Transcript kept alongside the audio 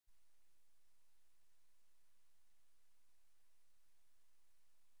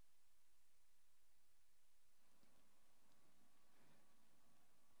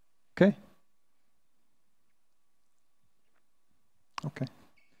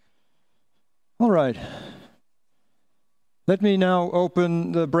All right. Let me now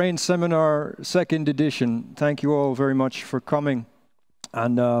open the BrAIn Seminar 2nd edition. Thank you all very much for coming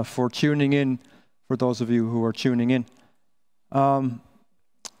and for tuning in, for those of you who are tuning in.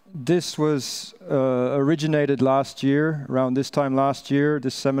 This was originated last year, around this time last year,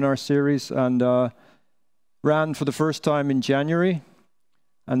 this seminar series, and ran for the first time in January.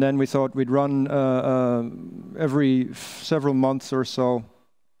 And then we thought we'd run every several months or so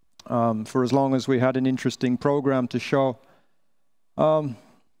for as long as we had an interesting program to show. And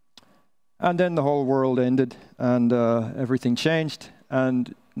then the whole world ended and everything changed.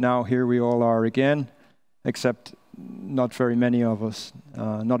 And now here we all are again, except not very many of us.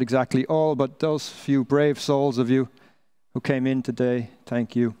 Not exactly all, but those few brave souls of you who came in today,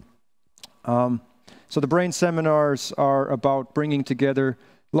 thank you. So the BrAIn seminars are about bringing together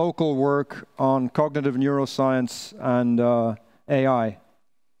local work on cognitive neuroscience and AI.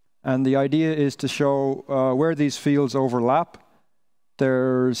 And the idea is to show where these fields overlap.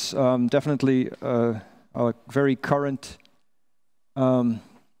 There's definitely a very current vibe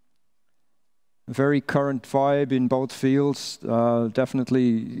in both fields.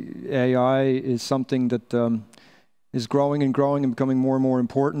 Definitely AI is something that is growing and growing and becoming more and more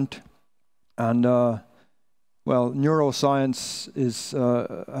important. And well, neuroscience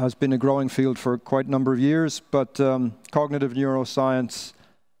has been a growing field for quite a number of years, but cognitive neuroscience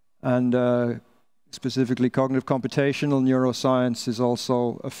and specifically cognitive computational neuroscience is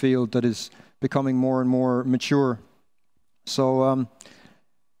also a field that is becoming more and more mature. So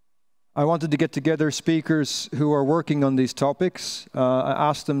I wanted to get together speakers who are working on these topics. I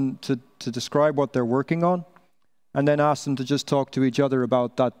asked them to describe what they're working on, and then asked them to just talk to each other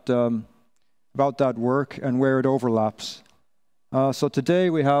about that work and where it overlaps. So today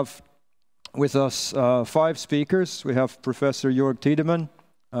we have with us 5 speakers. We have Professor Jörg Tiedemann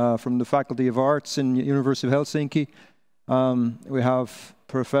from the Faculty of Arts in the University of Helsinki. We have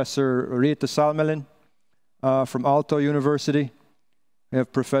Professor Riitta Salmelin from Aalto University. We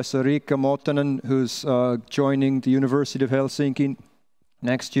have Professor Riikka Muotonen, who's joining the University of Helsinki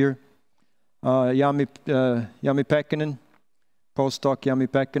next year. Jami Pekkanen, postdoc Jami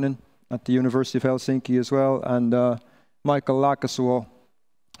Pekkanen at the University of Helsinki as well, and Michael Laakasuo,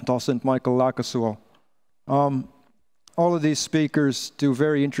 docent Michael Laakasuo. All of these speakers do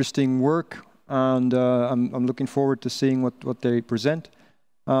very interesting work, and I'm looking forward to seeing what they present.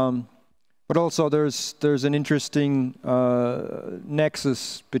 But also there's an interesting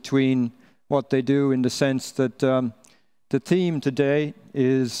nexus between what they do, in the sense that the theme today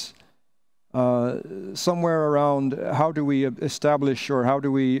is somewhere around how do we establish or how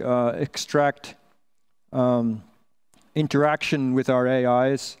do we extract interaction with our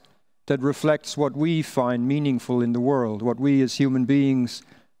AIs that reflects what we find meaningful in the world, what we as human beings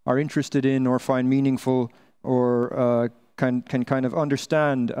are interested in or find meaningful or can kind of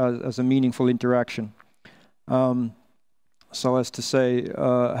understand as a meaningful interaction. So as to say,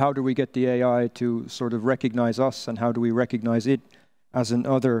 how do we get the AI to sort of recognize us, and how do we recognize it as an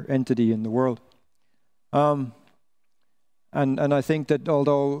other entity in the world? And I think that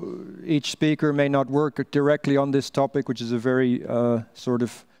although each speaker may not work directly on this topic, which is a very sort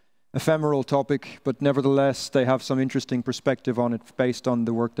of ephemeral topic, but nevertheless they have some interesting perspective on it based on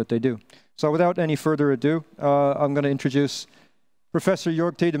the work that they do. So without any further ado, I'm going to introduce Professor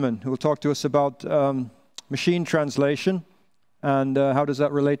Jörg Tiedemann, who will talk to us about machine translation and how does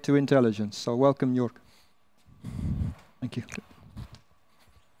that relate to intelligence. So welcome, Jörg. Thank you.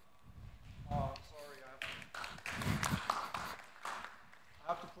 Sorry, I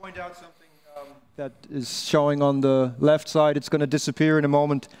have to point out something that is showing on the left side. It's going to disappear in a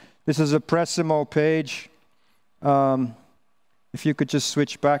moment. This is a Pressimo page. If you could just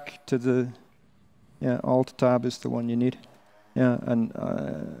switch back to the, Alt tab is the one you need. Yeah, and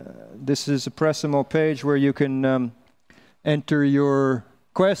this is a Pressimo page where you can enter your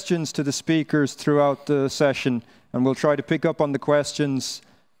questions to the speakers throughout the session, and we'll try to pick up on the questions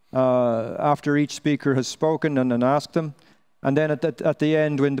after each speaker has spoken and then ask them. And then at the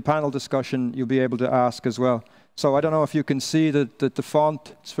end, when the panel discussion, you'll be able to ask as well. So I don't know if you can see that the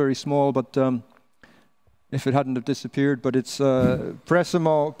font, it's very small, but if it hadn't have disappeared, but it's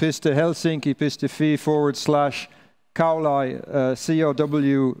Pressimo piste Helsinki piste fi /Kaulai,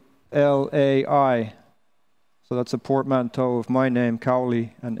 C-O-W-L-A-I. So that's a portmanteau of my name,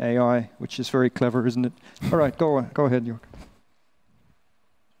 Kauli, and AI, which is very clever, isn't it? All right, go ahead, Jörg.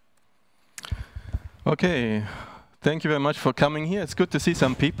 Okay. Thank you very much for coming here. It's good to see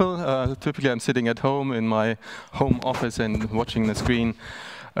some people. Typically, I'm sitting at home in my home office and watching the screen.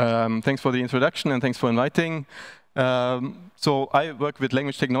 Thanks for the introduction and thanks for inviting. So I work with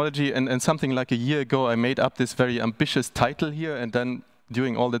language technology, and something like a year ago, I made up this very ambitious title here, and then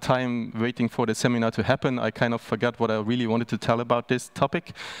during all the time waiting for the seminar to happen, I kind of forgot what I really wanted to tell about this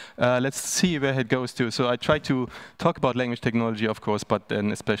topic. Let's see where it goes to. So I try to talk about language technology, of course, but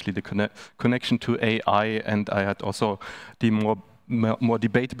then especially the connection to AI, and I had also the more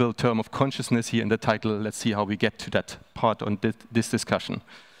debatable term of consciousness here in the title. Let's see how we get to that part on this discussion.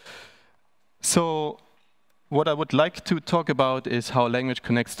 So what I would like to talk about is how language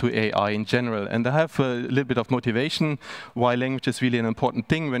connects to AI in general. And I have a little bit of motivation why language is really an important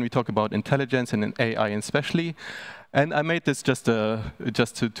thing when we talk about intelligence and in AI especially. And I made this just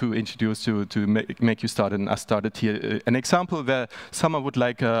to introduce you, to make you start, and I started here. An example where someone would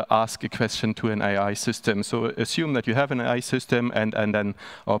like ask a question to an AI system. So assume that you have an AI system, and then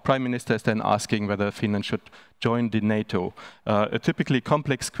our Prime Minister is then asking whether Finland should join the NATO. A typically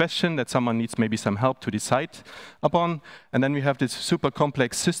complex question that someone needs maybe some help to decide upon. And then we have this super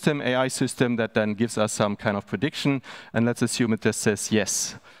complex system, AI system, that then gives us some kind of prediction. And let's assume it just says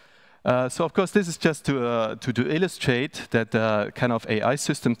yes. So of course, this is just to illustrate that kind of AI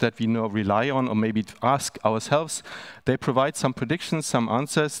systems that we now rely on, or maybe ask ourselves, they provide some predictions, some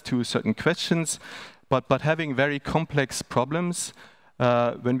answers to certain questions, but having very complex problems.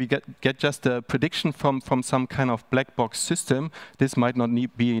 When we get just a prediction from some kind of black box system, this might not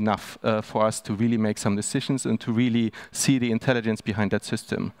be enough for us to really make some decisions and to really see the intelligence behind that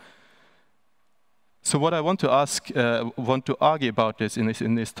system. So what I want to argue about this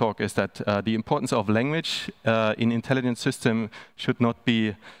in this talk is that the importance of language in intelligent system should not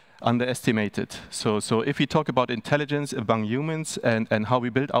be underestimated. So if we talk about intelligence among humans and how we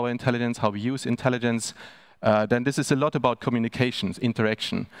build our intelligence, how we use intelligence, then this is a lot about communications,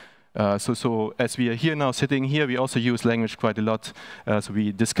 interaction. So as we are here now, sitting here, we also use language quite a lot. So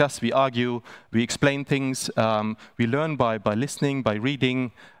we discuss, we argue, we explain things, we learn by listening, by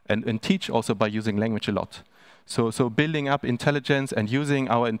reading, and teach also by using language a lot. So building up intelligence and using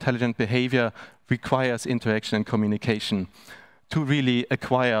our intelligent behavior requires interaction and communication to really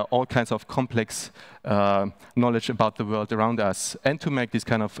acquire all kinds of complex knowledge about the world around us, and to make these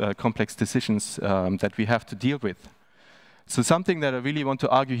kind of complex decisions that we have to deal with. So something that I really want to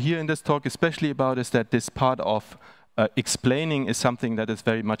argue here in this talk especially about is that this part of explaining is something that is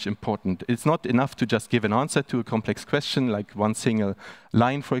very much important. It's not enough to just give an answer to a complex question, like one single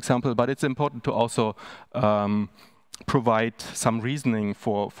line, for example, but it's important to also provide some reasoning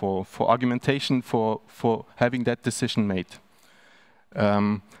for argumentation, for having that decision made.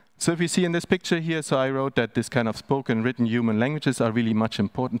 So if you see in this picture here, so I wrote that this kind of spoken, written human languages are really much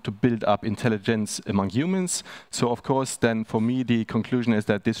important to build up intelligence among humans. So of course, then for me, the conclusion is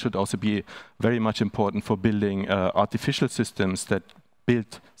that this should also be very much important for building artificial systems that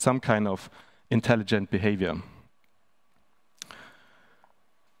build some kind of intelligent behavior.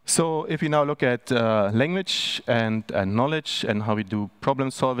 So if we now look at language and knowledge and how we do problem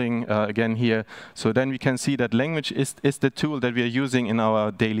solving again here, so then we can see that language is the tool that we are using in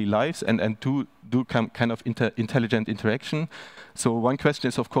our daily lives and do kind of intelligent interaction. So one question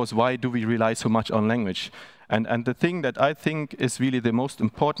is, of course, why do we rely so much on language? And the thing that I think is really the most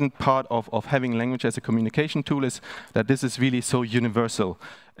important part of having language as a communication tool is that this is really so universal.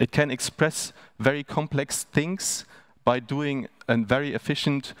 It can express very complex things by doing a very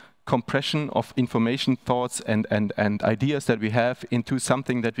efficient compression of information, thoughts, and ideas that we have into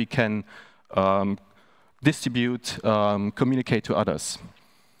something that we can distribute, communicate to others.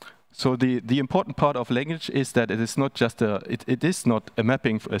 So the important part of language is that it is not just it is not a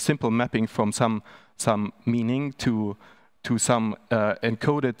mapping, a simple mapping from some meaning to some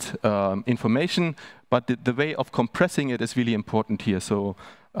encoded information, but the way of compressing it is really important here. So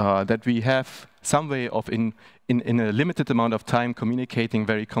that we have some way of in a limited amount of time communicating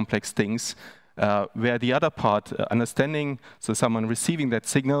very complex things, where the other part, understanding, so someone receiving that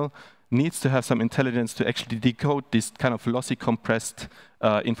signal needs to have some intelligence to actually decode this kind of lossy compressed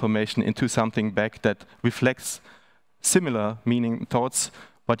information into something back that reflects similar meaning thoughts,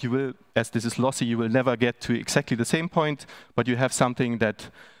 but you will, as this is lossy, you will never get to exactly the same point, but you have something that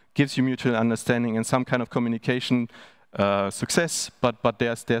gives you mutual understanding and some kind of communication success, but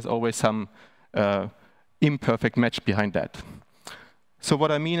there's always some imperfect match behind that. So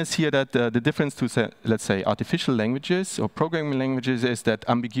what I mean is here that the difference to, let's say, artificial languages or programming languages is that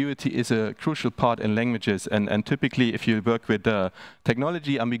ambiguity is a crucial part in languages. And typically, if you work with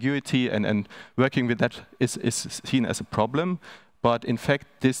technology, ambiguity and working with that is seen as a problem. But in fact,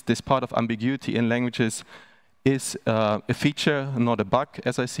 this part of ambiguity in languages is a feature, not a bug,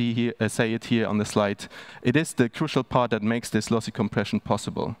 as I say it here on the slide. It is the crucial part that makes this lossy compression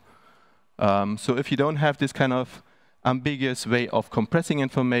possible. So if you don't have this kind of ambiguous way of compressing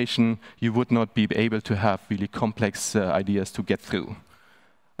information, you would not be able to have really complex ideas to get through.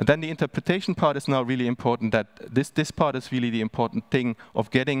 And then the interpretation part is now really important, that this part is really the important thing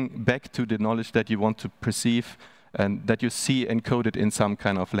of getting back to the knowledge that you want to perceive and that you see encoded in some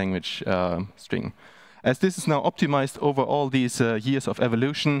kind of language string. As this is now optimized over all these years of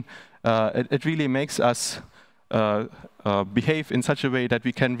evolution, it really makes us behave in such a way that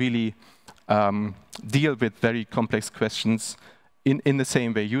we can really deal with very complex questions in the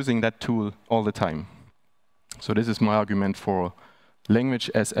same way, using that tool all the time. So this is my argument for language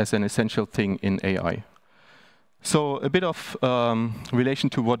as an essential thing in AI. So a bit of relation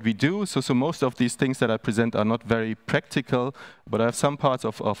to what we do. So most of these things that I present are not very practical, but I have some parts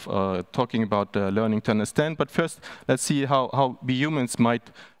of talking about learning to understand. But first, let's see how we humans might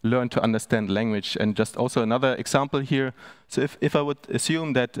learn to understand language. And just also another example here. So if I would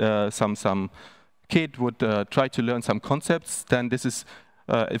assume that some kid would try to learn some concepts, then this is,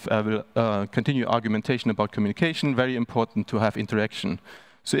 if I will continue argumentation about communication, very important to have interaction.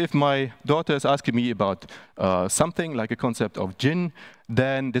 So if my daughter is asking me about something like a concept of jinn,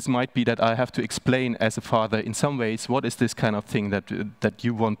 then this might be that I have to explain as a father in some ways what is this kind of thing that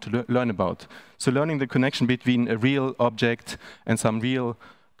you want to learn about. So learning the connection between a real object and some real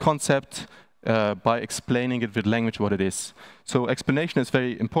concept by explaining it with language what it is. So explanation is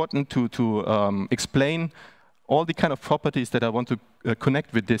very important to explain all the kind of properties that I want to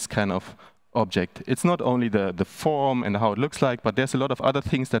connect with this kind of object. It's not only the form and how it looks like, but there's a lot of other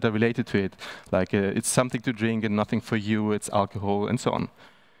things that are related to it, like it's something to drink and nothing for you, it's alcohol, and so on.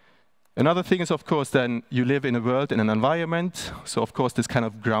 Another thing is, of course, then you live in a world, in an environment, so of course this kind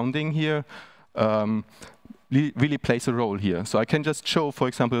of grounding here really plays a role here. So I can just show, for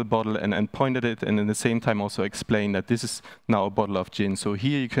example, a bottle and point at it, and at the same time also explain that this is now a bottle of gin. So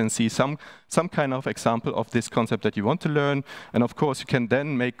here you can see some kind of example of this concept that you want to learn. And of course, you can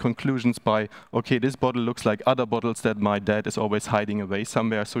then make conclusions by, okay, this bottle looks like other bottles that my dad is always hiding away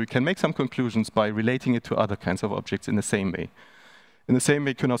somewhere. So you can make some conclusions by relating it to other kinds of objects in the same way. In the same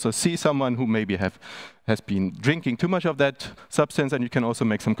way, you can also see someone who maybe has been drinking too much of that substance, and you can also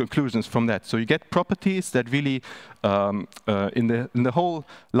make some conclusions from that. So you get properties that really, in the whole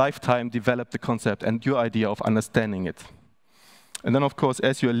lifetime, develop the concept and your idea of understanding it. And then, of course,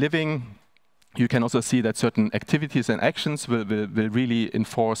 as you're living, you can also see that certain activities and actions will really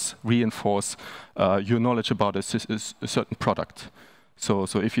reinforce your knowledge about a certain product. So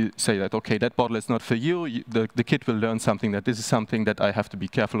if you say that, okay, that bottle is not for you, the kid will learn something, that this is something that I have to be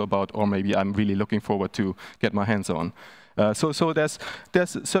careful about, or maybe I'm really looking forward to get my hands on. So there's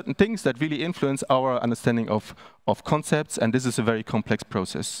certain things that really influence our understanding of concepts, and this is a very complex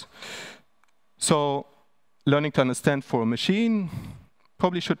process. So learning to understand for a machine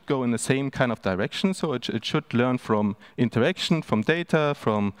probably should go in the same kind of direction. So it should learn from interaction, from data,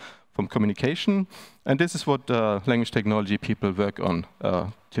 from communication. And this is what language technology people work on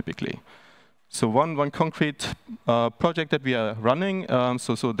typically. So one concrete project that we are running,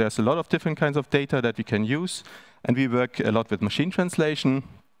 so there's a lot of different kinds of data that we can use, and we work a lot with machine translation.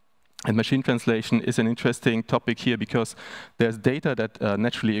 And machine translation is an interesting topic here because there's data that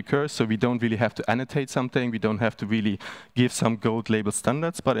naturally occurs, so we don't really have to annotate something, we don't have to really give some gold label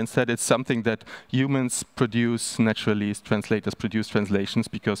standards, but instead it's something that humans produce naturally, translators produce translations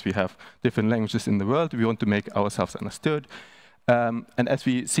because we have different languages in the world, we want to make ourselves understood. And as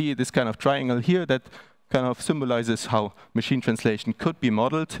we see this kind of triangle here, that kind of symbolizes how machine translation could be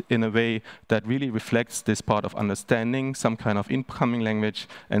modeled in a way that really reflects this part of understanding some kind of incoming language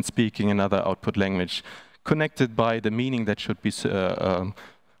and speaking another output language, connected by the meaning that should be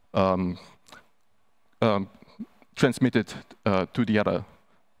transmitted to the other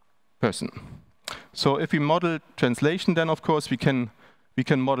person. So if we model translation, then of course we can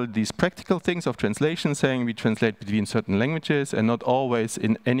model these practical things of translation, saying we translate between certain languages, and not always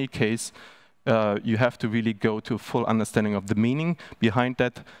in any case you have to really go to full understanding of the meaning behind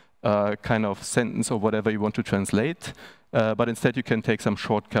that kind of sentence or whatever you want to translate. But instead you can take some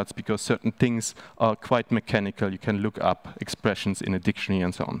shortcuts because certain things are quite mechanical. You can look up expressions in a dictionary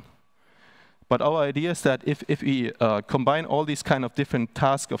and so on. But our idea is that if we combine all these kind of different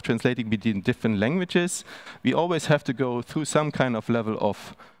tasks of translating between different languages, we always have to go through some kind of level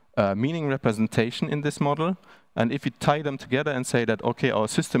of meaning representation in this model. And if we tie them together and say that, okay, our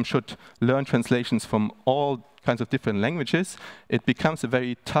system should learn translations from all kinds of different languages, it becomes a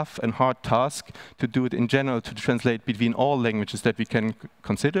very tough and hard task to do it in general, to translate between all languages that we can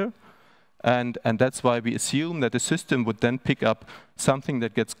consider. And that's why we assume that the system would then pick up something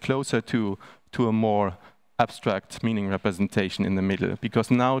that gets closer to a more abstract meaning representation in the middle, because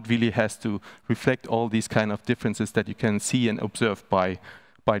now it really has to reflect all these kind of differences that you can see and observe by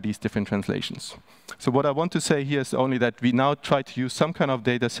these different translations. So what I want to say here is only that we now try to use some kind of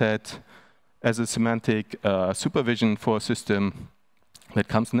data set as a semantic supervision for a system that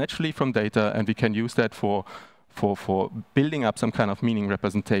comes naturally from data, and we can use that for building up some kind of meaning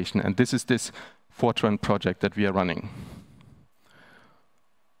representation. And this is this Fortran project that we are running.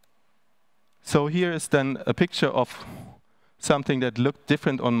 So here is then a picture of something that looked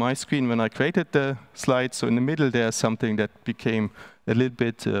different on my screen when I created the slide. So in the middle, there's something that became a little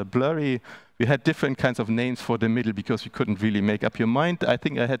bit blurry. We had different kinds of names for the middle because we couldn't really make up your mind. I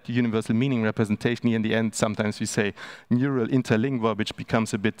think I had the universal meaning representation here in the end. Sometimes we say neural interlingua, which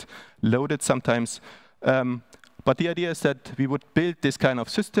becomes a bit loaded sometimes. But the idea is that we would build this kind of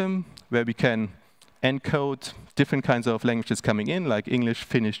system where we can encode different kinds of languages coming in, like English,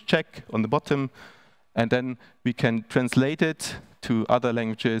 Finnish, Czech on the bottom. And then we can translate it to other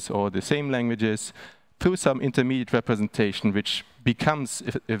languages or the same languages through some intermediate representation, which becomes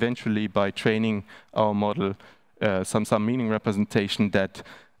eventually, by training our model, some meaning representation that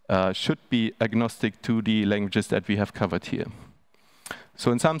should be agnostic to the languages that we have covered here.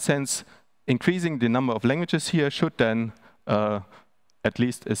 So in some sense, increasing the number of languages here should then, at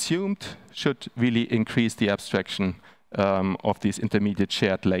least assumed, should really increase the abstraction of this intermediate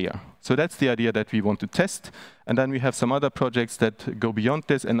shared layer. So that's the idea that we want to test. And then we have some other projects that go beyond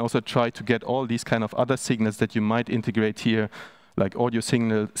this and also try to get all these kind of other signals that you might integrate here, like audio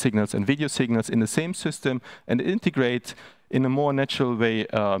signals and video signals, in the same system, and integrate in a more natural way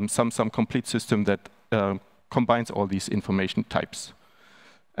some complete system that combines all these information types.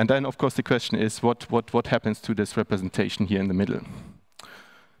 And then, of course, the question is, what happens to this representation here in the middle?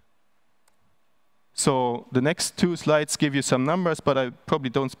 So the next two slides give you some numbers, but I probably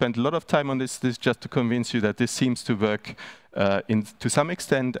don't spend a lot of time on this. This is just to convince you that this seems to work to some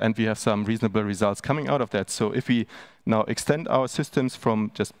extent, and we have some reasonable results coming out of that. So if we now extend our systems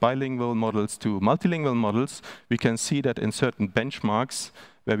from just bilingual models to multilingual models, we can see that in certain benchmarks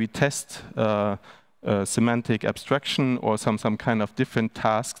where we test semantic abstraction or some kind of different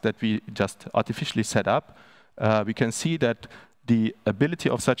tasks that we just artificially set up, we can see that the ability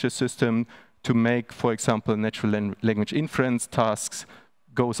of such a system to make, for example, natural language inference tasks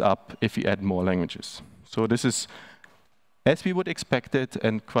goes up if we add more languages. So this is, as we would expect it,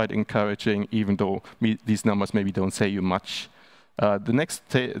 and quite encouraging, even though these numbers maybe don't say you much. The next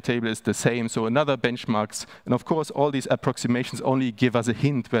table is the same, so another benchmarks. And of course, all these approximations only give us a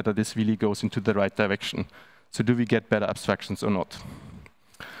hint whether this really goes into the right direction. So do we get better abstractions or not?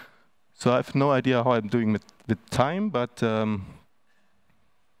 So I have no idea how I'm doing with time, but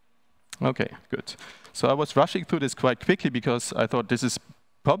okay, good. So I was rushing through this quite quickly because I thought this is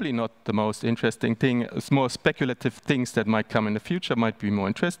probably not the most interesting thing. It's more speculative things that might come in the future might be more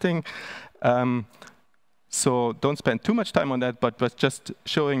interesting. So don't spend too much time on that, but just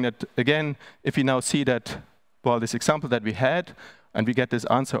showing that, again, if we now see that, well, this example that we had, and we get this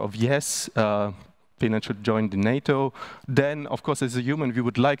answer of yes, Finland should join the NATO, then, of course, as a human, we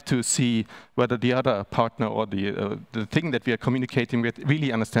would like to see whether the other partner or the thing that we are communicating with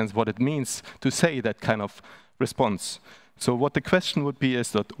really understands what it means to say that kind of response. So what the question would be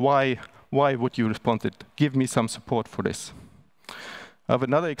is that why would you respond it? Give me some support for this. I have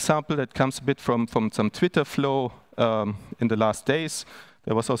another example that comes a bit from some Twitter flow in the last days.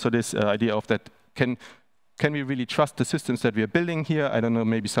 There was also this idea of that, can we really trust the systems that we are building here? I don't know,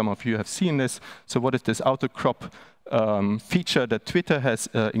 maybe some of you have seen this. So what is this auto crop feature that Twitter has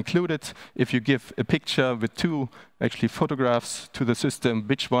included? If you give a picture with two actually photographs to the system,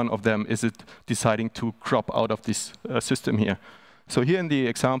 which one of them is it deciding to crop out of this system here? So here in the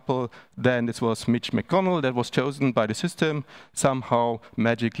example, then this was Mitch McConnell that was chosen by the system. Somehow,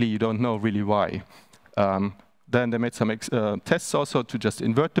 magically, you don't know really why. Then they made some tests also to just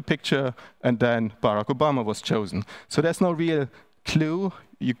invert the picture, and then Barack Obama was chosen. So there's no real clue.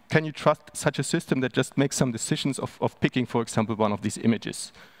 Can you trust such a system that just makes some decisions of picking, for example, one of these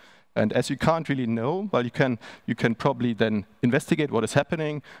images? And as you can't really know, well, you can probably then investigate what is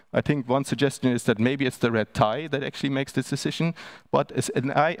happening. I think one suggestion is that maybe it's the red tie that actually makes this decision. But as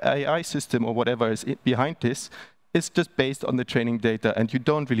an AI system or whatever is behind this is just based on the training data, and you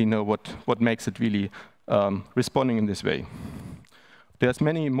don't really know what makes it really responding in this way. There's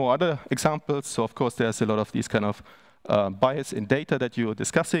many more other examples. So of course, there's a lot of these kind of bias in data that you're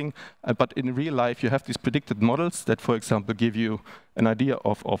discussing, but in real life, you have these predicted models that, for example, give you an idea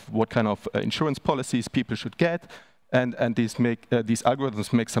of what kind of insurance policies people should get, and these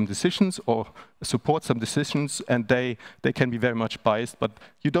algorithms make some decisions or support some decisions, and they can be very much biased, but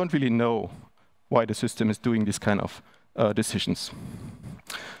you don't really know why the system is doing this kind of decisions.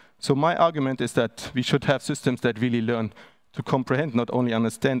 So my argument is that we should have systems that really learn to comprehend, not only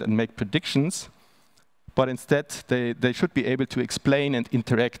understand and make predictions, but instead they should be able to explain and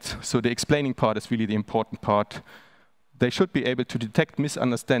interact. So the explaining part is really the important part. They should be able to detect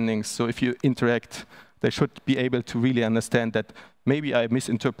misunderstandings. So if you interact, they should be able to really understand that maybe I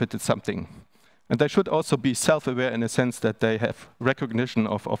misinterpreted something. And they should also be self-aware in a sense that they have recognition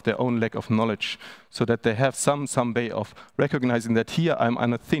of their own lack of knowledge, so that they have some way of recognizing that here I'm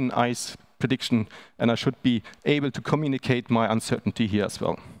on a thin ice prediction, and I should be able to communicate my uncertainty here as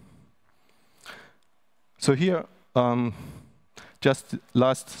well. So here, just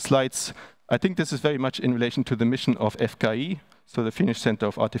last slides, I think this is very much in relation to the mission of FKI, so the Finnish Center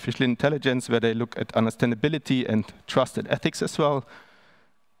of Artificial Intelligence, where they look at understandability and trust and ethics as well.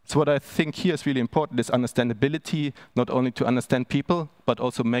 So what I think here is really important is understandability, not only to understand people, but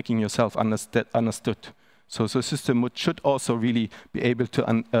also making yourself understood. So the system should also really be able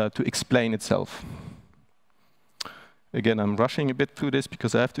to explain itself. Again, I'm rushing a bit through this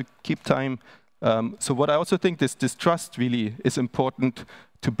because I have to keep time. So what I also think this trust really is important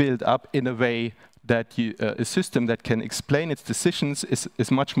to build up in a way that a system that can explain its decisions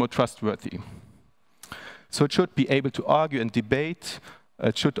is much more trustworthy. So it should be able to argue and debate.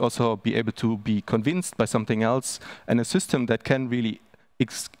 It should also be able to be convinced by something else. And a system that can really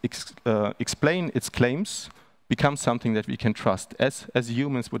explain its claims becomes something that we can trust. As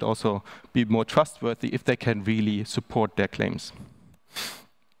humans would also be more trustworthy if they can really support their claims.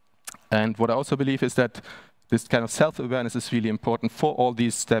 And what I also believe is that this kind of self-awareness is really important for all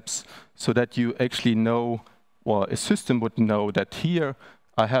these steps, so that you actually know, or a system would know, that here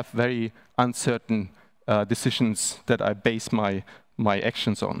I have very uncertain decisions that I base my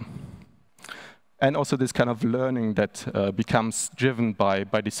actions on. And also this kind of learning that becomes driven by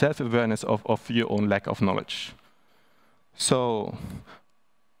the self-awareness of your own lack of knowledge. So,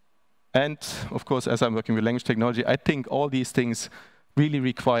 and of course, as I'm working with language technology, I think all these things really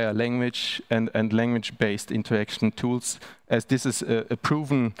require language and language-based interaction tools, as this is a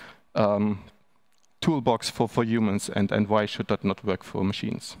proven toolbox for humans, and why should that not work for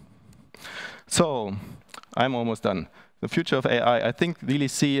machines? So, I'm almost done. The future of AI, I think, really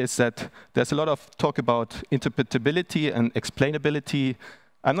see is that there's a lot of talk about interpretability and explainability.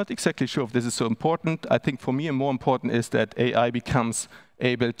 I'm not exactly sure if this is so important. I think for me, more important is that AI becomes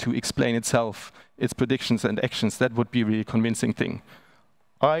able to explain itself, its predictions and actions. That would be a really convincing thing.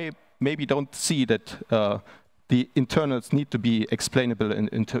 I maybe don't see that the internals need to be explainable and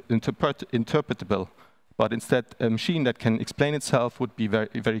interpretable, but instead a machine that can explain itself would be very,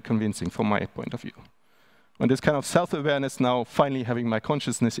 very convincing from my point of view. And this kind of self-awareness, now finally having my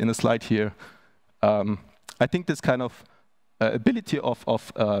consciousness in a slide here, I think this kind of ability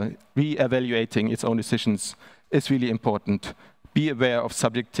of re-evaluating its own decisions is really important. Be aware of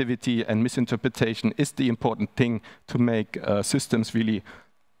subjectivity and misinterpretation is the important thing to make systems really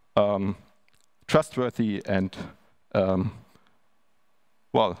trustworthy and,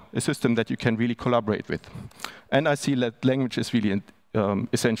 well, a system that you can really collaborate with. And I see that language is really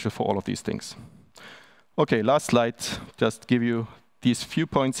essential for all of these things. Okay, last slide, just give you these few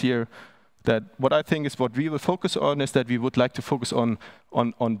points here. That what I think is what we will focus on is that we would like to focus on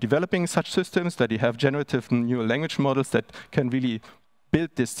developing such systems, that you have generative neural language models that can really build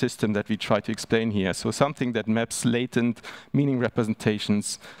this system that we try to explain here. So something that maps latent meaning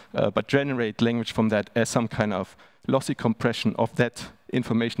representations, but generate language from that as some kind of lossy compression of that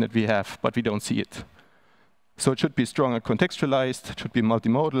information that we have, but we don't see it. So it should be strong and contextualized, it should be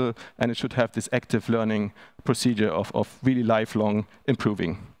multimodal, and it should have this active learning procedure of really lifelong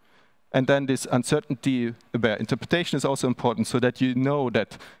improving. And then this uncertainty about interpretation is also important, so that you know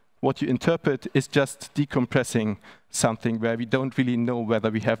that what you interpret is just decompressing something where we don't really know whether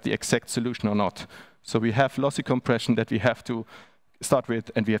we have the exact solution or not. So we have lossy compression that we have to start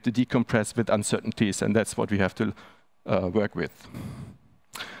with, and we have to decompress with uncertainties, and that's what we have to work with.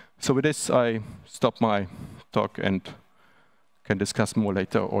 So with this, I stop my talk and can discuss more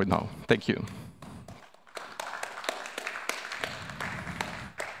later or now. Thank you.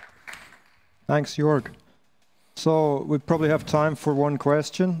 Thanks, Jörg. So we probably have time for one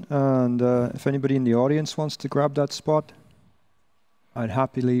question, and if anybody in the audience wants to grab that spot, I'd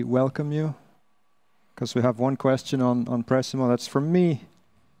happily welcome you, because we have one question on Pressimo. That's from me.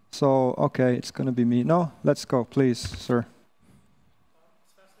 So, okay, it's going to be me. No, let's go, please, sir.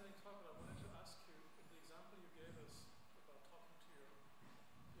 It's fascinating talk, but I wanted to ask you, in the example you gave us about talking to your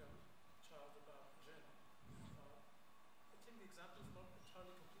young child about gin, I think the example is not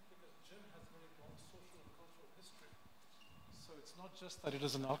entirely complete, because gin has very long social and cultural history. So it's not just that it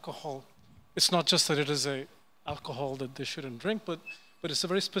is an alcohol it's not just that it is a alcohol that they shouldn't drink, but it's a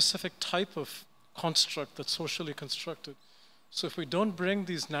very specific type of construct that's socially constructed. So if we don't bring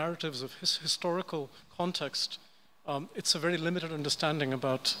these narratives of historical context, it's a very limited understanding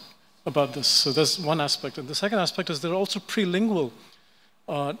about this. So there's one aspect. And the second aspect is there are also prelingual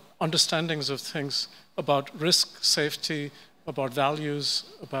understandings of things about risk, safety, about values,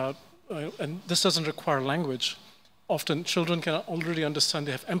 about, and this doesn't require language. Often children can already understand,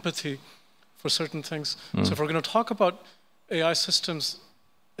 they have empathy for certain things. So if we're going to talk about AI systems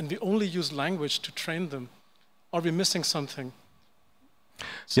and we only use language to train them, are we missing something?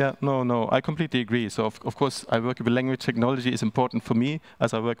 Yeah, no, I completely agree. So of course, I work with language technology is important for me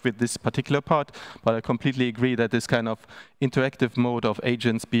as I work with this particular part, but I completely agree that this kind of interactive mode of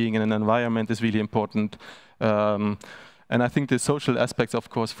agents being in an environment is really important. And I think the social aspects, of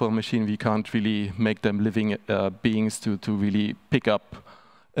course, for a machine, we can't really make them living beings to really pick up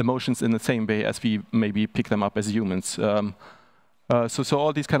emotions in the same way as we maybe pick them up as humans. So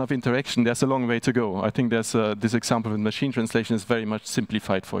all these kind of interaction, there's a long way to go. I think there's this example with machine translation is very much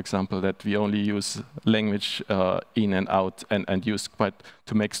simplified, for example, that we only use language in and out and use quite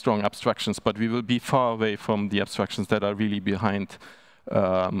to make strong abstractions, but we will be far away from the abstractions that are really behind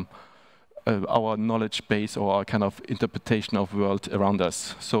our knowledge base or our kind of interpretation of world around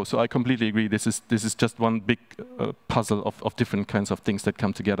us. So I completely agree. This is just one big puzzle of different kinds of things that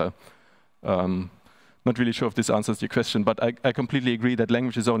come together. Not really sure if this answers your question, but I completely agree that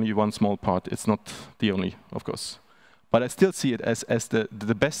language is only one small part. It's not the only, of course. But I still see it as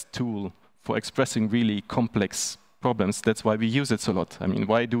the best tool for expressing really complex problems. That's why we use it so a lot. I mean,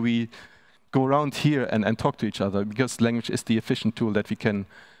 why do we go around here and talk to each other? Because language is the efficient tool that we can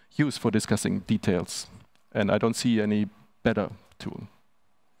use for discussing details. And I don't see any better tool.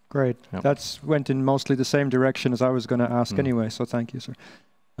 Great. Yeah. That's went in mostly the same direction as I was going to ask anyway, so thank you, sir.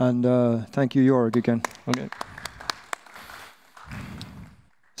 And thank you, Jorg, again. Okay.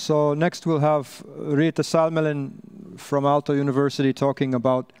 So next we'll have Riitta Salmelen from Aalto University talking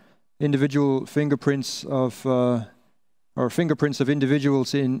about individual fingerprints of, or fingerprints of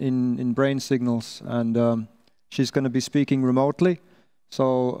individuals in brain signals. And she's going to be speaking remotely.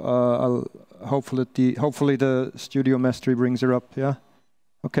 So hopefully the studio mastery brings her up, yeah?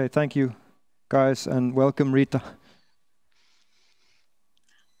 Okay, thank you, guys, and welcome, Riitta.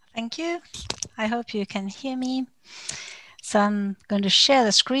 Thank you. I hope you can hear me. So I'm going to share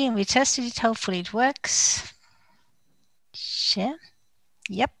the screen. We tested it. Hopefully it works. Share.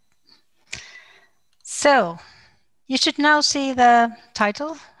 Yep. So you should now see the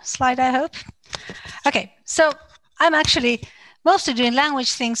title slide, I hope. Okay, so I'm actually mostly doing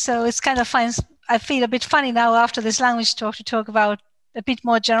language things, so it's kind of fun. I feel a bit funny now after this language talk to talk about a bit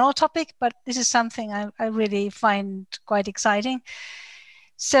more general topic, but this is something I really find quite exciting.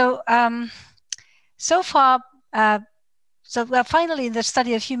 So, so far, so we're finally in the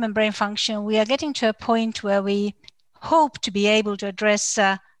study of human brain function. We are getting to a point where we hope to be able to address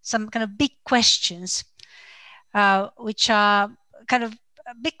some kind of big questions, which are kind of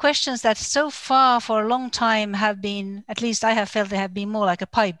big questions that so far for a long time have been, at least I have felt they have been more like a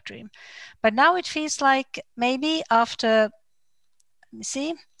pipe dream. But now it feels like maybe after, let me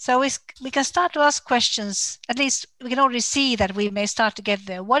see. So we can start to ask questions, at least we can already see that we may start to get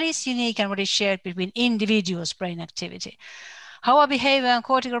there. What is unique and what is shared between individuals' brain activity? How are behavior and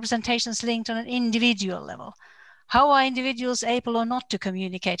cortical representations linked on an individual level? How are individuals able or not to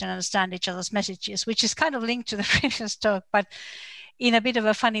communicate and understand each other's messages, which is kind of linked to the previous talk, but in a bit of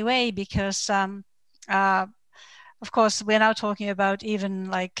a funny way, because of course we're now talking about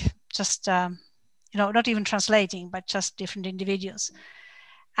even like just you know, not even translating, but just different individuals.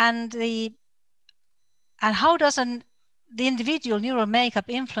 And how does the individual neural makeup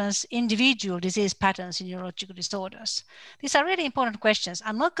influence individual disease patterns in neurological disorders? These are really important questions.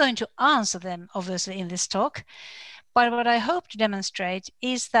 I'm not going to answer them, obviously, in this talk, but what I hope to demonstrate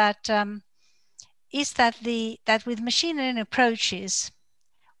is that that with machine learning approaches,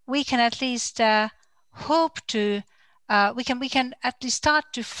 we can at least hope to we can at least start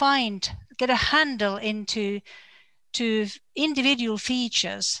to get a handle into individual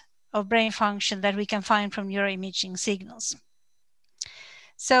features of brain function that we can find from neuroimaging signals.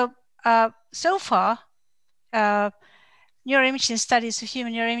 So so far, neuroimaging studies of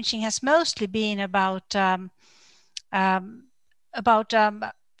human neuroimaging has mostly been about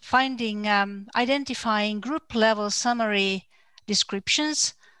identifying group-level summary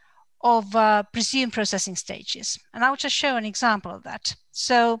descriptions of presumed processing stages. And I'll just show an example of that.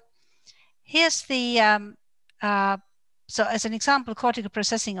 So here's the, so as an example, cortical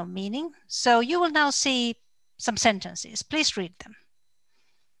processing of meaning. So you will now see some sentences. Please read them.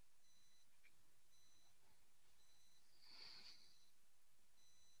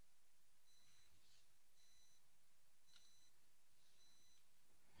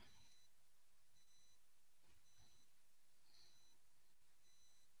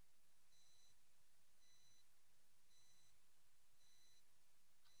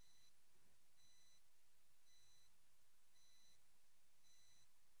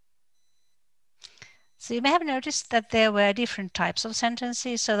 So you may have noticed that there were different types of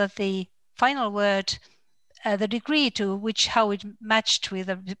sentences, so that the final word, the degree to which how it matched with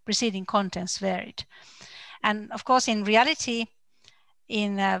the preceding contents varied. And of course, in reality,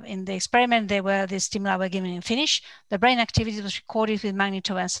 in the experiment, the stimuli were given in Finnish. The brain activity was recorded with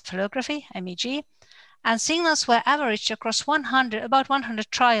magnetoencephalography, MEG, and signals were averaged across about 100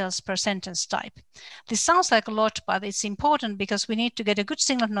 trials per sentence type. This sounds like a lot, but it's important because we need to get a good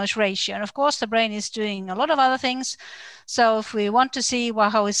signal-to-noise ratio. And of course, the brain is doing a lot of other things. So if we want to see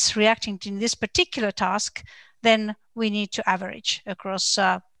how it's reacting to this particular task, then we need to average across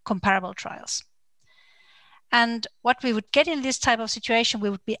comparable trials. And what we would get in this type of situation, we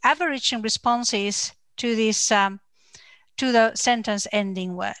would be averaging responses to this to the sentence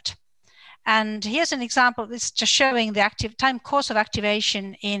ending word. And here's an example. It's just showing the active time course of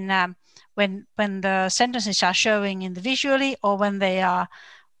activation in when the sentences are showing in the visually or when they are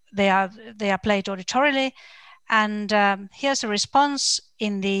played auditorily. And here's a response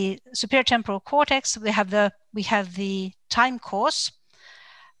in the superior temporal cortex. We have the time course.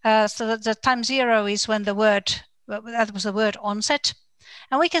 So that the time 0 is when the word onset.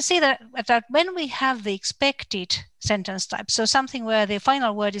 And we can see that when we have the expected sentence type, so something where the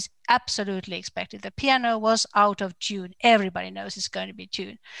final word is absolutely expected, the piano was out of tune, everybody knows it's going to be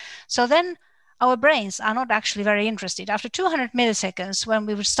tuned. So then our brains are not actually very interested. After 200 milliseconds, when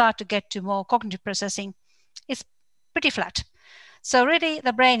we would start to get to more cognitive processing, it's pretty flat. So really,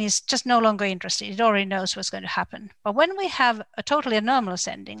 the brain is just no longer interested. It already knows what's going to happen. But when we have a totally anomalous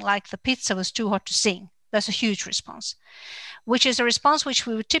ending, like the pizza was too hot to sing, there's a huge response, which is a response which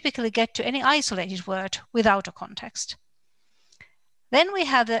we would typically get to any isolated word without a context. Then we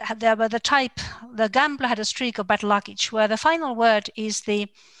have the type, the gambler had a streak of bad luggage, where the final word is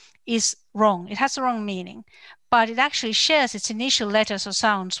wrong. It has the wrong meaning, but it actually shares its initial letters or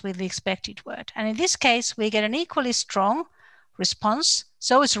sounds with the expected word. And in this case, we get an equally strong response,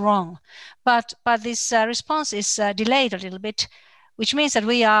 so it's wrong. But this response is delayed a little bit, which means that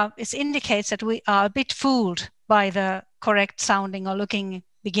it indicates that we are a bit fooled by the correct sounding or looking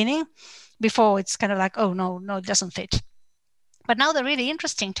beginning before it's kind of like, oh, no, it doesn't fit. But now the really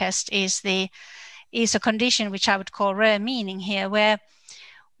interesting test is a condition which I would call rare meaning here, where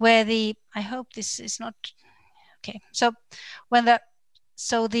I hope this is not, okay. So when the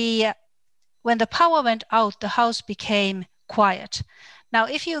power went out, the house became quiet. Now,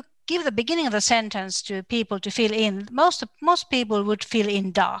 if you give the beginning of the sentence to people to fill in, most people would fill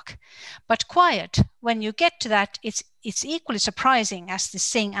in dark. But quiet, when you get to that, it's equally surprising as the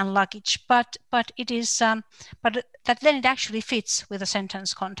sing and luggage. But it is then it actually fits with the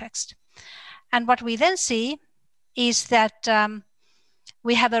sentence context. And what we then see is that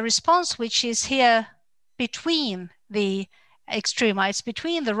we have a response which is here between the extrema. It's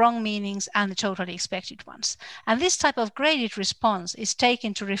between the wrong meanings and the totally expected ones. And this type of graded response is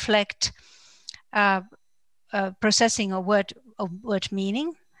taken to reflect processing of word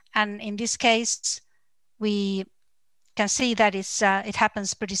meaning. And in this case, we can see that it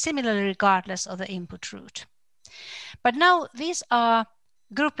happens pretty similarly regardless of the input route. But now these are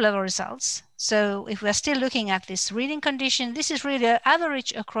group level results. So if we're still looking at this reading condition, this is really an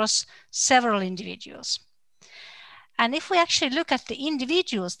average across several individuals. And if we actually look at the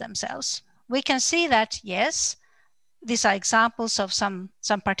individuals themselves, we can see that, yes, these are examples of some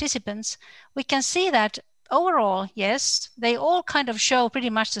participants. We can see that overall, yes, they all kind of show pretty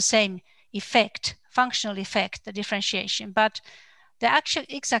much the same effect, functional effect, the differentiation, but the actual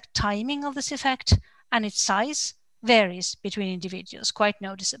exact timing of this effect and its size varies between individuals quite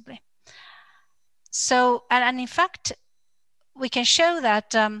noticeably. So, and in fact, we can show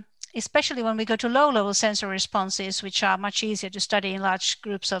that especially when we go to low-level sensory responses, which are much easier to study in large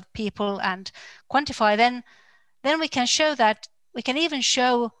groups of people and quantify, then we can show that, we can even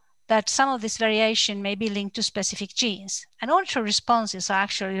show that some of this variation may be linked to specific genes. And auditory responses are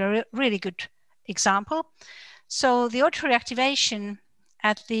actually a really good example. So the auditory activation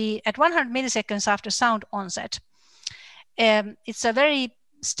at 100 milliseconds after sound onset, it's a very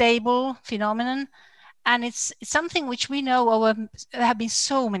stable phenomenon. And it's something which we know there have been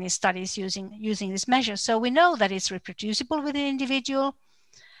so many studies using this measure. So we know that it's reproducible within individual,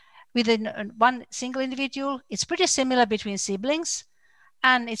 within one single individual. It's pretty similar between siblings,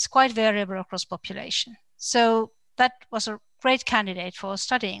 and it's quite variable across population. So that was a great candidate for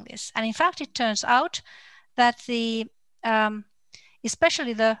studying this. And in fact, it turns out that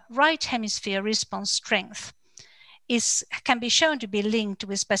especially the right hemisphere response strength can be shown to be linked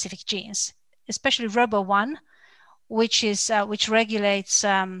with specific genes, especially ROBO1, which regulates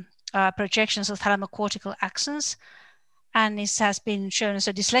projections of thalamocortical axons, and this has been shown as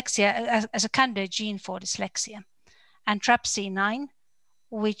a dyslexia, as a candidate gene for dyslexia, and TRPC9,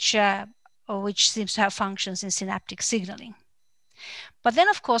 which seems to have functions in synaptic signaling. But then,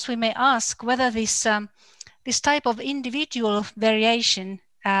 of course, we may ask whether this type of individual variation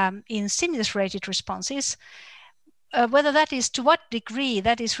in stimulus-related responses, whether that is, to what degree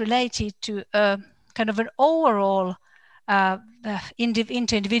that is related to kind of an overall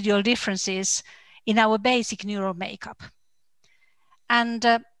inter-individual differences in our basic neural makeup. And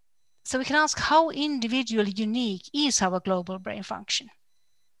so we can ask, how individually unique is our global brain function?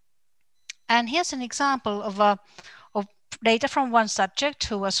 And here's an example of data from one subject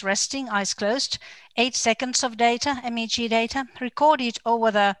who was resting, eyes closed, 8 seconds of data, MEG data, recorded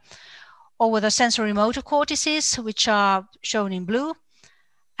over the sensory motor cortices, which are shown in blue,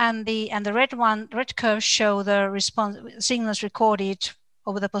 and the red curves show the response signals recorded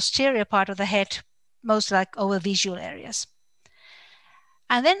over the posterior part of the head, most like over visual areas.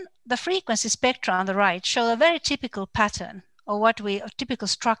 And then the frequency spectra on the right show a very typical pattern, or a typical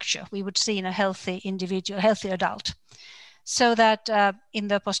structure we would see in a healthy individual, healthy adult. So that in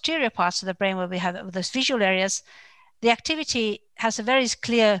the posterior parts of the brain where we have those visual areas, the activity has a very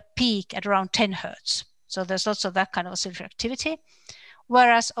clear peak at around 10 Hertz. So there's lots of that kind of oscillatory activity.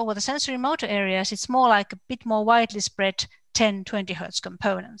 Whereas over the sensory motor areas, it's more like a bit more widely spread 10, 20 Hertz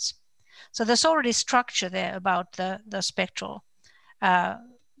components. So there's already structure there about the spectral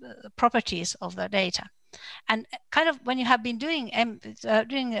properties of the data. And kind of when you have been doing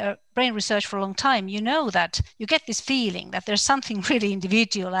brain research for a long time, you know that you get this feeling that there's something really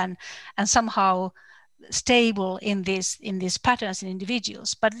individual and somehow stable in these patterns in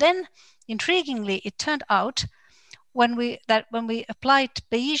individuals. But then, intriguingly, it turned out when we applied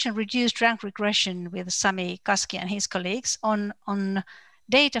Bayesian reduced rank regression with Sami Kaski and his colleagues on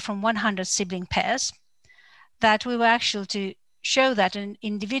data from 100 sibling pairs, that we were actually to show that an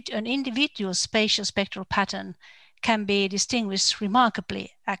individual spatial spectral pattern can be distinguished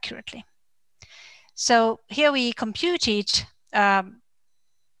remarkably accurately. So here we computed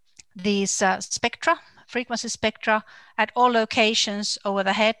these spectra, frequency spectra, at all locations over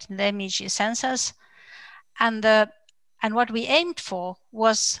the head in the MEG sensors, and what we aimed for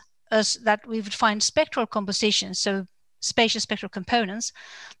was that we would find spectral compositions, so spatial spectral components,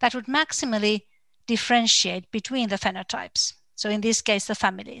 that would maximally differentiate between the phenotypes. So in this case, the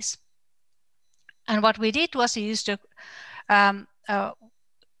families. And what we did was we used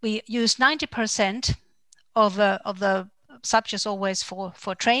 90% of the subjects always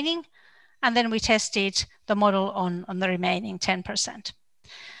for training, and then we tested the model on the remaining 10%.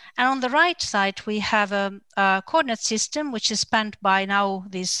 And on the right side, we have a coordinate system which is spanned by now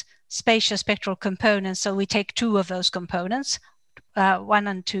these spatial spectral components. So we take 2 of those components, 1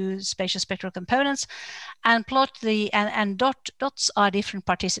 and 2 spatial spectral components, and plot dots are different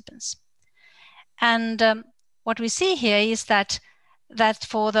participants. And what we see here is that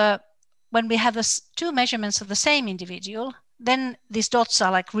when we have 2 measurements of the same individual, then these dots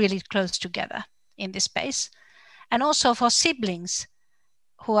are like really close together in this space. And also for siblings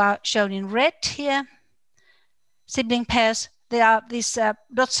who are shown in red here, sibling pairs, these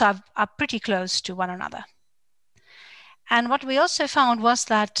dots are pretty close to one another. And what we also found was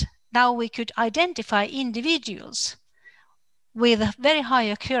that now we could identify individuals with very high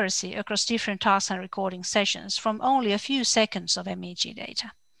accuracy across different tasks and recording sessions from only a few seconds of MEG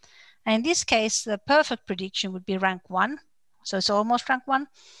data. And in this case, the perfect prediction would be rank 1, so it's almost rank 1,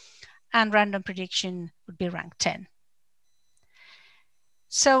 and random prediction would be rank 10.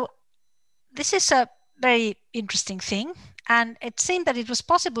 So this is a very interesting thing, and it seemed that it was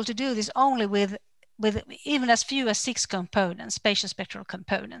possible to do this only with even as few as 6 components, spatial spectral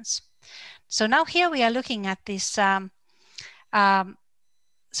components. So now here we are looking at this. So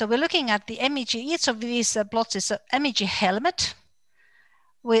we're looking at the MEG. Each of these plots is an MEG helmet,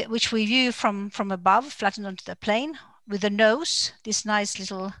 which we view from above, flattened onto the plane, with the nose, this nice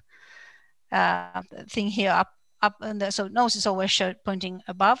little thing here up, and so nose is always pointing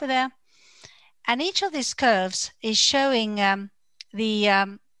above there. And each of these curves is showing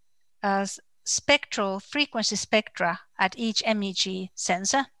the spectral frequency spectra at each MEG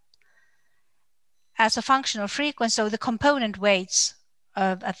sensor as a function of frequency, so the component weights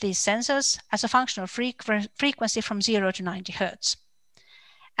at these sensors as a function of frequency from 0 to 90 Hertz.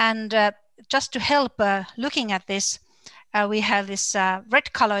 And just to help looking at this, we have this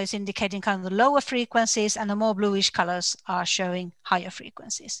red color is indicating kind of the lower frequencies, and the more bluish colors are showing higher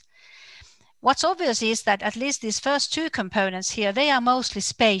frequencies. What's obvious is that at least these first 2 components here, they are mostly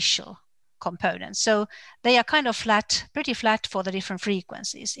spatial. components. So they are kind of flat, pretty flat for the different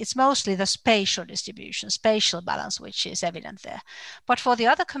frequencies. It's mostly the spatial distribution, spatial balance, which is evident there. But for the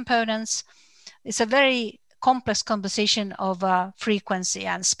other components, it's a very complex composition of frequency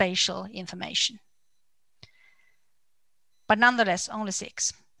and spatial information. But nonetheless, only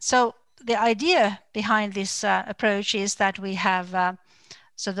 6. So the idea behind this approach is that we have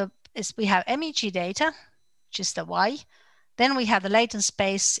we have MEG data, which is the Y. Then we have the latent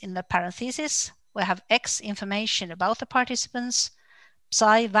space in the parentheses. We have X information about the participants,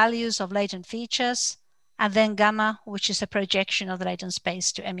 psi values of latent features, and then gamma, which is a projection of the latent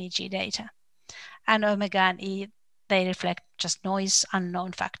space to MEG data. And omega and E, they reflect just noise,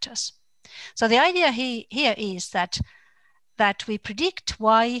 unknown factors. So the idea here is that we predict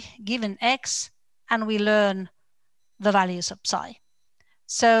Y given X, and we learn the values of psi.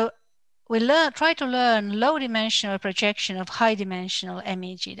 So we try to learn low-dimensional projection of high-dimensional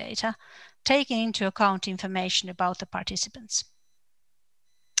MEG data, taking into account information about the participants.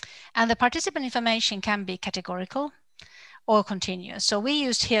 And the participant information can be categorical or continuous. So we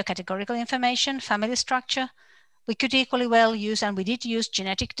used here categorical information, family structure. We could equally well use, and we did use,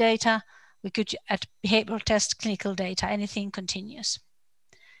 genetic data. We could at behavioral test, clinical data, anything continuous.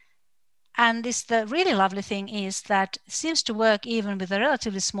 And the really lovely thing is that it seems to work even with a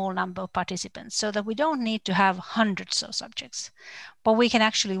relatively small number of participants, so that we don't need to have hundreds of subjects, but we can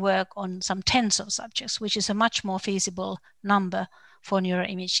actually work on some tens of subjects, which is a much more feasible number for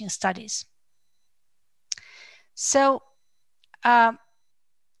neuroimaging studies. So,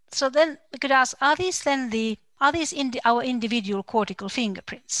 so then we could ask, are these our individual cortical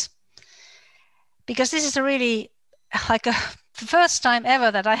fingerprints? Because this is a really like a first time ever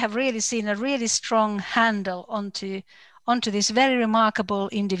that I have really seen a really strong handle onto this very remarkable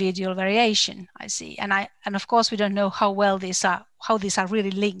individual variation I see. And of course we don't know how well these are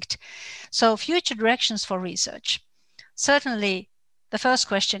really linked. So future directions for research. Certainly the first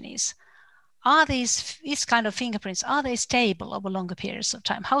question is, are these kind of fingerprints, are they stable over longer periods of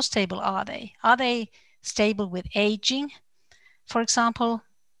time? How stable are they? Are they stable with aging, for example?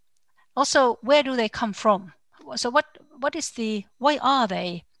 Also, where do they come from? So why are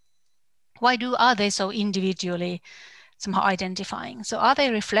they so individually somehow identifying? So are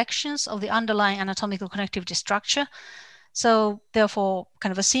they reflections of the underlying anatomical connectivity structure? So therefore,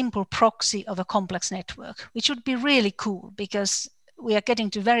 kind of a simple proxy of a complex network, which would be really cool because we are getting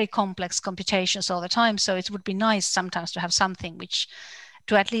to very complex computations all the time. So it would be nice sometimes to have something which,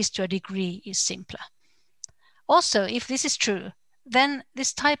 at least to a degree, is simpler. Also, if this is true, then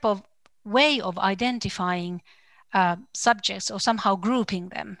this type of way of identifying subjects or somehow grouping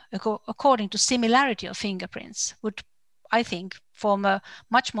them according to similarity of fingerprints would, I think, form a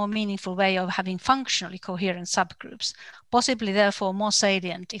much more meaningful way of having functionally coherent subgroups, possibly therefore more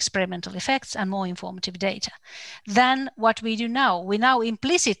salient experimental effects and more informative data than what we do now. We now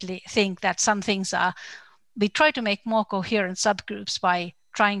implicitly think that some things we try to make more coherent subgroups by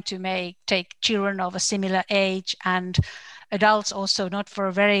trying to take children of a similar age and adults also not for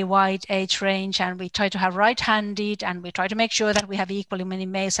a very wide age range, and we try to have right-handed, and we try to make sure that we have equally many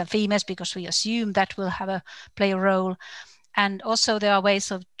males and females because we assume that will play a role. And also there are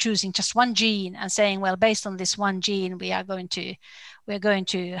ways of choosing just one gene and saying, well, based on this one gene, we're going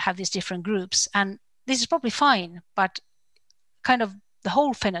to have these different groups. And this is probably fine, but kind of the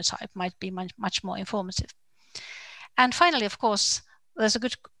whole phenotype might be much more informative. And finally, of course, there's a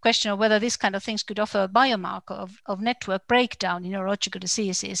good question of whether these kind of things could offer a biomarker of network breakdown in neurological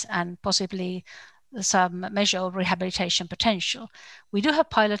diseases and possibly some measure of rehabilitation potential. We do have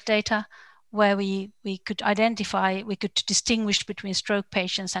pilot data where we could distinguish between stroke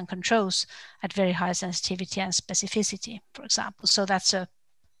patients and controls at very high sensitivity and specificity, for example. So that's a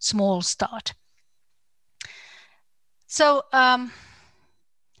small start. So,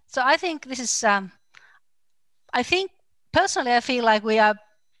 so I think this is, personally, I feel like we are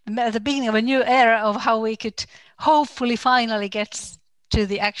at the beginning of a new era of how we could hopefully finally get to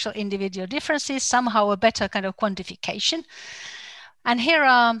the actual individual differences, somehow a better kind of quantification. And here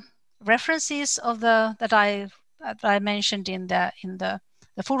are references of that I mentioned in the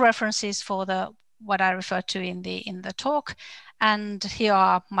full references for what I referred to in the talk. And here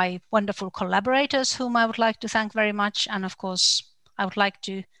are my wonderful collaborators whom I would like to thank very much. And of course, I would like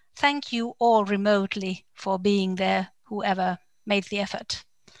to thank you all remotely for being there, whoever made the effort.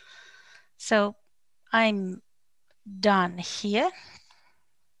 So I'm done here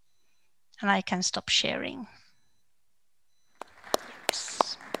and I can stop sharing.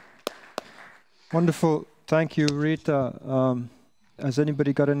 Wonderful. Thank you, Rita. Has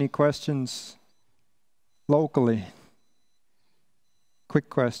anybody got any questions locally? Quick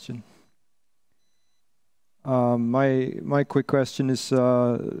question. My quick question is,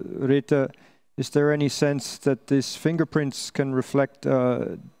 Rita, is there any sense that these fingerprints can reflect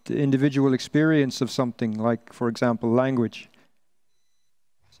the individual experience of something, like, for example, language?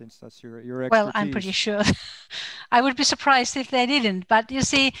 Since that's your expertise. Well, I'm pretty sure. I would be surprised if they didn't. But you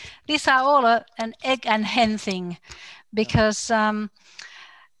see, these are all an egg and hen thing, because also,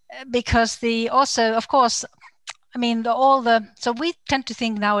 of course, I mean, so we tend to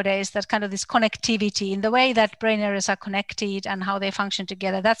think nowadays that kind of this connectivity in the way that brain areas are connected and how they function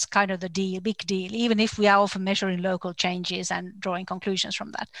together, that's kind of the big deal, even if we are often measuring local changes and drawing conclusions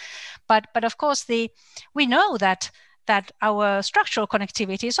from that. But of course, we know that our structural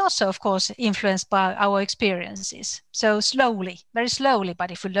connectivity is also, of course, influenced by our experiences. So slowly, very slowly,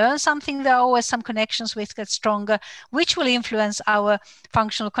 but if we learn something, there are always some connections which get stronger, which will influence our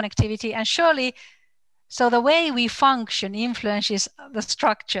functional connectivity. And surely, so the way we function influences the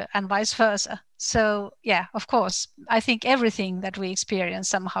structure and vice versa. So yeah, of course, I think everything that we experience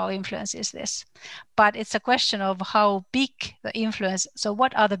somehow influences this. But it's a question of how big the influence, so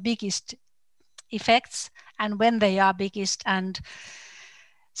what are the biggest effects and when they are biggest. And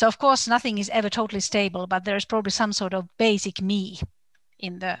so of course nothing is ever totally stable, but there's probably some sort of basic me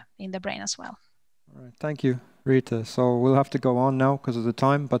in the brain as well. All right, thank you, Rita. So we'll have to go on now because of the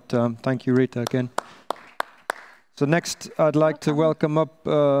time, but thank you, Rita, again. So next I'd like to welcome up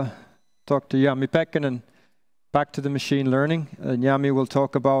Dr. Jami Pekkanen back to the machine learning. Jami will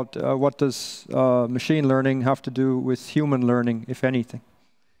talk about what does machine learning have to do with human learning, if anything.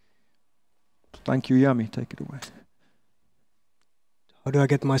 Thank you, Jami. Take it away. How do I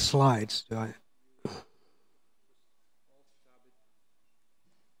get my slides? Do I?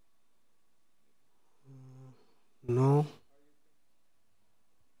 No.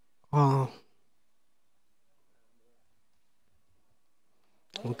 Oh.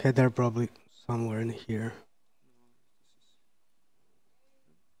 Okay, they're probably somewhere in here.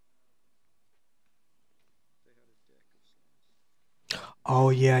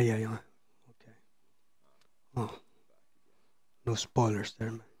 Oh, yeah. Okay. Oh. No spoilers there,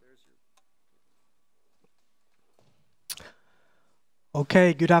 man.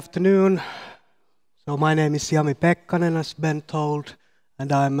 Okay, good afternoon. So my name is Jami Pekkanen, as Ben told,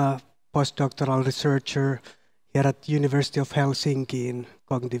 and I'm a postdoctoral researcher here at the University of Helsinki in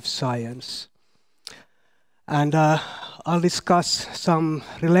cognitive science. And I'll discuss some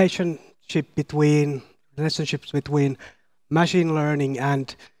relationships between machine learning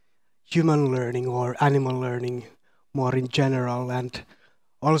and human learning or animal learning more in general, and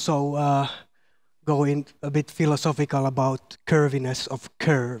also go in a bit philosophical about curviness of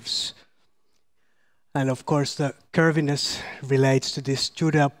curves. And of course, the curviness relates to this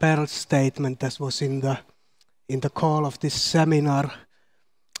Judea Pearl statement that was in the call of this seminar,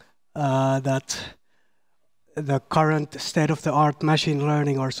 that the current state-of-the-art machine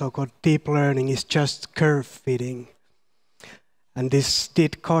learning, or so-called deep learning, is just curve fitting. And this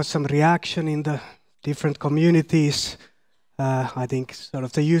did cause some reaction in the different communities. I think sort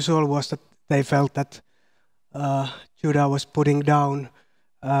of the usual was that they felt that Judea was putting down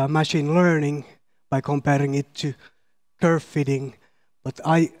machine learning by comparing it to curve fitting. But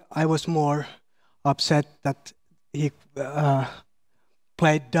I was more upset that he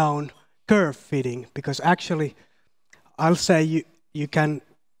played down curve fitting, because actually I'll say you can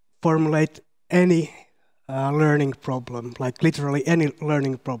formulate any learning problem, like literally any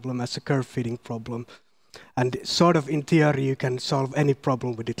learning problem, as a curve fitting problem. And sort of in theory you can solve any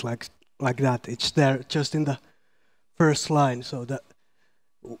problem with it like that. It's there just in the first line. So the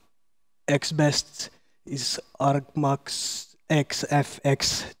x best is argmax x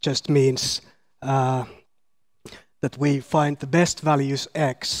fx just means that we find the best values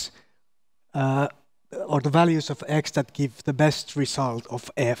x, or the values of x that give the best result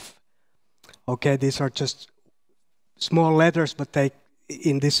of f. Okay, these are just small letters, but they,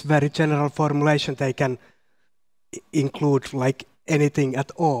 in this very general formulation, they can include like anything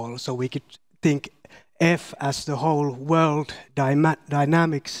at all. So we could think f as the whole world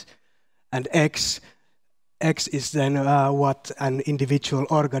dynamics, and x is then what an individual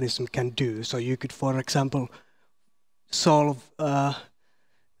organism can do. So you could, for example, solve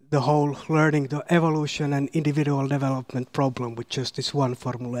the whole learning, the evolution and individual development problem with just this one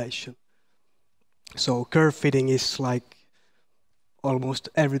formulation. So curve fitting is like almost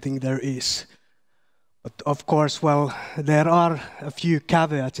everything there is. But of course, well, there are a few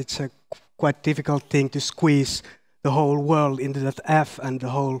caveats. It's a quite difficult thing to squeeze the whole world into that f and the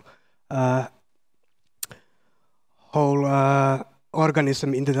whole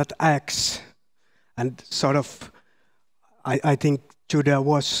organism into that x. And sort of, I think Judea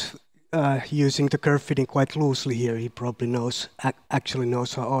was using the curve fitting quite loosely here. He probably actually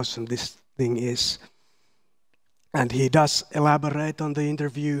knows how awesome this thing is. And he does elaborate on the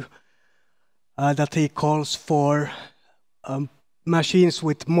interview that he calls for machines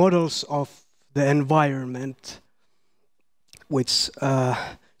with models of the environment, which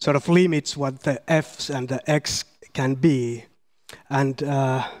sort of limits what the F's and the X can be. And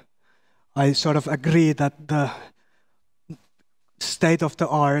I sort of agree that the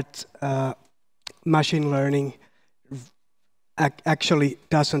state-of-the-art machine learning actually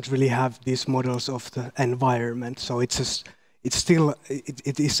doesn't really have these models of the environment. So it is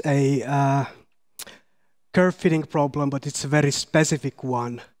a curve fitting problem, but it's a very specific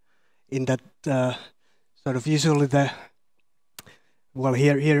one in that sort of usually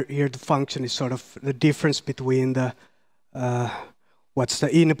here the function is sort of the difference between the what's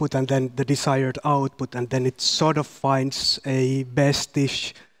the input and then the desired output, and then it sort of finds a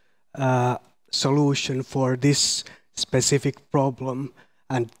best-ish solution for this specific problem.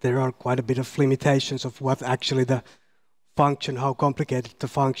 And there are quite a bit of limitations of what actually the function, how complicated the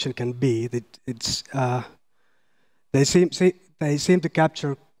function can be. They seem to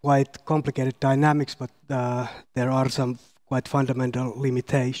capture quite complicated dynamics, but there are some quite fundamental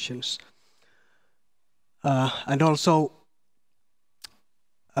limitations. And also,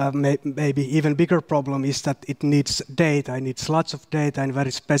 maybe even bigger problem is that it needs data. It needs lots of data in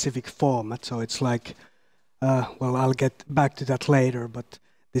very specific format. So it's like, well, I'll get back to that later. But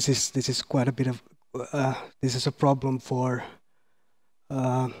this is quite a bit of this is a problem for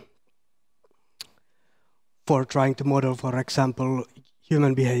trying to model, for example,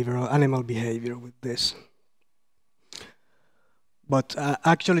 human behavior or animal behavior with this. But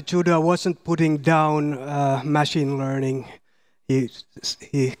actually, Judea wasn't putting down machine learning.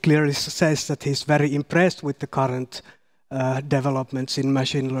 He clearly says that he's very impressed with the current developments in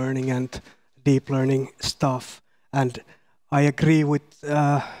machine learning and deep learning stuff. And I agree with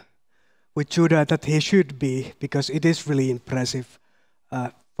Judea that he should be, because it is really impressive.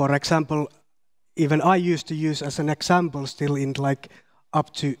 For example, even I used to use as an example still in like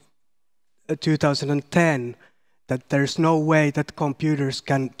up to 2010 that there's no way that computers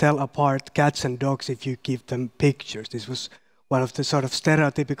can tell apart cats and dogs if you give them pictures. This was one of the sort of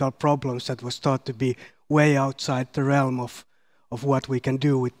stereotypical problems that was thought to be way outside the realm of what we can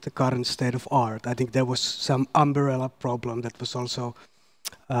do with the current state of art. I think there was some umbrella problem that was also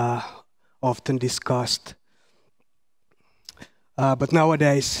often discussed. But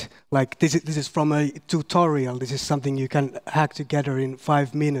nowadays, like this is from a tutorial. This is something you can hack together in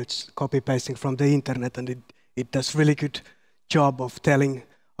 5 minutes, copy-pasting from the internet, and it does really good job of telling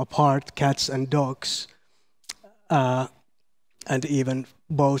apart cats and dogs, and even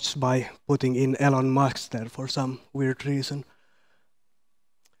boasts by putting in Elon Musk there for some weird reason.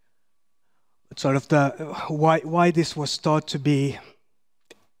 But sort of the why this was thought to be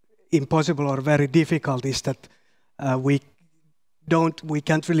impossible or very difficult is that we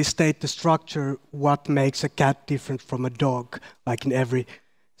can't really state the structure what makes a cat different from a dog, like in every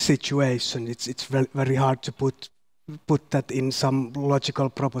situation. It's very hard to put that in some logical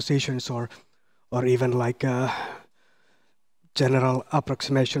propositions or even like general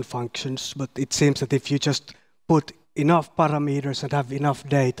approximation functions. But it seems that if you just put enough parameters and have enough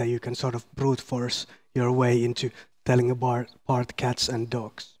data, you can sort of brute force your way into telling apart cats and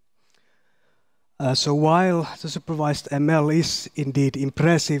dogs. So while the supervised ML is indeed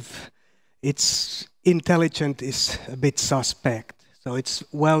impressive, its intelligence is a bit suspect. So it's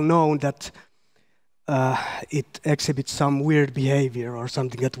well known that it exhibits some weird behavior or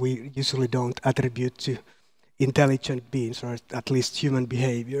something that we usually don't attribute to intelligent beings, or at least human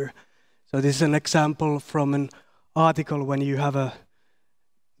behavior. So this is an example from an article when you have a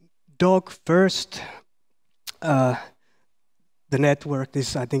dog first. The network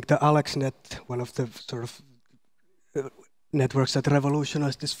is, I think, the AlexNet, one of the sort of networks that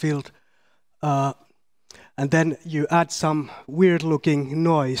revolutionized this field. And then you add some weird-looking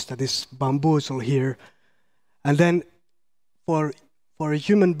noise that is bamboozle here. And then for a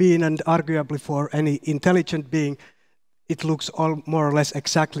human being, and arguably for any intelligent being, it looks all more or less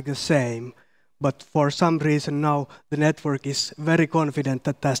exactly the same. But for some reason now, the network is very confident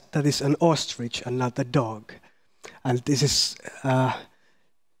that that is an ostrich and not a dog. And this is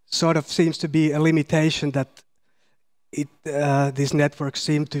sort of seems to be a limitation that these networks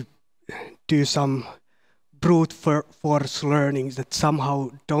seem to do some brute force learnings that somehow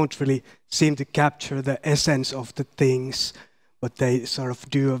don't really seem to capture the essence of the things, but they sort of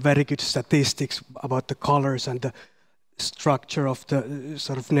do a very good statistics about the colors and the structure of the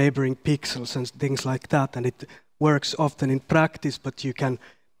sort of neighboring pixels and things like that. And it works often in practice, but you can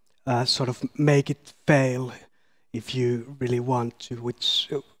sort of make it fail if you really want to,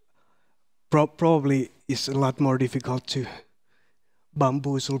 which probably is a lot more difficult to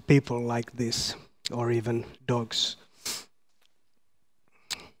bamboozle people like this, or even dogs.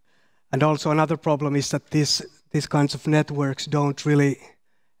 And also another problem is that these kinds of networks don't really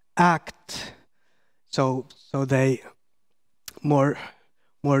act, so they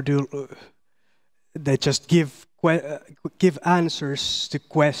they just give answers to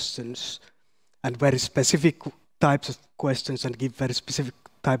questions, and very specific types of questions, and give very specific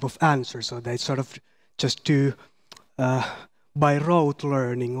type of answers. So they sort of just do by rote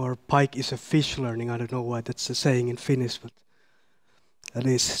learning, or pike is a fish learning. I don't know why that's a saying in Finnish, but that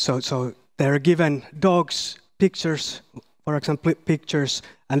is. So they're given dogs, pictures, for example, pictures,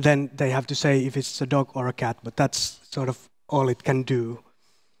 and then they have to say if it's a dog or a cat, but that's sort of all it can do.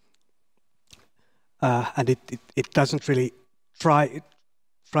 And it doesn't really try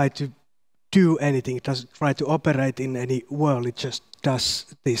to do anything. It doesn't try to operate in any world. It just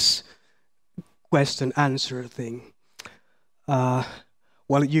does this question-answer thing.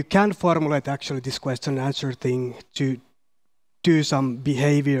 Well, you can formulate actually this question-answer thing to do some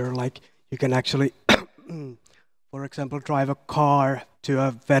behavior, like you can actually, for example, drive a car to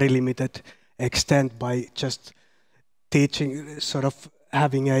a very limited extent by just teaching, sort of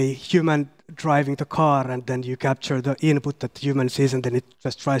having a human driving the car, and then you capture the input that the human sees, and then it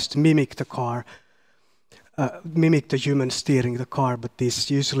just tries to mimic the car, mimic the human steering the car. But these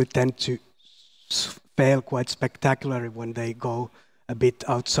usually tend to fail quite spectacularly when they go a bit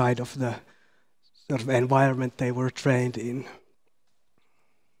outside of the sort of environment they were trained in.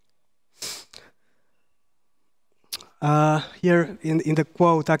 Here in the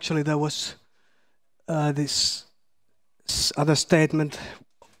quote, actually, there was this other statement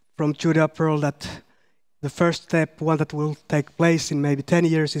from Judea Pearl that the first step, one that will take place in maybe 10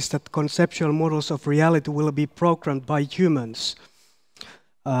 years, is that conceptual models of reality will be programmed by humans.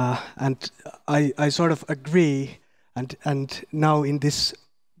 And I sort of agree. And now in this,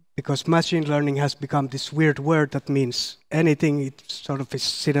 because machine learning has become this weird word that means anything, it sort of is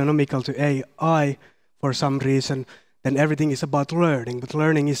synonymical to AI for some reason, then everything is about learning. But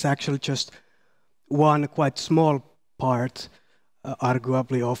learning is actually just one quite small part,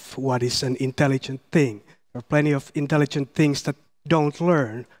 arguably, of what is an intelligent thing. There are plenty of intelligent things that don't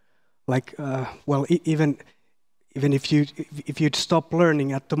learn. Like, well, even if you'd stop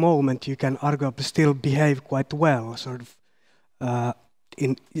learning at the moment, you can arguably still behave quite well. Sort of,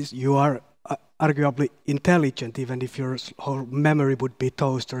 you are arguably intelligent, even if your whole memory would be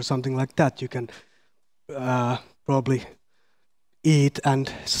toast or something like that. You can probably eat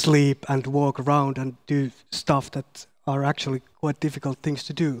and sleep and walk around and do stuff that are actually quite difficult things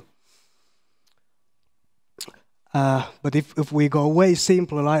to do. But if we go way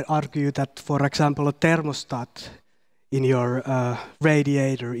simpler, I argue that, for example, a thermostat in your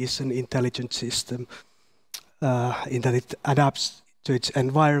radiator is an intelligent system, in that it adapts to its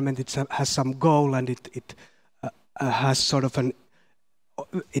environment, it has some goal, and it has sort of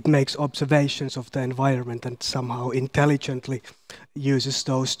it makes observations of the environment and somehow intelligently uses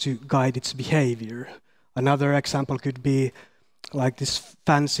those to guide its behavior. Another example could be like this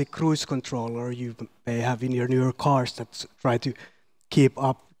fancy cruise controller you may have in your newer cars that try to keep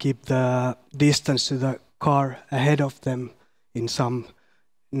the distance to the car ahead of them in some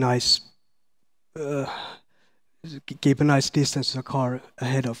nice, keep a nice distance to the car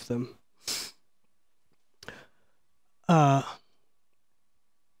ahead of them.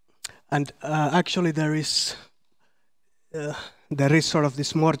 Actually there is sort of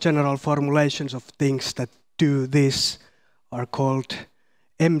this more general formulations of things that do this, are called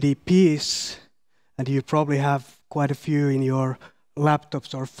MDPs, and you probably have quite a few in your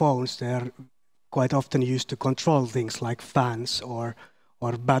laptops or phones. They are quite often used to control things like fans or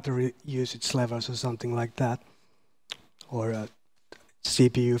battery usage levels or something like that, or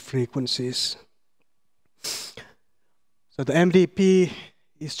CPU frequencies. So the MDP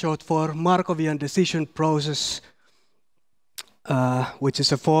is short for Markovian decision process, which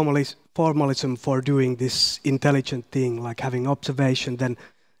is a formalism for doing this intelligent thing, like having observation, then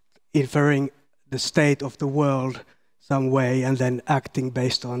inferring the state of the world some way, and then acting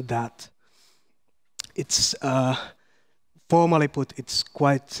based on that. It's formally put, it's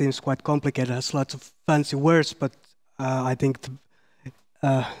seems quite complicated. It has lots of fancy words, but I think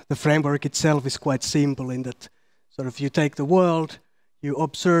the framework itself is quite simple in that sort of you take the world, you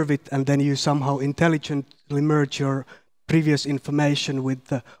observe it, and then you somehow intelligently merge your previous information with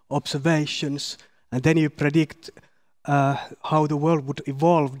the observations, and then you predict how the world would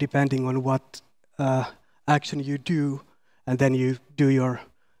evolve depending on what action you do, and then you do your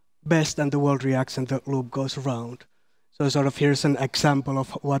best, and the world reacts and the loop goes around. So sort of here's an example of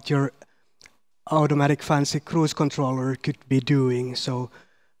what your automatic fancy cruise controller could be doing. So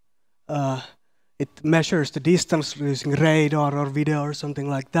it measures the distance using radar or video or something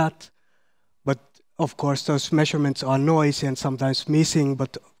like that. But of course, those measurements are noisy and sometimes missing.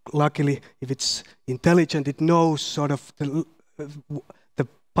 But luckily, if it's intelligent, it knows sort of the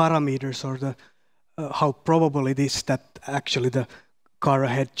parameters or the how probable it is that actually the car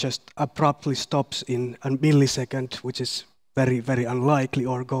ahead just abruptly stops in a millisecond, which is very, very unlikely,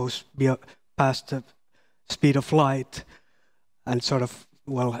 or goes past the speed of light, and sort of,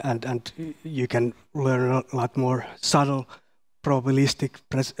 well, and you can learn a lot more subtle probabilistic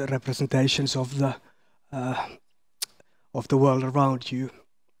representations of the world around you,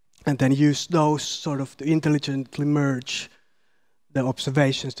 and then use those sort of to intelligently merge the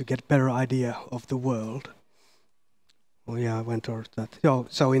observations to get better idea of the world. Oh yeah, I went over that.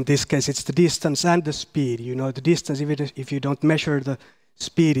 So in this case, it's the distance and the speed. You know, the distance, if you don't measure the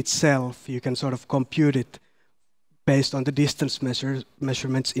speed itself, you can sort of compute it based on the distance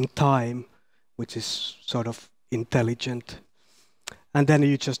measurements in time, which is sort of intelligent. And then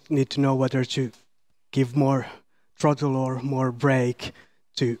you just need to know whether to give more throttle or more brake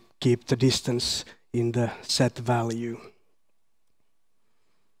to keep the distance in the set value.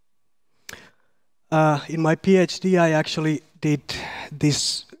 In my PhD, I actually did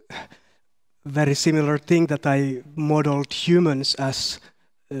this very similar thing, that I modeled humans as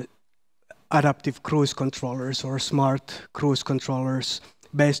adaptive cruise controllers or smart cruise controllers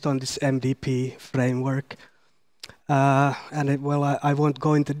based on this MDP framework. Well, I won't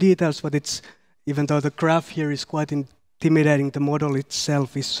go into details, but it's, even though the graph here is quite intimidating, the model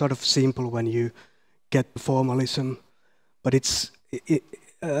itself is sort of simple when you get the formalism. But it's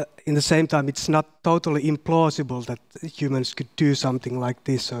in the same time, it's not totally implausible that humans could do something like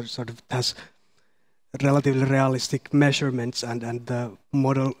this, or sort of has relatively realistic measurements, and the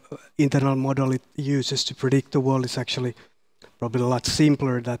model, internal model it uses to predict the world is actually probably a lot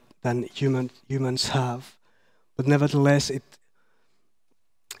simpler than humans have. But nevertheless,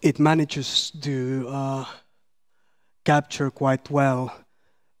 it manages to capture quite well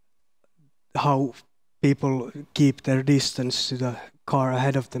how people keep their distance to the car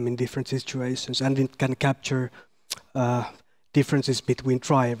ahead of them in different situations, and it can capture differences between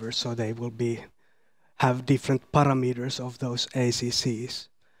drivers, so they will have different parameters of those ACCs.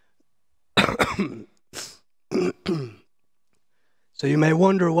 So you may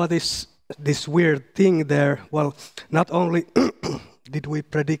wonder, what is this weird thing there? Well, not only did we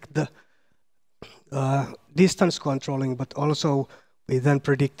predict the distance controlling, but also we then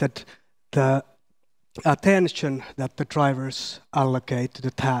predicted the attention that the drivers allocate to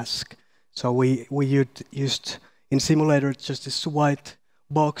the task. So we used in simulator just this white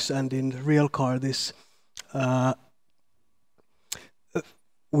box, and in the real car this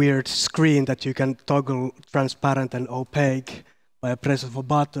weird screen that you can toggle transparent and opaque by a press of a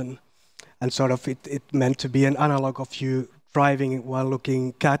button. And sort of it meant to be an analog of you driving while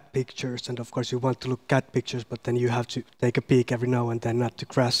looking cat pictures. And of course you want to look cat pictures, but then you have to take a peek every now and then not to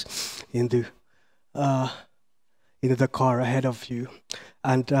crash into the car ahead of you.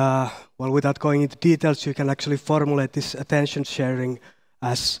 And well, without going into details, you can actually formulate this attention sharing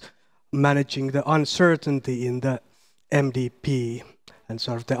as managing the uncertainty in the MDP. And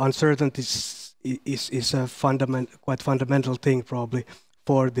sort of the uncertainty is a quite fundamental thing probably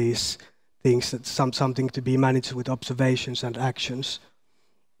for these things, that something to be managed with observations and actions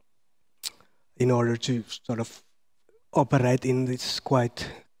in order to sort of operate in this quite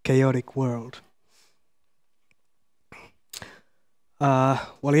chaotic world.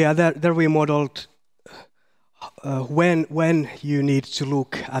 Well, yeah, there we modeled when you need to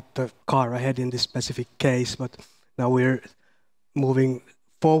look at the car ahead in this specific case, but now we're moving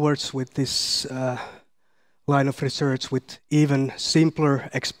forwards with this line of research with even simpler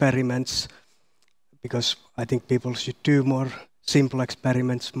experiments, because I think people should do more simple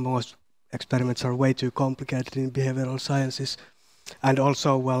experiments. Most experiments are way too complicated in behavioral sciences. And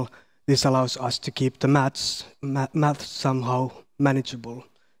also, well, this allows us to keep the math somehow manageable.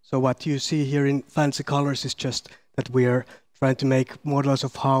 So what you see here in fancy colors is just that we are trying to make models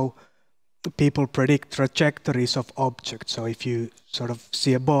of how people predict trajectories of objects. So if you sort of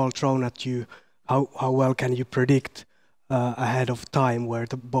see a ball thrown at you, how well can you predict ahead of time where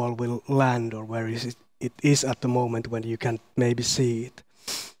the ball will land, or where it is at the moment when you can maybe see it.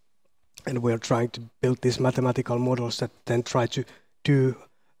 And we're trying to build these mathematical models that then try to do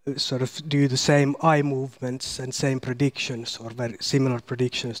the same eye movements and same predictions, or very similar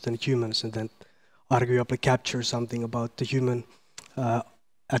predictions than humans, and then arguably capture something about the human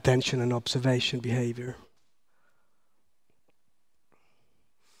attention and observation behavior.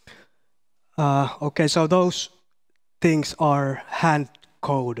 Okay, so those things are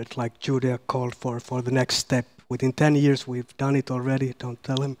hand-coded, like Judea called for the next step. Within 10 years, we've done it already, don't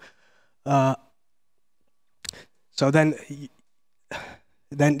tell him. So then,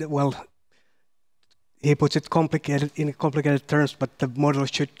 well, he puts it in complicated terms, but the model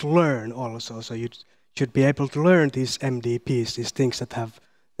should learn also. So you should be able to learn these MDPs, these things that have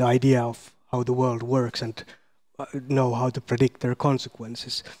the idea of how the world works and know how to predict their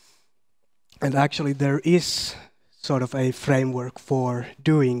consequences. And actually there is sort of a framework for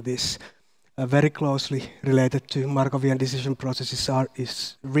doing this. Very closely related to Markovian decision processes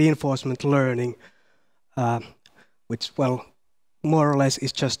is reinforcement learning, which, well, more or less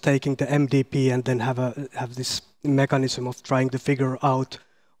is just taking the MDP and then have this mechanism of trying to figure out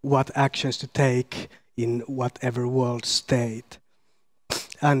what actions to take in whatever world state.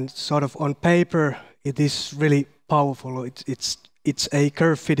 And sort of on paper, it is really powerful. It's a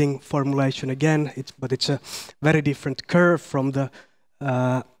curve-fitting formulation again, but it's a very different curve from the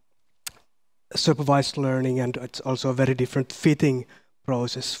supervised learning, and it's also a very different fitting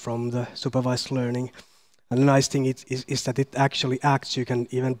process from the supervised learning. And the nice thing is that it actually acts. You can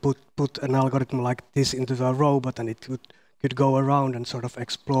even put an algorithm like this into a robot, and it could go around and sort of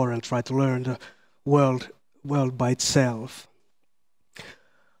explore and try to learn the world by itself.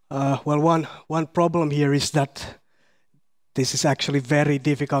 Well, one problem here is that this is actually very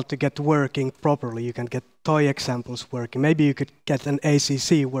difficult to get working properly. You can get toy examples working. Maybe you could get an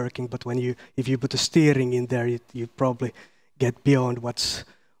ACC working, but if you put a steering in there, you probably get beyond what's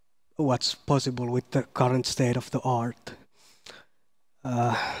possible with the current state of the art.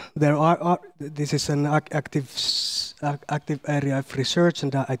 This is an active area of research,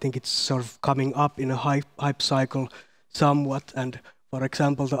 and I think it's sort of coming up in a hype cycle somewhat. And for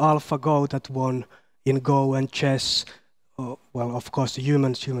example, the AlphaGo that won in Go and chess. Well, of course, the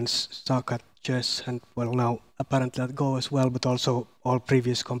humans suck at chess, and well, now apparently at Go as well, but also all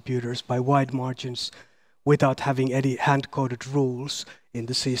previous computers by wide margins without having any hand-coded rules in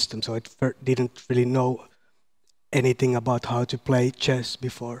the system. So it didn't really know anything about how to play chess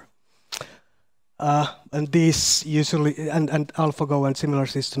before. And these usually, and AlphaGo and similar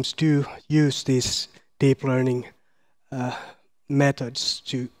systems do use these deep learning methods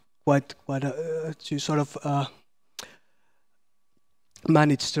to to sort of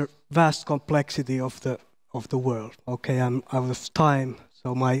manage the vast complexity of the world. Okay, I'm out of time,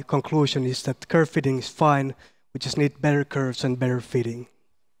 so my conclusion is that curve fitting is fine. We just need better curves and better fitting.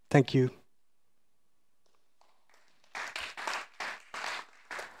 Thank you.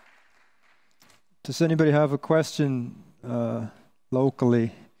 Does anybody have a question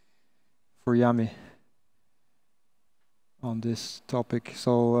locally for Jami on this topic?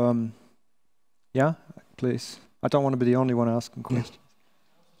 So, yeah, please. I don't want to be the only one asking questions.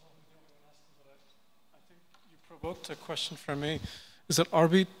 I think you provoked a question for me. Is that, are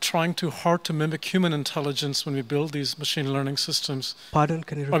we trying too hard to mimic human intelligence when we build these machine learning systems? Pardon,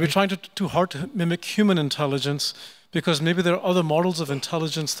 can you repeat? Are we trying too hard to mimic human intelligence? Because maybe there are other models of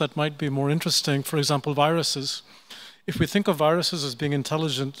intelligence that might be more interesting. For example, viruses. If we think of viruses as being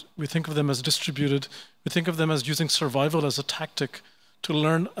intelligent, we think of them as distributed. We think of them as using survival as a tactic to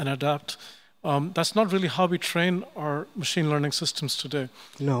learn and adapt. That's not really how we train our machine learning systems today.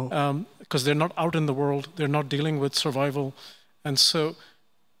 No. Because they're not out in the world. They're not dealing with survival. And so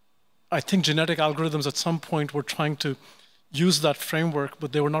I think genetic algorithms at some point were trying to use that framework,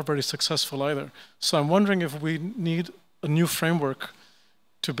 but they were not very successful either. So I'm wondering if we need a new framework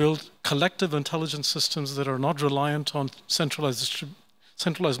to build collective intelligence systems that are not reliant on centralized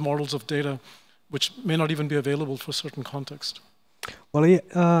models of data, which may not even be available for a certain context. Well,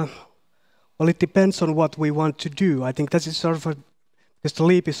 it depends on what we want to do. I think that is sort of because the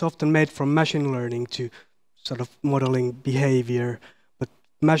leap is often made from machine learning to sort of modeling behavior, but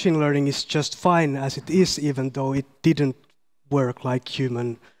machine learning is just fine as it is, even though it didn't work like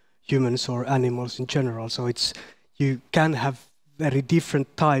humans or animals in general. So you can have very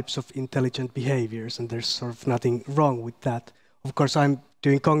different types of intelligent behaviors, and there's sort of nothing wrong with that. Of course, I'm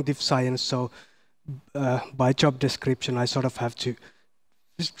doing cognitive science, so by job description, I sort of have to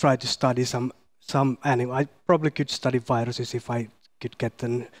just try to study some animal. I probably could study viruses if I could get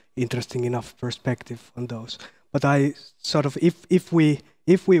an interesting enough perspective on those. But I sort of, if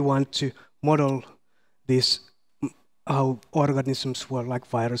we want to model this, how organisms work, like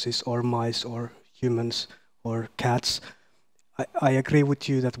viruses or mice or humans or cats, I agree with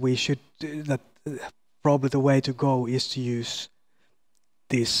you that we should, that probably the way to go is to use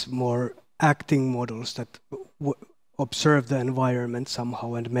these more acting models that observe the environment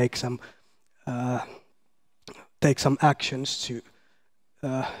somehow and make some take some actions to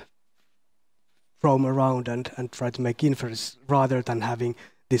roam around and try to make inference, rather than having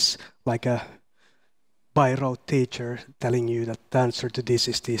this like a by rote teacher telling you that the answer to this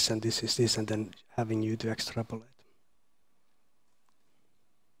is this and this is this, and then having you to extrapolate.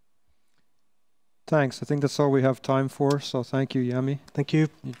 Thanks. I think that's all we have time for. So thank you, Jami. Thank you.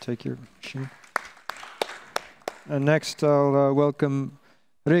 You take your machine. And next, I'll welcome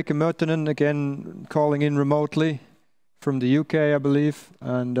Riikka Möttönen, again calling in remotely from the UK, I believe.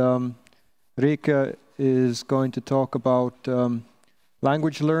 And Riikka is going to talk about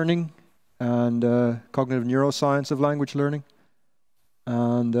language learning and cognitive neuroscience of language learning.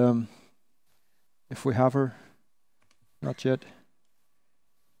 And if we have her, not yet.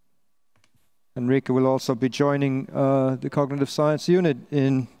 And Riikka will also be joining the Cognitive Science Unit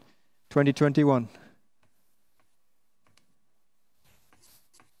in 2021.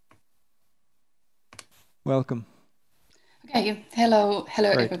 Welcome. Okay, hello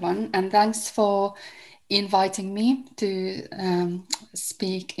Great. everyone, and thanks for inviting me to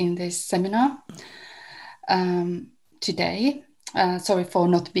speak in this seminar today. Sorry for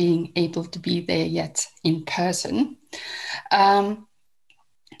not being able to be there yet in person.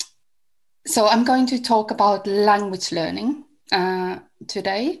 So I'm going to talk about language learning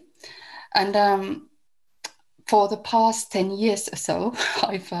today, and for the past 10 years or so,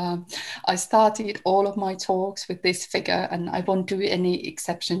 I started all of my talks with this figure, and I won't do any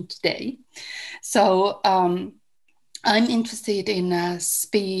exception today. So I'm interested in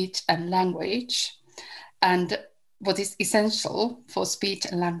speech and language, and what is essential for speech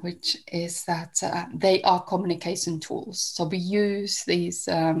and language is that they are communication tools. So we use these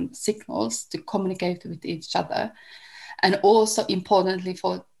signals to communicate with each other. And also importantly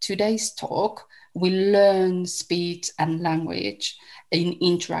for today's talk, we learn speech and language in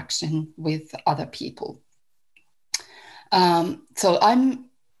interaction with other people. So I'm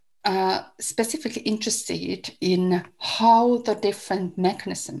specifically interested in how the different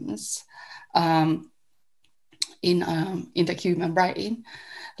mechanisms in the human brain,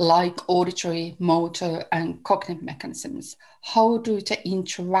 like auditory, motor, and cognitive mechanisms, how do they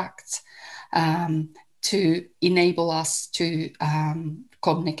interact to enable us to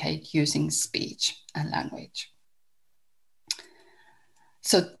communicate using speech and language.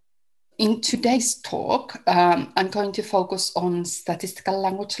 So in today's talk, I'm going to focus on statistical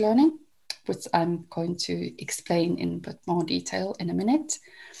language learning, which I'm going to explain in a bit more detail in a minute.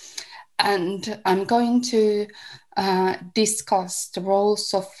 And I'm going to discuss the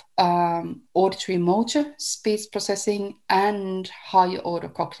roles of auditory motor, speech processing, and higher order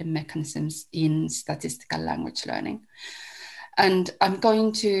cognitive mechanisms in statistical language learning. And I'm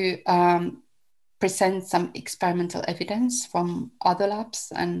going to present some experimental evidence from other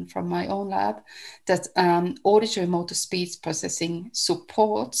labs and from my own lab that auditory motor speech processing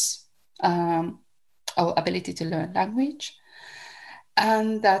supports our ability to learn language,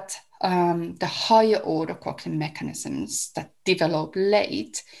 and that the higher order cognitive mechanisms that develop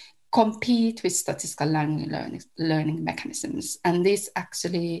late compete with statistical learning mechanisms. And this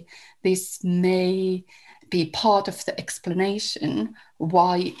may be part of the explanation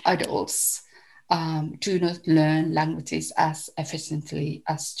why adults do not learn languages as efficiently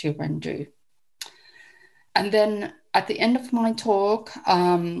as children do. And then at the end of my talk,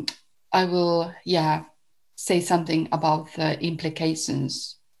 I will say something about the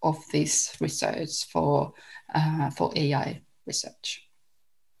implications of this research for AI research.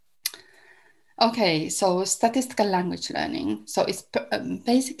 Okay, so statistical language learning. So it's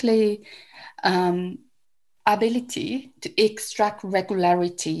basically ability to extract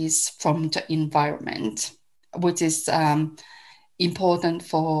regularities from the environment, which is important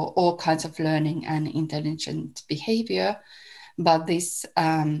for all kinds of learning and intelligent behavior. But this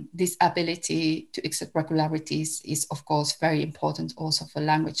ability to extract regularities is, of course, very important also for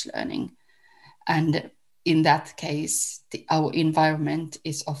language learning. And in that case, our environment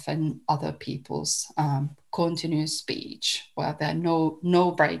is often other people's continuous speech, where there are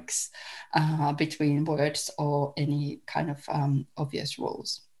no breaks between words or any kind of obvious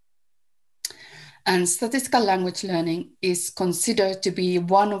rules. And statistical language learning is considered to be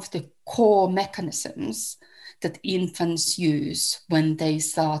one of the core mechanisms that infants use when they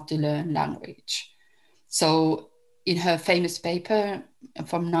start to learn language. So in her famous paper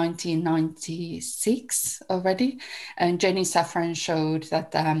from 1996 already, and Jenny Safran showed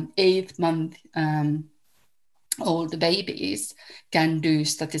that 8-month old babies can do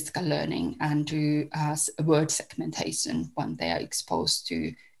statistical learning and do word segmentation when they are exposed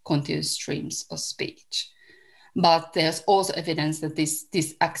to continuous streams of speech. but there's also evidence that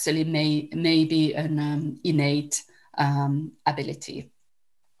this actually may be an innate ability.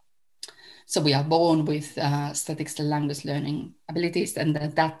 So we are born with statistical language learning abilities, and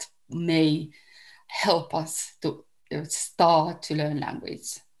that may help us to start to learn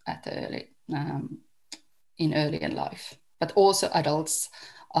language at in early in life. But also adults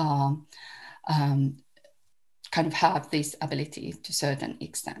kind of have this ability to a certain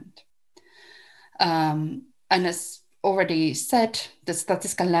extent. And as already said, the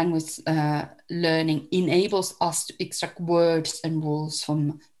statistical language learning enables us to extract words and rules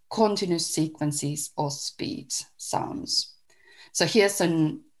from continuous sequences of speech sounds. So here's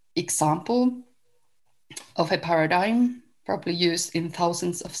an example of a paradigm probably used in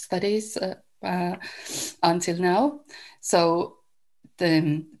thousands of studies until now. So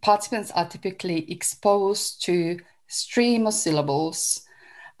the participants are typically exposed to stream of syllables,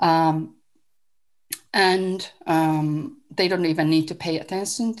 and they don't even need to pay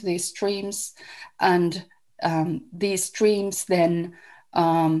attention to these streams. And these streams then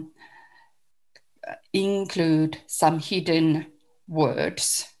include some hidden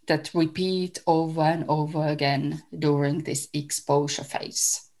words that repeat over and over again during this exposure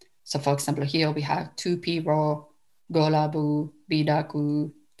phase. So for example, here we have tupiro, golabu,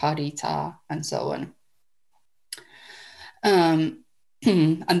 bidaku, parita, and so on. And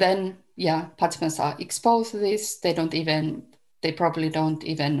then, yeah, participants are exposed to this. They probably don't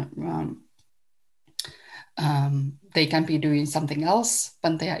even, they can be doing something else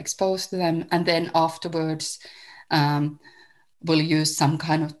when they are exposed to them. And then afterwards, we'll use some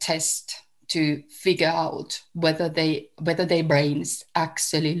kind of test to figure out whether their brains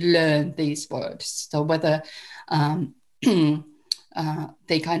actually learn these words. So whether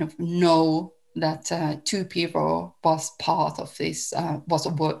they kind of know that tupiro was part of this, was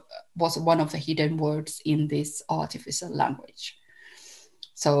one of the hidden words in this artificial language.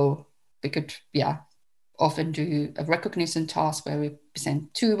 So we could, often do a recognition task where we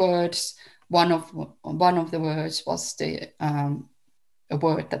present two words. One of the words was a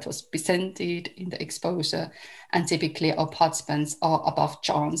word that was presented in the exposure, and typically our participants are above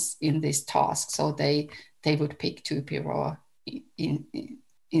chance in this task, so they would pick tupiro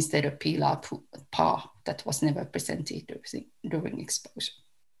instead of pila pa that was never presented during exposure.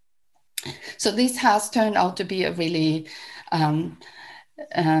 So this has turned out to be a really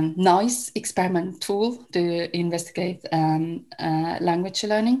nice experiment tool to investigate language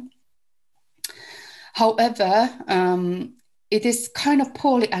learning. However, it is kind of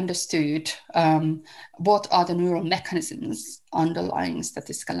poorly understood what are the neural mechanisms underlying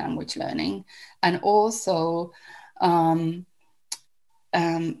statistical language learning. And also,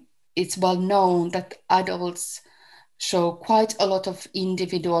 it's well known that adults show quite a lot of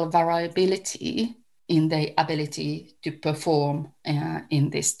individual variability in their ability to perform in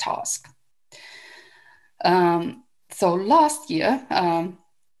this task. So last year,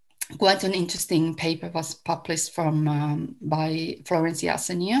 quite an interesting paper was published by Florence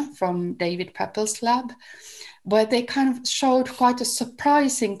Yasenia from David Prappel's lab, where they kind of showed quite a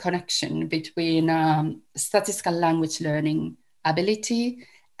surprising connection between statistical language learning ability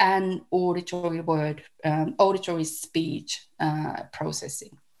and auditory speech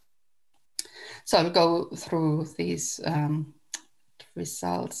processing. So I'll go through these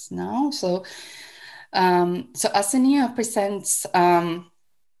results now. So Yasenia presents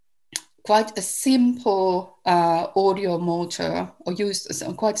quite a simple audio motor, or used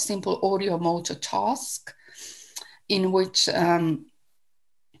a quite simple audio motor task in which the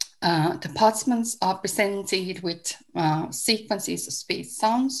participants are presented with sequences of speech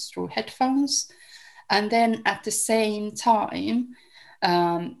sounds through headphones. And then at the same time,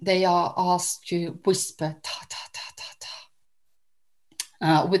 they are asked to whisper ta, ta, ta, ta,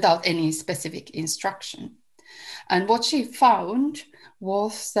 ta, without any specific instruction. And what she found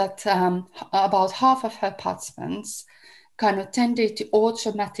was that about half of her participants kind of tended to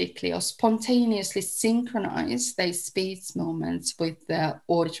automatically or spontaneously synchronize their speech movements with their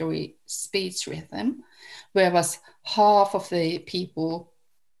auditory speech rhythm, whereas half of the people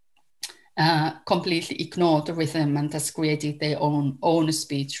completely ignored the rhythm and thus created their own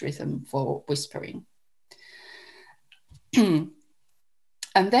speech rhythm for whispering. And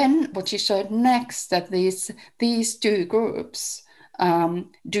then what she showed next, that these two groups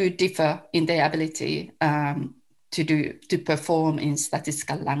do differ in their ability to perform in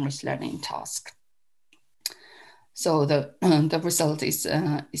statistical language learning tasks. So the result is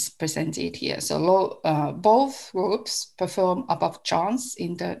presented here. So both groups perform above chance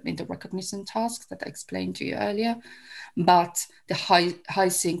in the recognition tasks that I explained to you earlier, but the high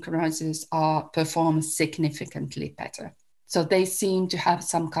synchronizers perform significantly better. So they seem to have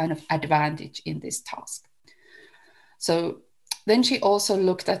some kind of advantage in this task. So then she also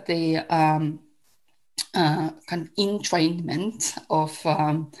looked at the kind of entrainment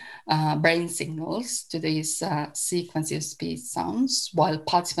of brain signals to these sequences of speech sounds, while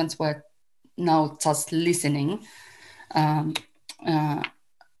participants were now just listening to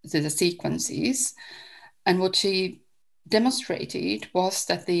the sequences. And what she demonstrated was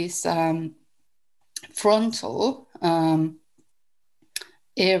that these frontal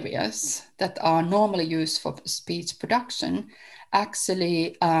areas that are normally used for speech production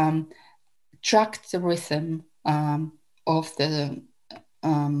actually track the rhythm of the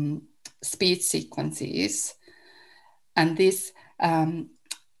speech sequences. And this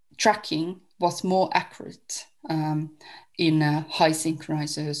tracking was more accurate in high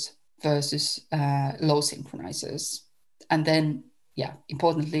synchronizers versus low synchronizers. And then, yeah,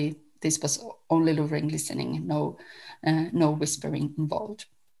 importantly, this was only delivering listening, no whispering involved.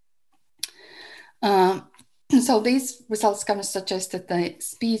 So these results kind of suggest that the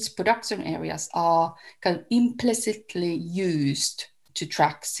speech production areas are kind of implicitly used to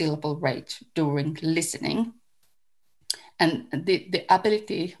track syllable rate during listening. And the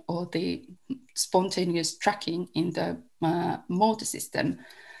ability or the spontaneous tracking in the motor system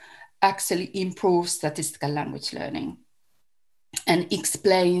actually improves statistical language learning and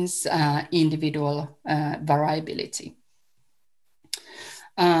explains individual variability.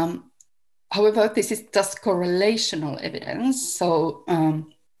 However, this is just correlational evidence, so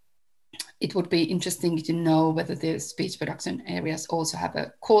it would be interesting to know whether the speech production areas also have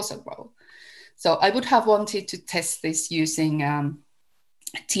a causal role. So I would have wanted to test this using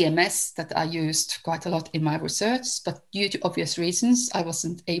TMS that I used quite a lot in my research, but due to obvious reasons, I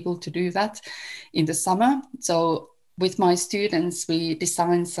wasn't able to do that in the summer. So with my students, we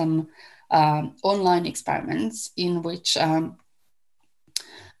designed some online experiments in which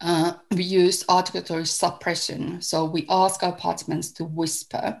we use articulatory suppression. So we ask our participants to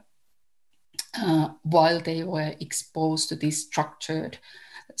whisper while they were exposed to these structured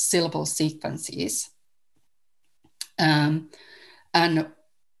syllable sequences. And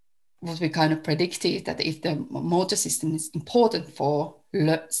what we kind of predicted that if the motor system is important for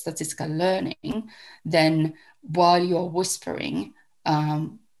statistical learning, then while you're whispering,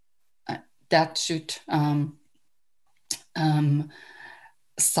 that should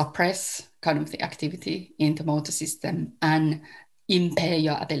suppress kind of the activity in the motor system and impair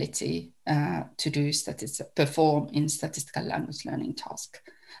your ability to perform in statistical language learning task.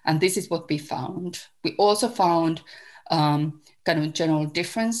 And this is what we found. We also found kind of general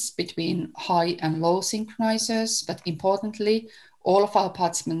difference between high and low synchronizers, but importantly, all of our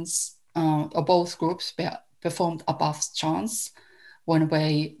participants or both groups performed above chance when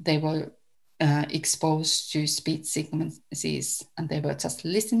they were exposed to speech sequences and they were just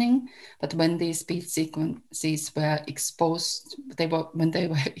listening. But when these speech sequences were exposed, when they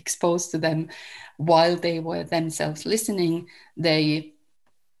were exposed to them while they were themselves listening, their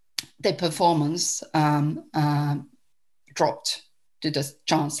performance dropped to the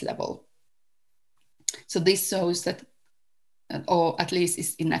chance level. So this shows that, or at least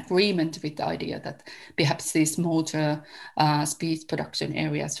is in agreement with the idea that perhaps these motor speech production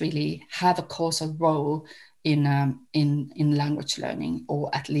areas really have a causal role in language learning,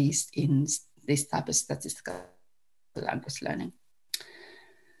 or at least in this type of statistical language learning.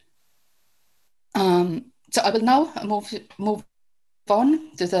 So I will now move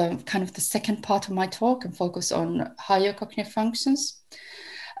on to the kind of the second part of my talk and focus on higher cognitive functions.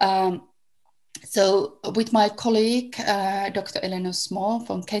 So with my colleague, Dr. Eleanor Small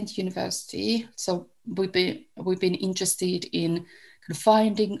from Kent University, so we've been interested in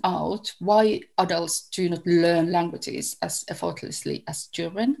finding out why adults do not learn languages as effortlessly as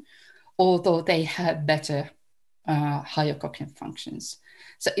children, although they have better higher cognitive functions.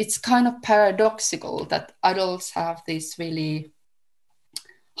 So it's kind of paradoxical that adults have this really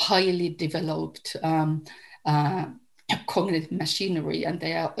highly developed cognitive machinery, and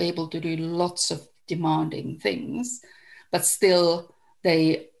they are able to do lots of demanding things, but still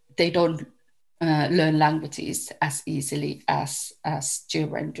they don't learn languages as easily as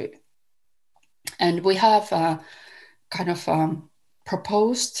children do. And we have kind of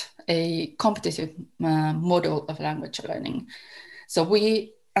proposed a competitive model of language learning. So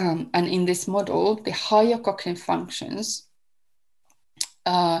we, and in this model, the higher cognitive functions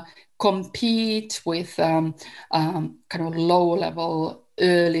compete with kind of low-level,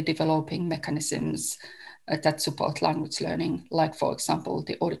 early developing mechanisms that support language learning, like, for example,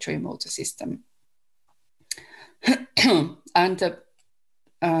 the auditory motor system. And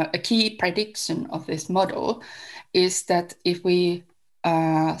a key prediction of this model is that if we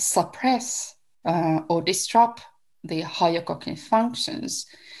suppress or disrupt the higher cognitive functions,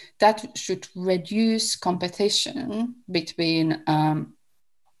 that should reduce competition between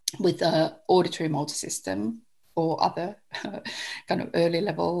with the auditory motor system or other kind of early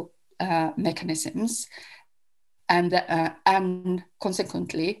level mechanisms, and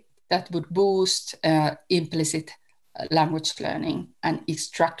consequently that would boost implicit language learning and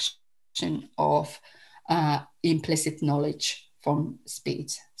extraction of implicit knowledge from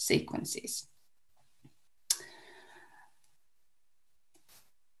speech sequences.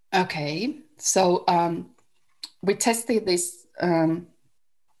 Okay, so we tested this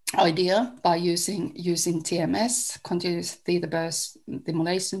idea by using TMS, continuous theta burst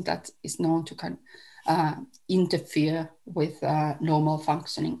stimulation, that is known to kind of interfere with normal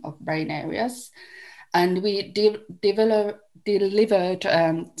functioning of brain areas. And we delivered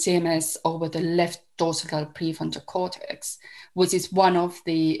TMS over the left dorsal prefrontal cortex, which is one of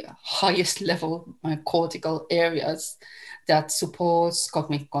the highest level cortical areas that supports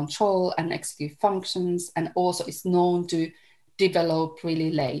cognitive control and executive functions, and also is known to develop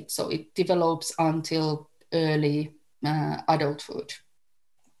really late. So it develops until early adulthood.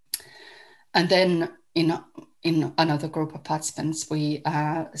 And then in another group of participants, we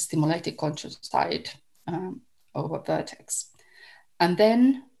stimulated conscious side over vertex. And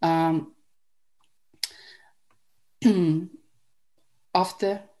then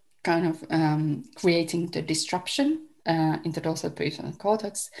after kind of creating the disruption in the dorsal prefrontal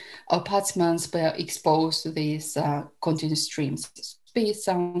cortex, our participants were exposed to these continuous streams of speech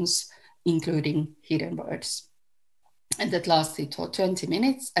sounds, including hidden words. And that lasted for 20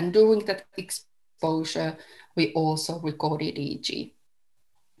 minutes. And during that exposure, we also recorded EEG.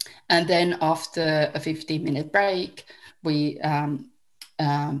 And then after a 15-minute break, they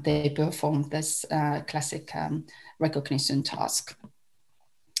performed this classic recognition task.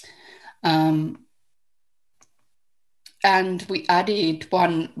 And we added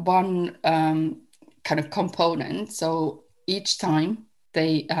one kind of component. So each time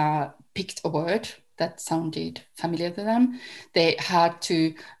they picked a word that sounded familiar to them, they had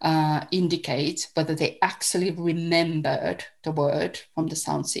to indicate whether they actually remembered the word from the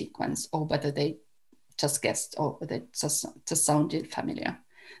sound sequence, or whether they just guessed, or whether it just sounded familiar.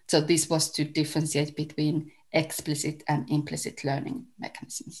 So this was to differentiate between explicit and implicit learning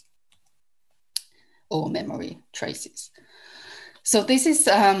mechanisms or memory traces. So this is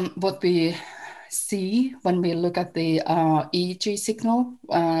what we see when we look at the EEG signal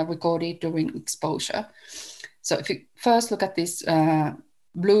recorded during exposure. So if you first look at this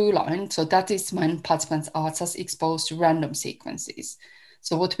blue line, so that is when participants are just exposed to random sequences.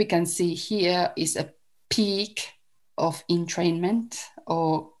 So what we can see here is a peak of entrainment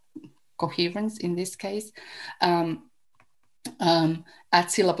or coherence in this case, at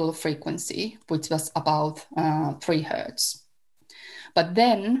syllable frequency, which was about 3 Hertz. But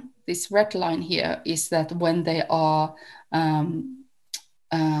then this red line here is that when they are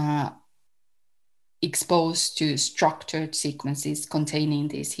exposed to structured sequences containing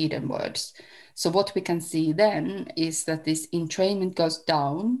these hidden words. So what we can see then is that this entrainment goes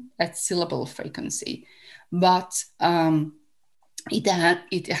down at syllable frequency, but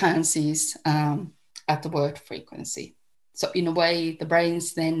it enhances at the word frequency. So in a way, the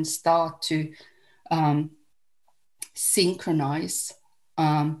brains then start to synchronize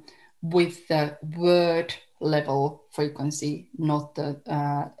with the word level frequency, not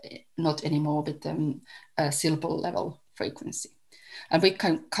anymore with the syllable level frequency. And we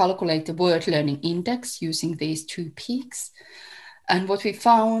can calculate the word learning index using these 2 peaks. And what we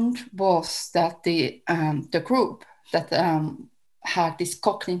found was that the group that had this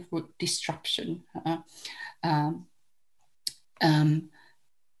cognitive disruption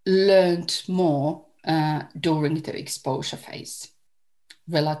learned more during the exposure phase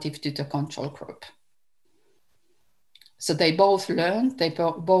relative to the control group. So they both learned,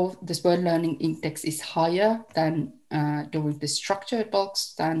 this word learning index is higher than during the structured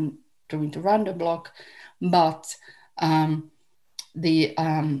blocks than during the random block, but the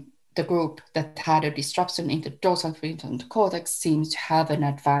group that had a disruption in the dorsal prefrontal cortex seems to have an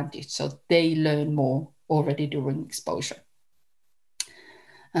advantage. So they learn more already during exposure.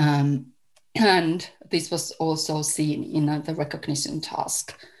 And this was also seen in the recognition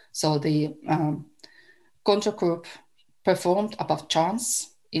task. So the control group performed above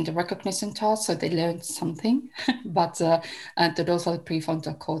chance in the recognition task, so they learned something, but and the dorsal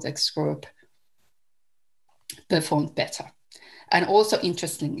prefrontal cortex group performed better. And also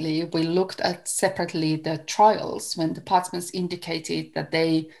interestingly, we looked at separately the trials when the participants indicated that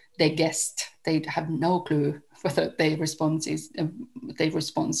they guessed, they have no clue whether their response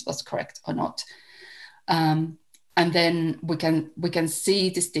was correct or not. And then we can see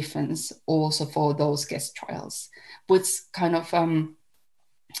this difference also for those guest trials, which kind of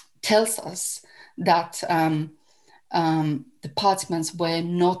tells us that the participants were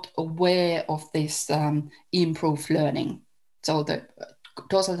not aware of this improved learning. So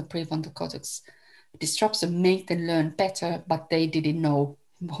those are the prefrontal cortex disruption made them learn better, but they didn't know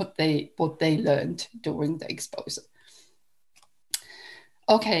what they learned during the exposure.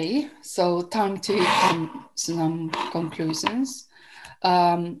 Okay, so time to some conclusions.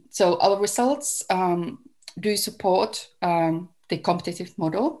 So our results do support the competitive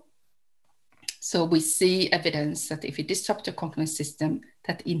model. So we see evidence that if you disrupt the cognitive system,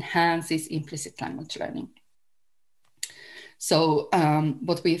 that enhances implicit language learning. So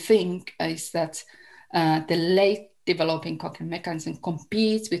what we think is that the late developing cognitive mechanism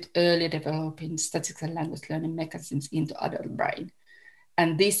competes with early developing statistical language learning mechanisms into adult brain.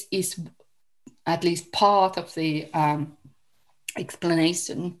 And this is at least part of the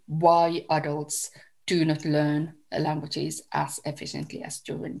explanation why adults do not learn languages as efficiently as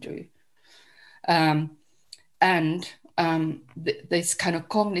children do. This kind of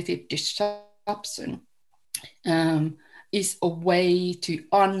cognitive disruption is a way to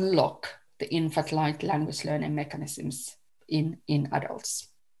unlock the infant-like language learning mechanisms in adults,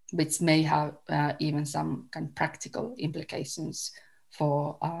 which may have even some kind of practical implications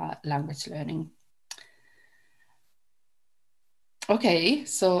for language learning. Okay,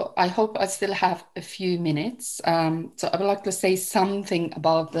 so I hope I still have a few minutes. So I would like to say something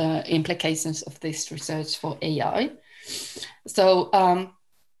about the implications of this research for AI. So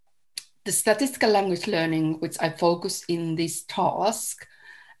the statistical language learning, which I focus in this task,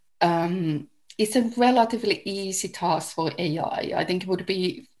 is a relatively easy task for AI. I think it would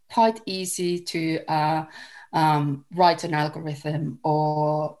be quite easy to write an algorithm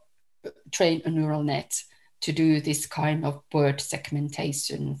or train a neural net to do this kind of word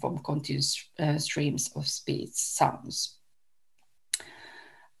segmentation from continuous streams of speech sounds.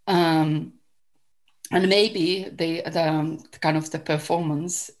 And maybe the kind of the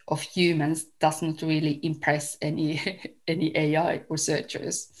performance of humans doesn't really impress any AI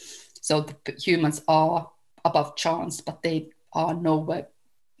researchers. So the humans are above chance, but they are nowhere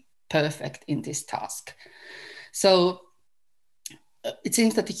perfect in this task. So it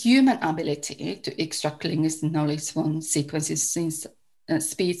seems that the human ability to extract linguistic knowledge from sequences since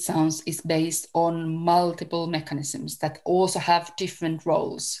speech sounds is based on multiple mechanisms that also have different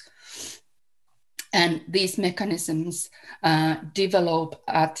roles. And these mechanisms develop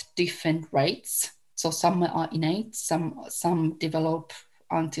at different rates. So some are innate, some develop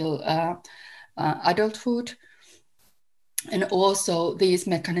until adulthood. And also these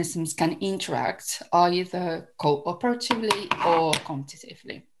mechanisms can interact either cooperatively or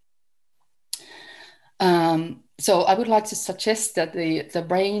competitively. So I would like to suggest that the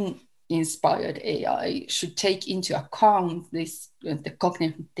BrAIn-inspired AI should take into account this, the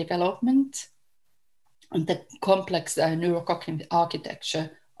cognitive development and the complex neurocognitive architecture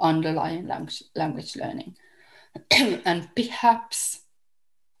underlying language learning. And perhaps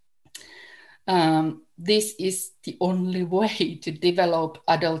this is the only way to develop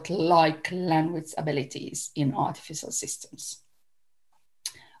adult-like language abilities in artificial systems.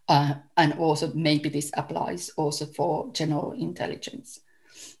 And also maybe this applies also for general intelligence.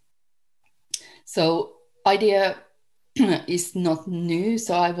 So idea is not new,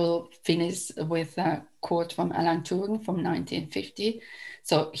 so I will finish with a quote from Alan Turing from 1950.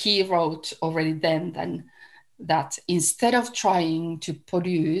 So he wrote already then that instead of trying to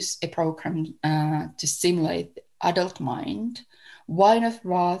produce a program to simulate the adult mind, why not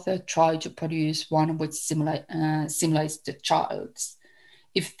rather try to produce one which simulates the child's?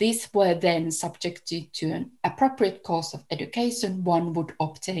 If this were then subjected to an appropriate course of education, one would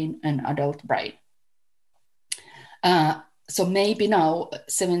obtain an adult brain. So maybe now,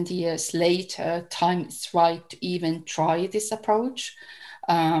 70 years later, time is right to even try this approach.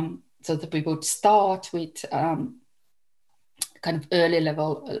 So that we would start with kind of early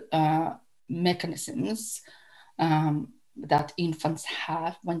level mechanisms that infants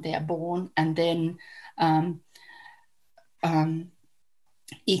have when they are born, and then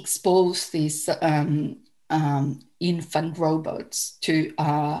expose these infant robots to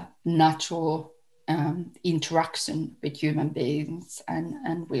natural interaction with human beings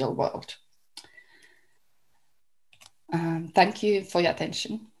and real world. Thank you for your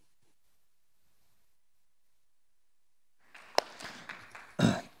attention.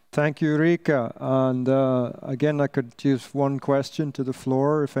 Thank you, Rika. And again, I could use one question to the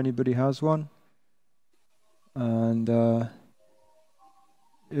floor if anybody has one. And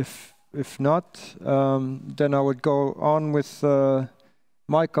if not, then I would go on with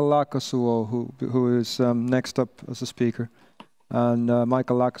Michael Lakasuo, who is next up as a speaker. And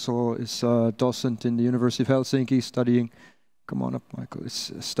Michael Lakasuo is a docent in the University of Helsinki studying, come on up, Michael,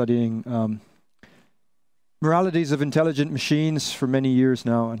 is studying moralities of intelligent machines for many years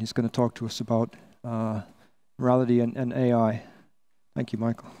now, and he's going to talk to us about morality and AI. Thank you,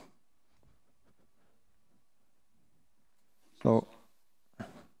 Michael. So,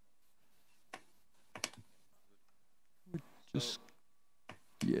 just,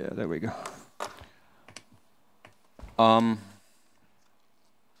 yeah, there we go. I'm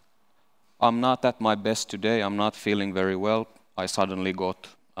not at my best today. I'm not feeling very well. I suddenly got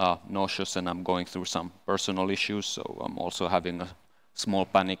nauseous and I'm going through some personal issues, so I'm also having a small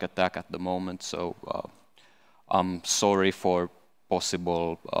panic attack at the moment. So I'm sorry for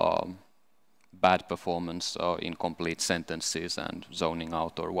possible bad performance, incomplete sentences and zoning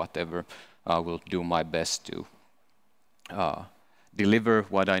out or whatever. I will do my best to deliver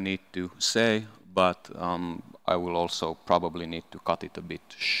what I need to say, but I will also probably need to cut it a bit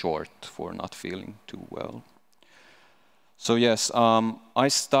short for not feeling too well. So yes, I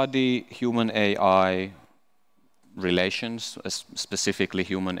study human-AI relations, specifically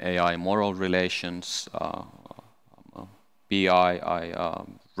human-AI moral relations. PI, I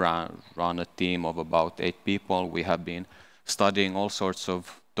run a team of about 8 people. We have been studying all sorts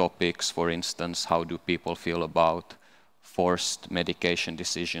of topics. For instance, how do people feel about forced medication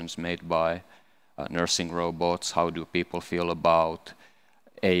decisions made by nursing robots? How do people feel about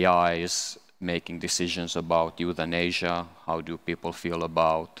AIs making decisions about euthanasia? How do people feel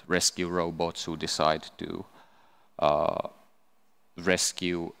about rescue robots who decide to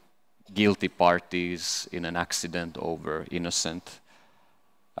rescue guilty parties in an accident over innocent?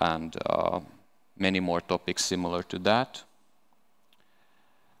 And many more topics similar to that.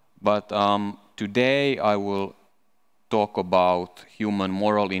 But today I will talk about human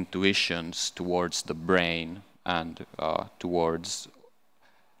moral intuitions towards the brain and towards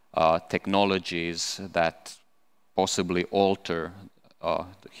technologies that possibly alter the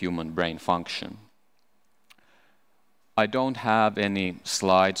human brain function. I don't have any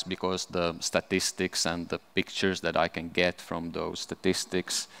slides because the statistics and the pictures that I can get from those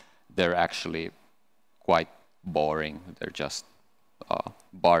statistics, they're actually quite boring. They're just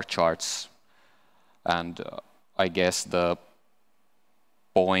bar charts. And I guess the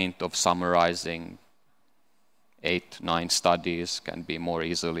point of summarizing 8-9 studies can be more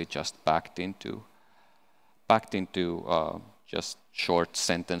easily just packed into just short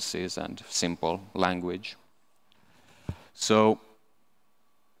sentences and simple language. So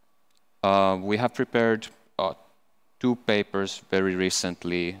we have prepared 2 papers very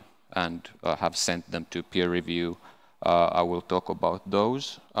recently and have sent them to peer review. I will talk about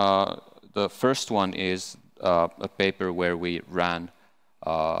those. The first one is a paper where we ran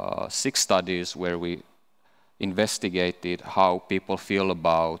 6 studies where we investigated how people feel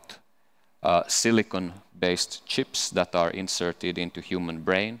about silicon-based chips that are inserted into human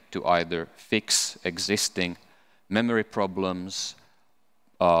brain to either fix existing memory problems,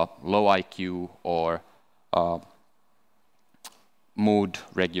 low IQ, or mood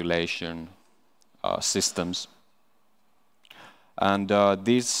regulation systems. And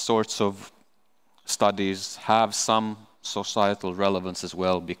these sorts of studies have some societal relevance as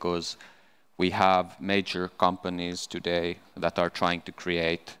well, because we have major companies today that are trying to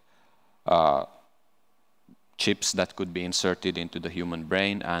create chips that could be inserted into the human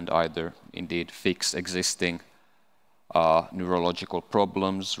brain and either indeed fix existing neurological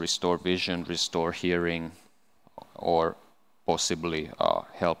problems, restore vision, restore hearing, or possibly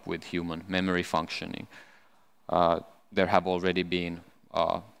help with human memory functioning. There have already been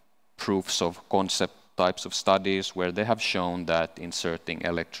proofs of concept types of studies where they have shown that inserting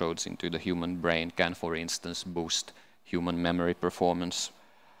electrodes into the human brain can, for instance, boost human memory performance.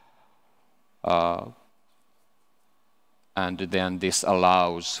 And then this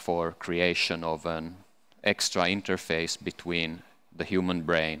allows for creation of an extra interface between the human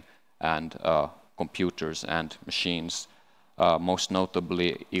brain and computers and machines. Most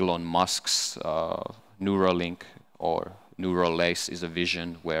notably, Elon Musk's Neuralink or neural lace is a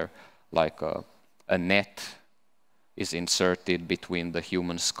vision where like a net is inserted between the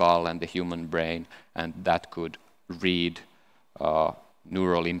human skull and the human brain, and that could read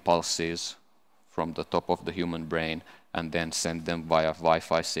neural impulses from the top of the human brain and then send them via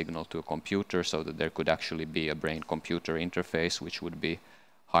Wi-Fi signal to a computer, so that there could actually be a brain-computer interface, which would be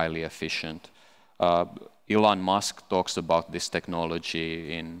highly efficient. Elon Musk talks about this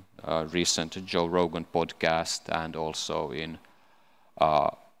technology in a recent Joe Rogan podcast and also in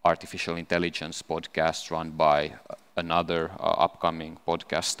artificial intelligence podcast run by another upcoming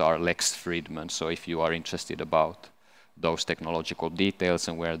podcast star, Lex Fridman. So if you are interested about those technological details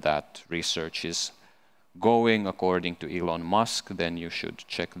and where that research is going according to Elon Musk, then you should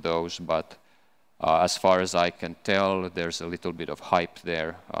check those. But as far as I can tell, there's a little bit of hype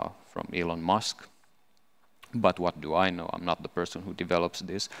there from Elon Musk. But what do I know? I'm not the person who develops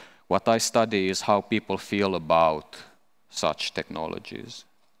this. What I study is how people feel about such technologies.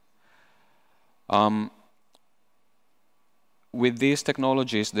 With these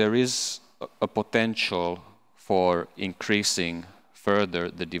technologies, there is a potential for increasing further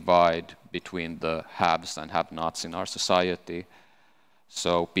the divide between the haves and have-nots in our society.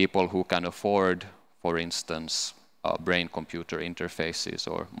 So people who can afford, for instance, brain-computer interfaces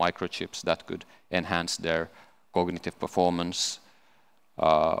or microchips that could enhance their cognitive performance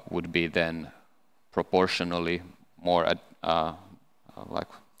would be then proportionally more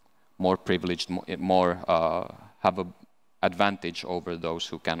more privileged, have an advantage over those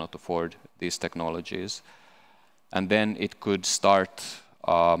who cannot afford these technologies. And then it could start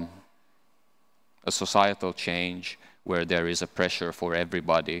a societal change where there is a pressure for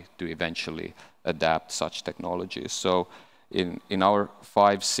everybody to eventually adapt such technologies. So in our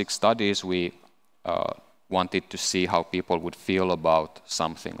 5-6 studies, we wanted to see how people would feel about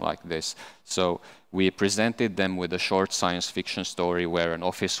something like this. So we presented them with a short science fiction story where an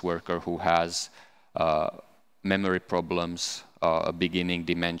office worker who has memory problems, a beginning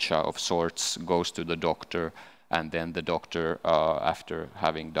dementia of sorts, goes to the doctor, and then the doctor, after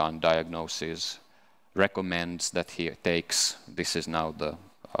having done diagnosis, recommends that he takes, this is now the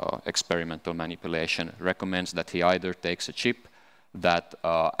experimental manipulation, recommends that he either takes a chip that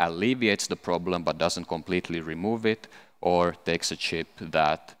alleviates the problem but doesn't completely remove it, or takes a chip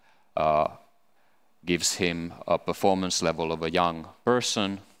that gives him a performance level of a young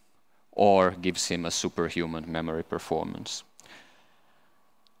person, or gives him a superhuman memory performance.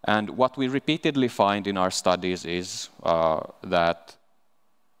 And what we repeatedly find in our studies is that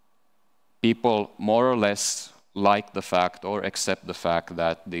people more or less like the fact or accept the fact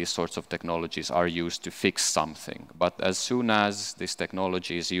that these sorts of technologies are used to fix something. But as soon as this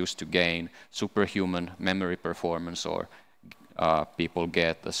technology is used to gain superhuman memory performance, or people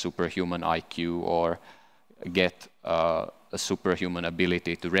get a superhuman IQ, or get a superhuman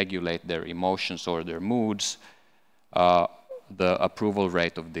ability to regulate their emotions or their moods, the approval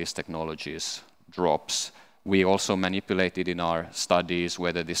rate of these technologies drops. We also manipulated in our studies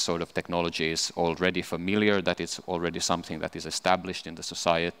whether this sort of technology is already familiar, that it's already something that is established in the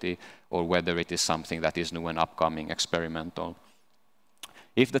society, or whether it is something that is new and upcoming, experimental.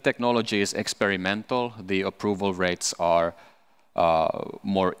 If the technology is experimental, the approval rates are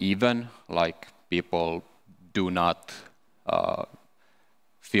more even, like people do not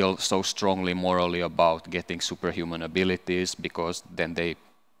feel so strongly morally about getting superhuman abilities, because then they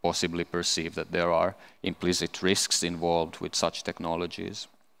possibly perceive that there are implicit risks involved with such technologies.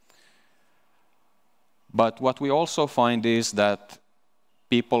 But what we also find is that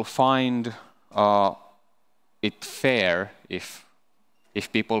people find it fair if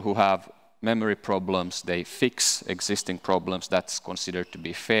people who have memory problems, they fix existing problems, that's considered to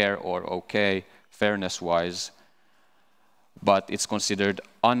be fair or okay, fairness-wise. But it's considered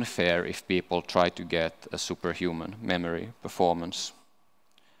unfair if people try to get a superhuman memory performance.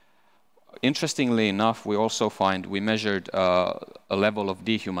 Interestingly enough, we also find we measured a level of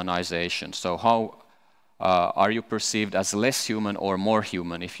dehumanization. So how are you perceived as less human or more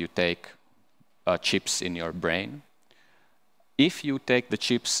human if you take chips in your brain? If you take the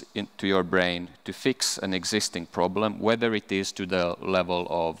chips into your brain to fix an existing problem, whether it is to the level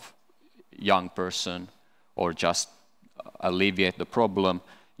of young person or just alleviate the problem,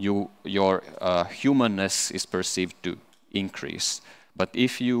 your humanness is perceived to increase. But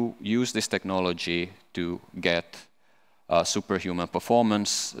if you use this technology to get superhuman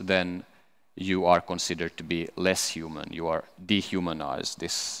performance, then you are considered to be less human. You are dehumanized.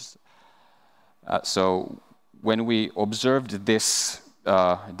 So when we observed this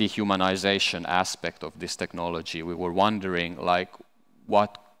dehumanization aspect of this technology, we were wondering,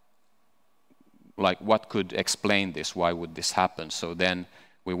 what could explain this? Why would this happen? So then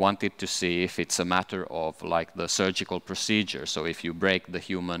we wanted to see if it's a matter of the surgical procedure. So if you break the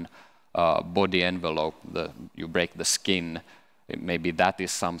human body envelope, you break the skin, maybe that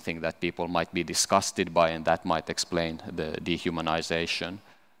is something that people might be disgusted by, and that might explain the dehumanization.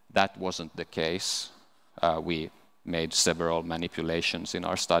 That wasn't the case. We made several manipulations in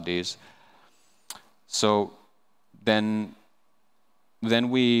our studies. So then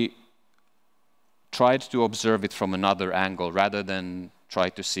we tried to observe it from another angle rather than try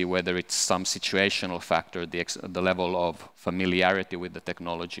to see whether it's some situational factor, the level of familiarity with the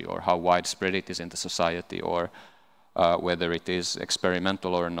technology, or how widespread it is in the society, or whether it is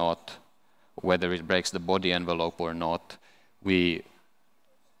experimental or not, whether it breaks the body envelope or not. We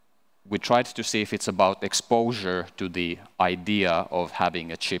tried to see if it's about exposure to the idea of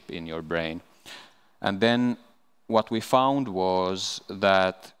having a chip in your brain. And then what we found was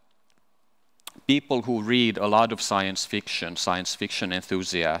that people who read a lot of science fiction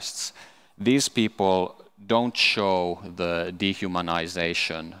enthusiasts, these people don't show the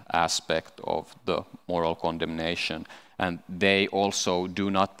dehumanization aspect of the moral condemnation, and they also do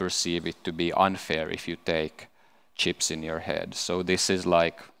not perceive it to be unfair if you take chips in your head. So this is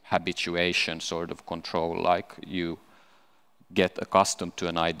like habituation sort of control, like you get accustomed to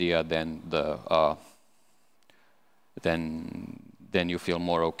an idea, then you feel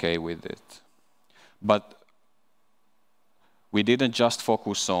more okay with it. But we didn't just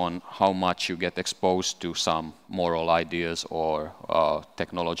focus on how much you get exposed to some moral ideas or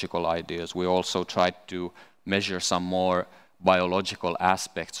technological ideas. We also tried to measure some more biological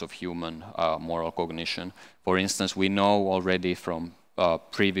aspects of human moral cognition. For instance, we know already from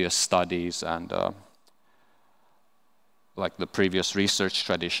previous studies and like the previous research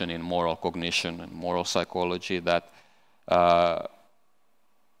tradition in moral cognition and moral psychology that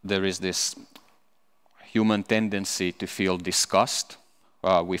there is this human tendency to feel disgust.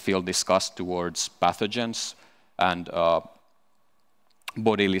 We feel disgust towards pathogens and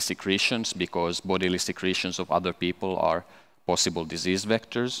bodily secretions, because bodily secretions of other people are possible disease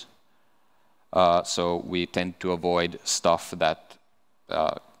vectors. So we tend to avoid stuff that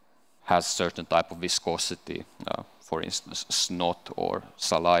has certain type of viscosity. For instance, snot or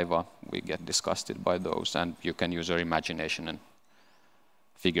saliva, we get disgusted by those, and you can use your imagination and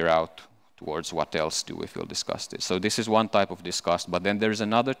figure out towards what else do we feel disgusted. So this is one type of disgust, but then there's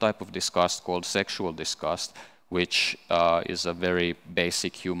another type of disgust called sexual disgust, which is a very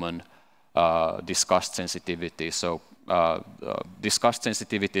basic human disgust sensitivity. So disgust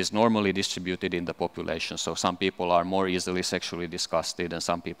sensitivity is normally distributed in the population. So some people are more easily sexually disgusted and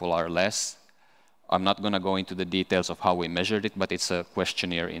some people are less. I'm not going to go into the details of how we measured it, but it's a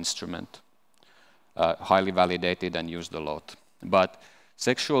questionnaire instrument, highly validated and used a lot. But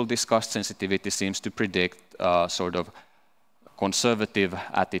sexual disgust sensitivity seems to predict sort of conservative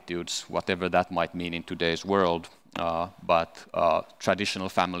attitudes, whatever that might mean in today's world, but traditional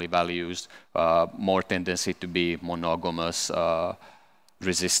family values, more tendency to be monogamous,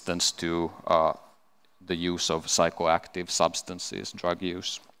 resistance to the use of psychoactive substances, drug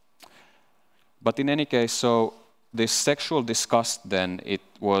use. But in any case, so this sexual disgust then, it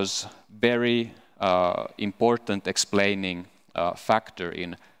was very important explaining factor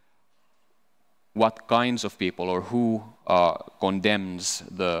in what kinds of people or who condemns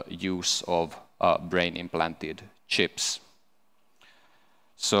the use of brain-implanted chips.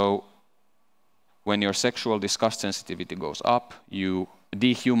 So when your sexual disgust sensitivity goes up, you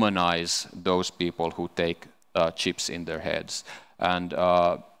dehumanize those people who take chips in their heads. And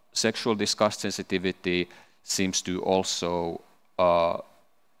sexual disgust sensitivity seems to also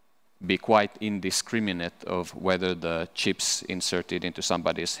be quite indiscriminate of whether the chips inserted into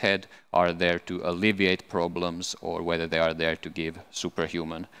somebody's head are there to alleviate problems or whether they are there to give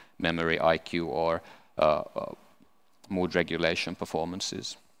superhuman memory, IQ, or mood regulation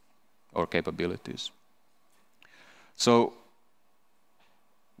performances or capabilities. So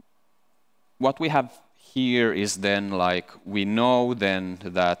what we have here is then like, we know then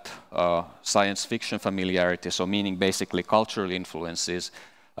that science fiction familiarity, so meaning basically cultural influences,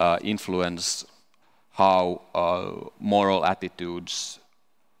 influence how moral attitudes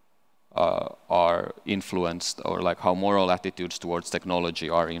are influenced, or like how moral attitudes towards technology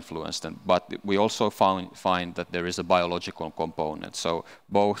are influenced. But we also find that there is a biological component. So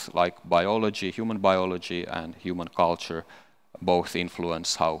both like biology, human biology and human culture, both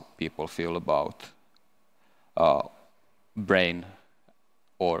influence how people feel about brain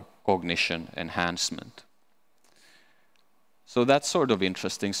or cognition enhancement. So that's sort of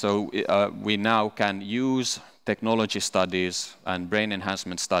interesting. So we now can use technology studies and brain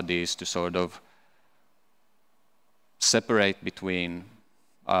enhancement studies to sort of separate between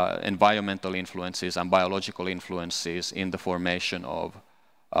environmental influences and biological influences in the formation of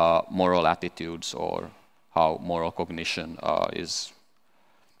moral attitudes, or how moral cognition is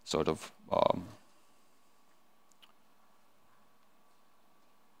sort of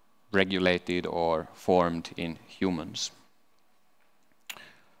regulated or formed in humans.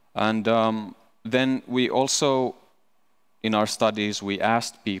 And then we also, in our studies, we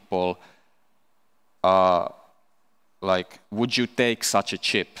asked people, like, would you take such a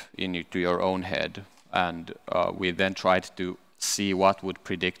chip into your own head? And we then tried to see what would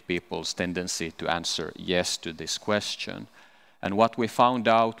predict people's tendency to answer yes to this question. And what we found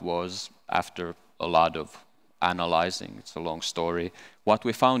out was, after a lot of analyzing, it's a long story, what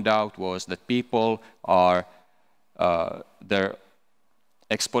we found out was that people are, they're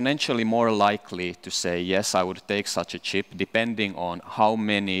exponentially more likely to say, yes, I would take such a chip, depending on how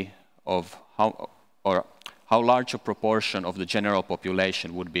large a proportion of the general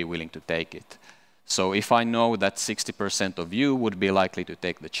population would be willing to take it. So if I know that 60% of you would be likely to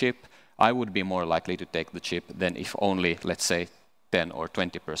take the chip, I would be more likely to take the chip than if only, let's say, 10 or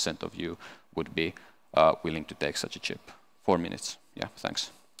 20% of you would be willing to take such a chip. 4 minutes. Yeah,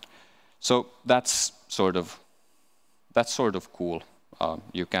 thanks. So that's sort of cool.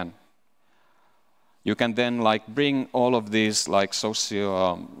 You can then like bring all of these like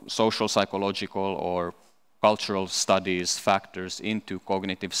social, psychological, or cultural studies, factors into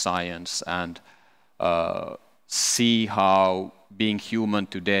cognitive science and see how being human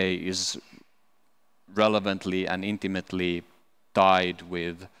today is relevantly and intimately tied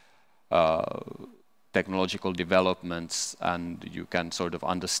with technological developments, and you can sort of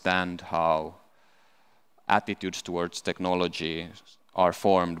understand how attitudes towards technology are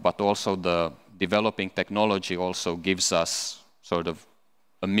formed, but also the developing technology also gives us sort of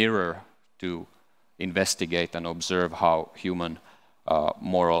a mirror to investigate and observe how human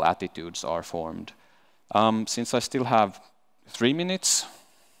moral attitudes are formed. Since I still have 3 minutes,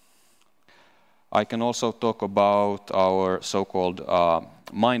 I can also talk about our so-called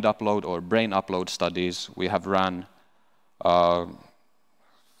mind upload or brain upload studies. We have run 5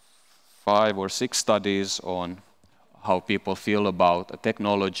 or 6 studies on how people feel about a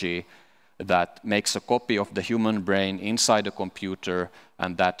technology that makes a copy of the human brain inside a computer,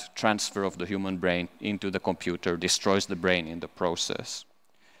 and that transfer of the human brain into the computer destroys the brain in the process.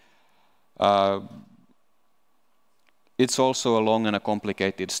 It's also a long and a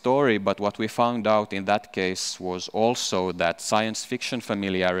complicated story, but what we found out in that case was also that science fiction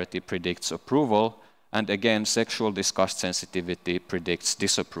familiarity predicts approval, and again, sexual disgust sensitivity predicts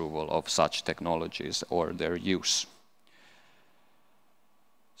disapproval of such technologies or their use.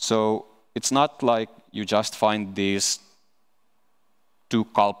 So it's not like you just find these 2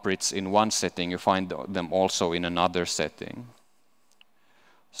 culprits in one setting, you find them also in another setting.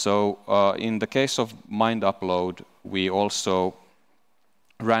 So in the case of mind upload, we also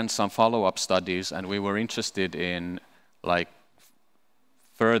ran some follow-up studies, and we were interested in like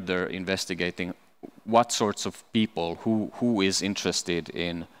further investigating what sorts of people, who is interested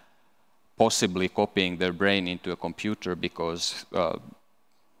in possibly copying their brain into a computer, because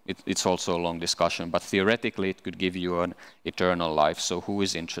it's also a long discussion, but theoretically it could give you an eternal life, so who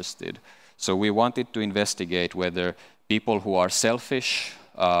is interested? So we wanted to investigate whether people who are selfish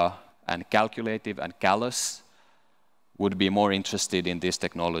and calculative and callous would be more interested in these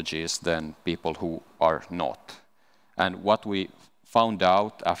technologies than people who are not. And what we found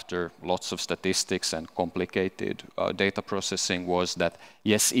out after lots of statistics and complicated data processing was that,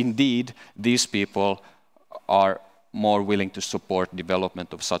 yes, indeed, these people are more willing to support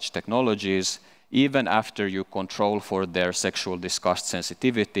development of such technologies, even after you control for their sexual disgust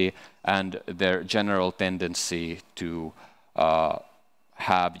sensitivity and their general tendency to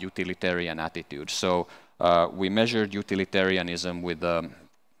have utilitarian attitudes. So we measured utilitarianism with a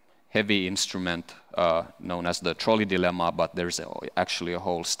heavy instrument known as the trolley dilemma, but there's actually a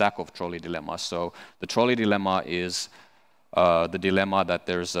whole stack of trolley dilemmas. So the trolley dilemma is the dilemma that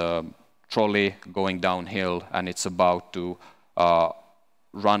there's a trolley going downhill and it's about to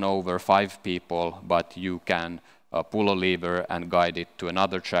run over 5 people, but you can pull a lever and guide it to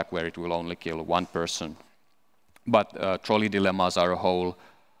another track where it will only kill 1 person. But trolley dilemmas are a whole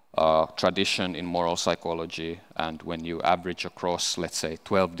tradition in moral psychology, and when you average across, let's say,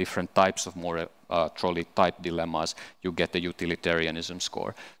 12 different types of moral trolley type dilemmas, you get a utilitarianism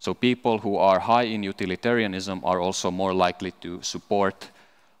score. So people who are high in utilitarianism are also more likely to support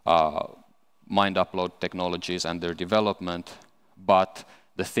mind upload technologies and their development, but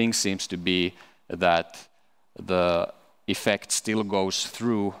the thing seems to be that the effect still goes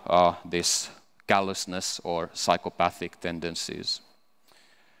through this callousness or psychopathic tendencies.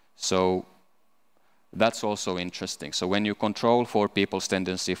 So that's also interesting. So when you control for people's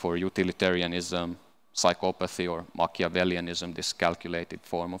tendency for utilitarianism, psychopathy, or Machiavellianism, this calculated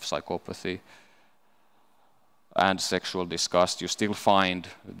form of psychopathy, and sexual disgust, you still find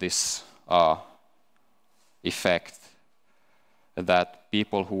this effect that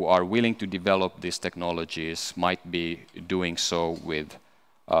people who are willing to develop these technologies might be doing so with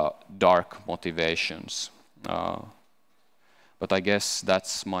dark motivations. But I guess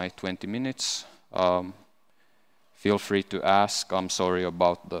that's my 20 minutes. Feel free to ask. I'm sorry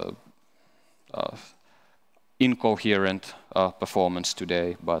about the incoherent performance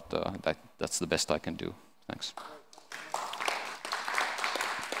today, but that's the best I can do. Thanks.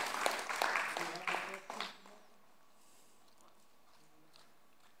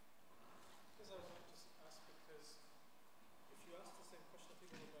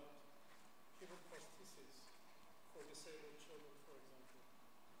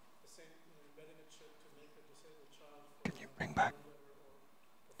 Can you bring back?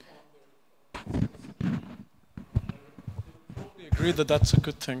 I agree that that's a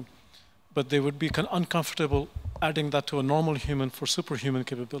good thing, but they would be uncomfortable adding that to a normal human for superhuman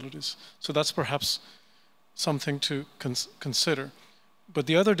capabilities. So that's perhaps something to consider. But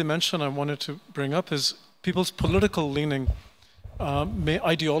the other dimension I wanted to bring up is people's political leaning.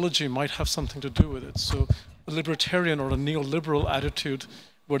 Ideology might have something to do with it. So a libertarian or a neoliberal attitude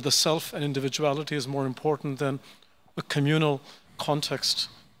where the self and individuality is more important than a communal context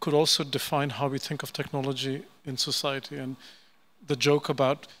could also define how we think of technology in society. And the joke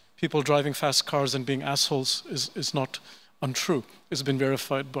about people driving fast cars and being assholes is not untrue. It's been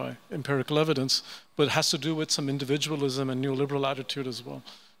verified by empirical evidence, but it has to do with some individualism and neoliberal attitude as well.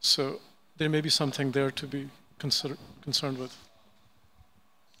 So there may be something there to be concerned with.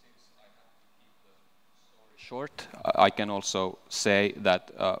 Short, I can also say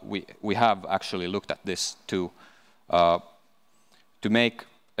that we have actually looked at this too. To make,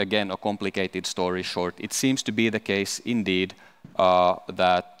 again, a complicated story short, it seems to be the case indeed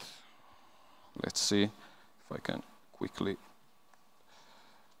that, let's see if I can quickly,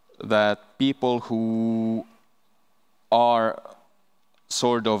 that people who are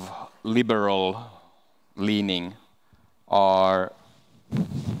sort of liberal leaning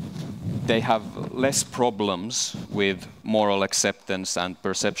they have less problems with moral acceptance and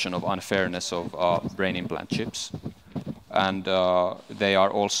perception of unfairness of brain implant chips. And they are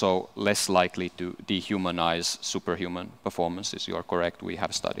also less likely to dehumanize superhuman performances. You are correct, we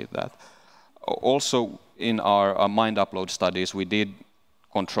have studied that. Also, in our mind upload studies, we did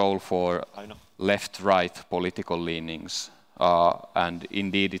control for left-right political leanings. And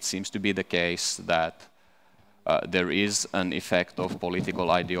indeed, it seems to be the case that there is an effect of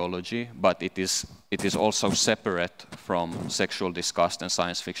political ideology, but it is also separate from sexual disgust and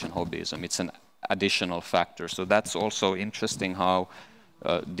science fiction hobbyism. It's an additional factor. So that's also interesting how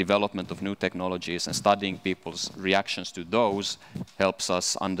development of new technologies and studying people's reactions to those helps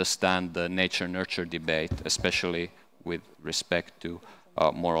us understand the nature-nurture debate, especially with respect to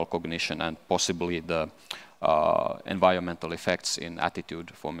moral cognition and possibly the environmental effects in attitude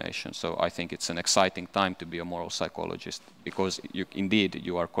formation. So I think it's an exciting time to be a moral psychologist because indeed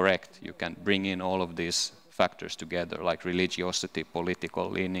you are correct. You can bring in all of these factors together like religiosity, political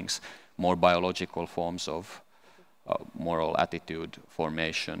leanings, more biological forms of moral attitude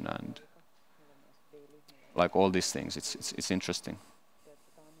formation and like all these things. It's interesting.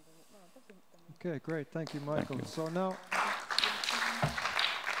 Okay, great. Thank you, Michael. Thank you. So now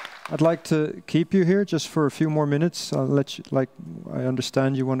I'd like to keep you here just for a few more minutes. I'll let you, like I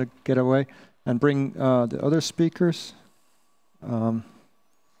understand you want to get away and bring the other speakers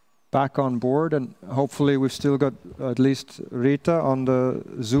back on board, and hopefully we've still got at least Rita on the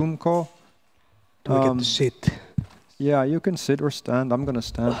Zoom call. Do we get to sit? Yeah, you can sit or stand. I'm going to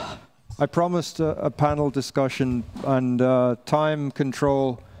stand. I promised a panel discussion, and time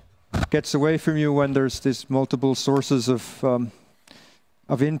control gets away from you when there's these multiple sources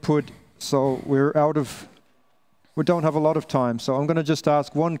of input. So we don't have a lot of time. So I'm going to just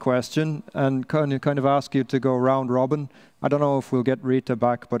ask one question and kind of ask you to go round robin. I don't know if we'll get Rita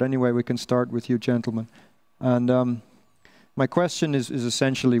back, but anyway, we can start with you gentlemen. And my question is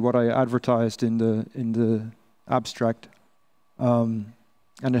essentially what I advertised in the abstract. And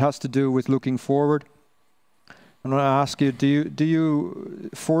it has to do with looking forward. I'm going to ask you, do you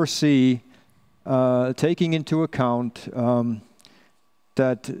foresee taking into account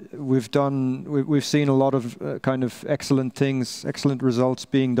that we've seen a lot of kind of excellent things, excellent results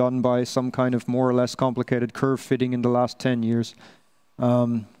being done by some kind of more or less complicated curve fitting in the last 10 years.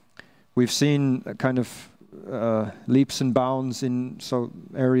 We've seen kind of leaps and bounds in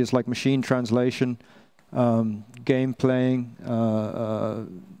areas like machine translation, game playing,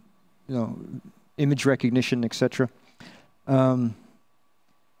 image recognition, etc.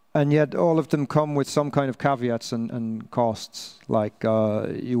 And yet all of them come with some kind of caveats and costs. Like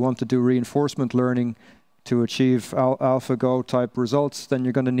you want to do reinforcement learning to achieve AlphaGo type results, then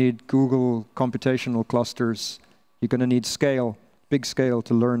you're going to need Google computational clusters. You're going to need scale, big scale,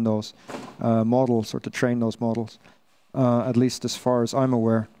 to learn those models or to train those models, at least as far as I'm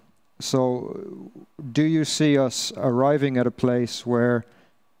aware. So do you see us arriving at a place where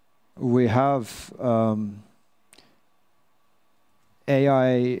we have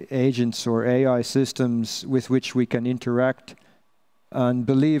AI agents or AI systems with which we can interact and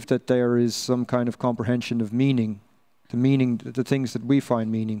believe that there is some kind of comprehension of meaning, the things that we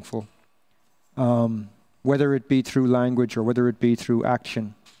find meaningful, whether it be through language or whether it be through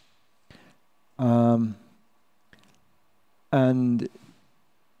action. And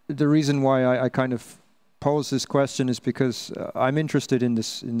the reason why I kind of pose this question is because I'm interested in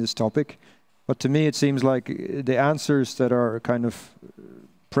this topic, but to me it seems like the answers that are kind of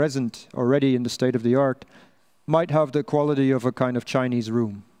present already in the state of the art might have the quality of a kind of Chinese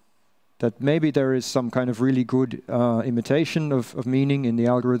room. That maybe there is some kind of really good imitation of meaning in the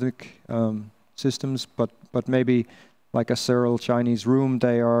algorithmic systems, but maybe like a sterile Chinese room,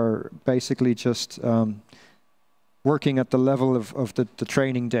 they are basically just working at the level of the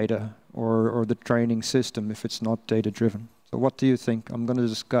training data or the training system if it's not data driven. So what do you think? I'm going to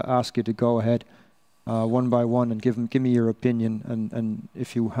just ask you to go ahead one by one and give me your opinion, and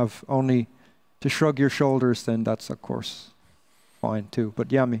if you have only to shrug your shoulders, then that's of course fine too. But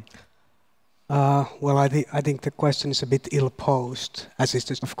Jami. Well, I think the question is a bit ill-posed, as is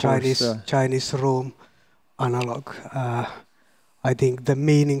the Chinese room analog. I think the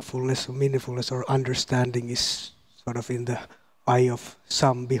meaningfulness or understanding is sort of in the eye of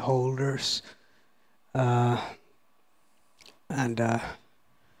some beholders, and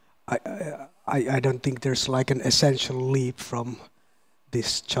I don't think there's like an essential leap from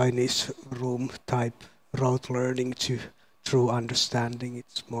this Chinese room type rote learning to true understanding.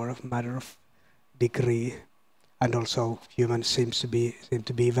 It's more of a matter of degree, and also humans seem to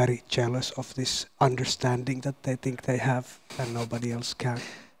be very jealous of this understanding that they think they have and nobody else can.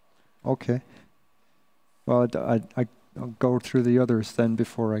 Okay. Well, I'll go through the others then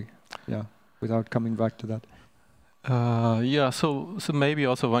before without coming back to that. So maybe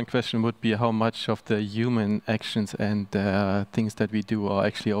also one question would be how much of the human actions and things that we do are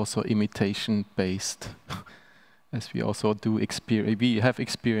actually also imitation based, as we also do experience. We have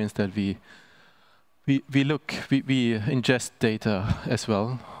experienced that we ingest data as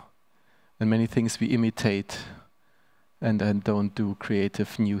well, and many things we imitate, and then don't do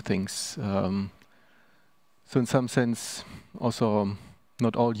creative new things. So in some sense, also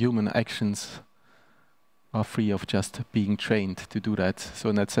not all human actions are free of just being trained to do that. So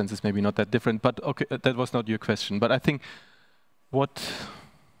in that sense, it's maybe not that different. But okay, that was not your question. But I think what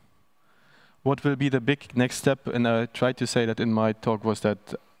will be the big next step, and I tried to say that in my talk, was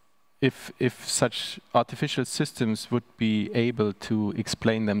that if such artificial systems would be able to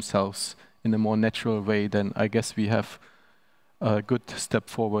explain themselves in a more natural way, then I guess we have a good step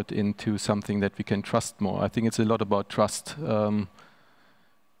forward into something that we can trust more. I think it's a lot about trust.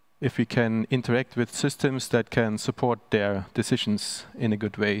 If we can interact with systems that can support their decisions in a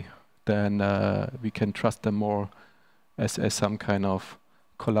good way, then we can trust them more as some kind of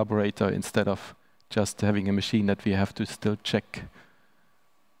collaborator instead of just having a machine that we have to still check.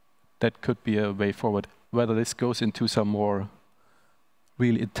 That could be a way forward. Whether this goes into some more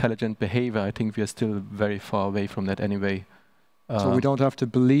really intelligent behavior, I think we are still very far away from that anyway. So we don't have to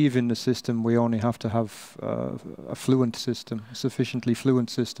believe in the system, we only have to have a fluent system, a sufficiently fluent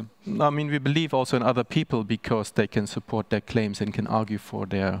system. I mean, we believe also in other people because they can support their claims and can argue for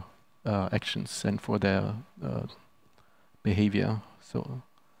their actions and for their behavior. So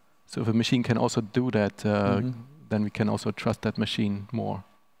if a machine can also do that, then we can also trust that machine more,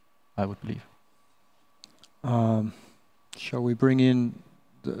 I would believe. Shall we bring in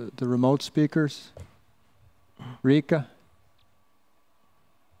the remote speakers? Rika?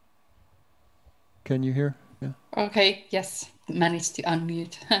 Can you hear? Yeah. Okay. Yes, managed to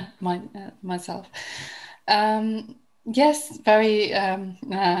unmute myself. Yes, very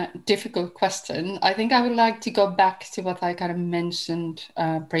difficult question. I think I would like to go back to what I kind of mentioned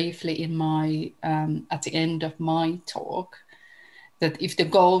briefly in my at the end of my talk. That if the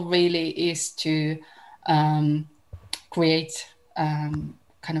goal really is to create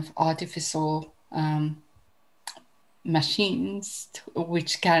kind of artificial machines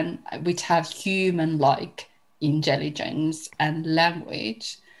which have human-like intelligence and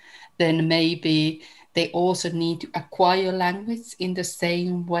language, then maybe they also need to acquire language in the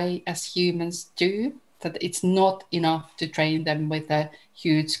same way as humans do. that it's not enough to train them with a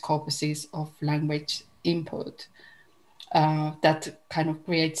huge corpuses of language input. That kind of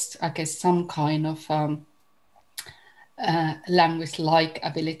creates, I guess, some kind of language-like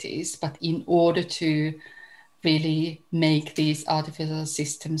abilities, but in order to really make these artificial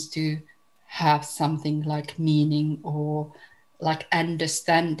systems to have something like meaning or like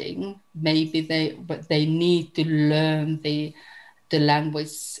understanding, maybe they need to learn the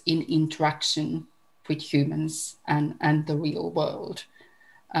language in interaction with humans and the real world.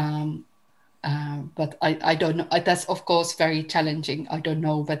 But I don't know. That's of course very challenging. I don't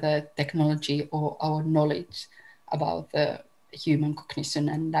know whether technology or our knowledge about the human cognition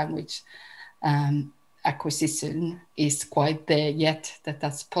and language acquisition is quite there yet,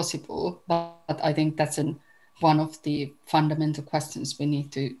 that's possible. But I think that's one of the fundamental questions we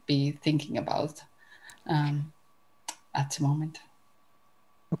need to be thinking about at the moment.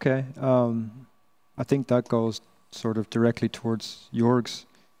 Okay, I think that goes sort of directly towards Jörg's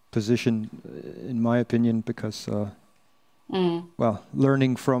position, in my opinion, because, well,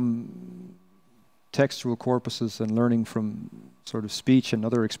 learning from textual corpuses and learning from sort of speech and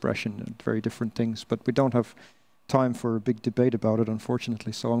other expression are very different things, but we don't have time for a big debate about it,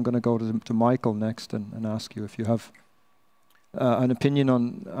 unfortunately. So I'm going to go to Michael next and ask you if you have an opinion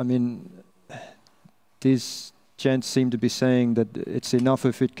on, I mean, these gents seem to be saying that it's enough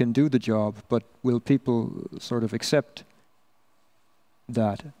if it can do the job, but will people sort of accept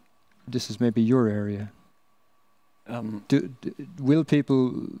that? This is maybe your area. Will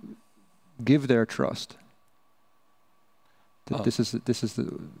people give their trust? This is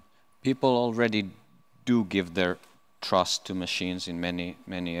the people already do give their trust to machines in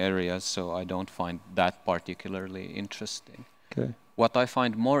many areas, so I don't find that particularly interesting. Okay. What I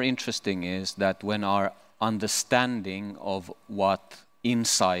find more interesting is that when our understanding of what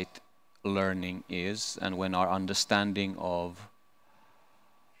insight learning is, and when our understanding of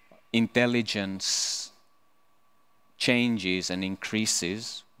intelligence changes and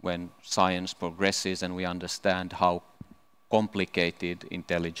increases, when science progresses and we understand how complicated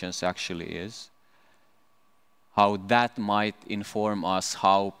intelligence actually is, how that might inform us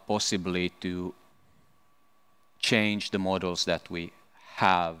how possibly to change the models that we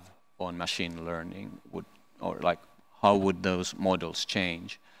have on machine learning, or like how would those models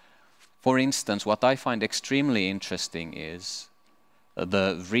change. For instance, what I find extremely interesting is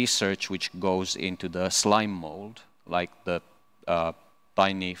the research which goes into the slime mold, like the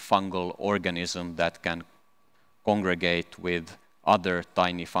tiny fungal organism that can congregate with other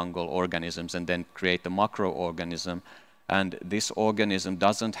tiny fungal organisms and then create a macroorganism. And this organism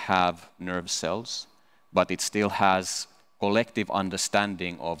doesn't have nerve cells, but it still has collective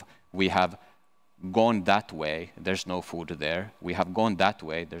understanding of, we have gone that way, there's no food there. We have gone that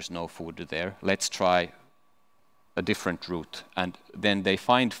way, there's no food there. Let's try a different route. And then they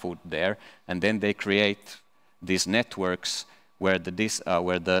find food there, and then they create these networks where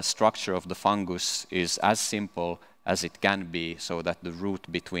the structure of the fungus is as simple as it can be, so that the route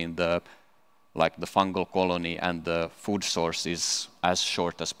between the fungal colony and the food source is as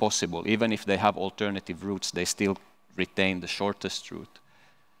short as possible. Even if they have alternative routes, they still retain the shortest route.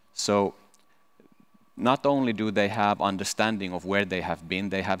 So not only do they have understanding of where they have been,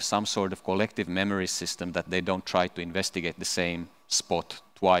 they have some sort of collective memory system that they don't try to investigate the same spot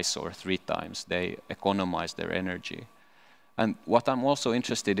twice or 3 times. They economize their energy. And what I'm also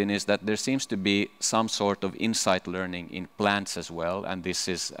interested in is that there seems to be some sort of insight learning in plants as well, and this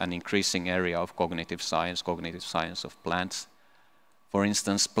is an increasing area of cognitive science of plants. For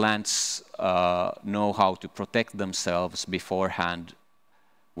instance, plants know how to protect themselves beforehand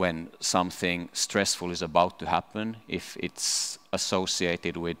when something stressful is about to happen, if it's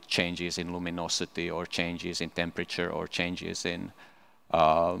associated with changes in luminosity or changes in temperature or changes in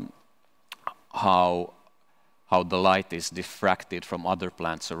how the light is diffracted from other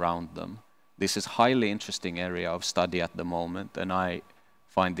plants around them. This is a highly interesting area of study at the moment, and I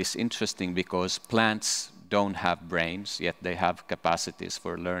find this interesting because plants don't have brains, yet they have capacities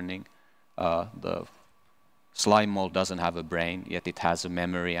for learning. The slime mold doesn't have a brain, yet it has a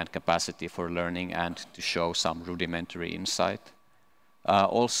memory and capacity for learning and to show some rudimentary insight.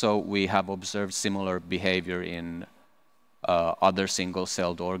 Also, we have observed similar behavior in other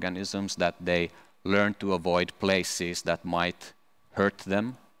single-celled organisms, that they learn to avoid places that might hurt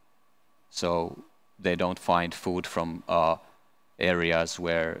them. So they don't find food from areas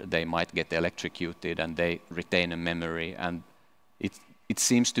where they might get electrocuted, and they retain a memory. And it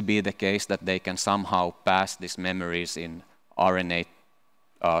seems to be the case that they can somehow pass these memories in RNA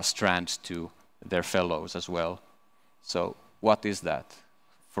strands to their fellows as well. So what is that?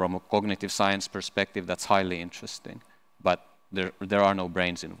 from a cognitive science perspective, that's highly interesting. But there are no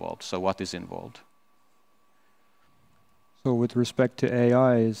brains involved. So what is involved? So with respect to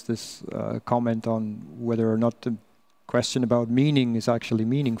AI, is this comment on whether or not the question about meaning is actually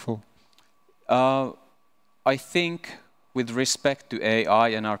meaningful? I think with respect to AI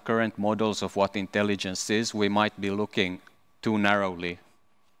and our current models of what intelligence is, we might be looking too narrowly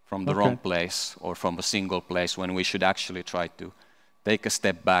from the wrong place or from a single place when we should actually try to take a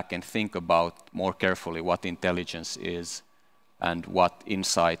step back and think about more carefully what intelligence is and what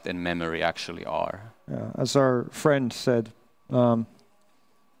insight and memory actually are. Yeah, as our friend said, I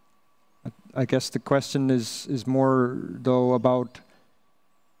guess the question is more though about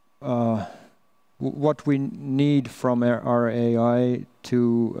what we need from our AI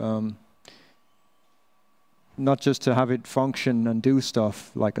to not just to have it function and do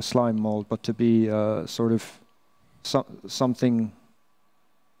stuff like a slime mold, but to be sort of something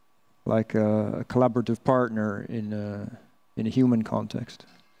like a collaborative partner in a human context.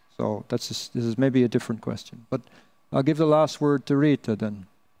 So this is maybe a different question. But I'll give the last word to Rita then.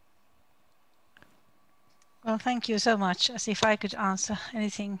 Well, thank you so much. As if I could answer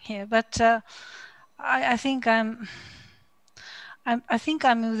anything here, but I think I'm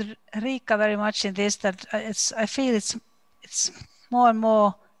with Riikka very much in this. That I feel it's more and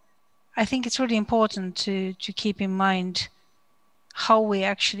more. I think it's really important to keep in mind how we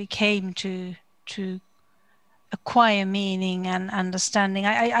actually came to acquire meaning and understanding.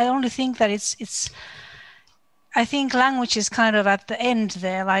 I only think that it's. I think language is kind of at the end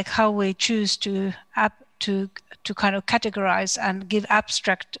there, like how we choose to kind of categorize and give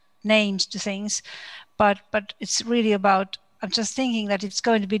abstract names to things, but it's really about. I'm just thinking that it's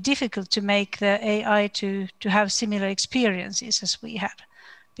going to be difficult to make the AI to have similar experiences as we have,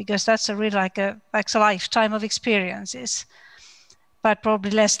 because that's a really like a lifetime of experiences, but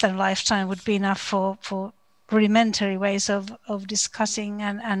probably less than a lifetime would be enough for rudimentary ways of discussing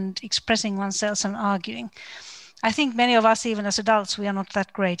and expressing oneself and arguing. I think many of us, even as adults, we are not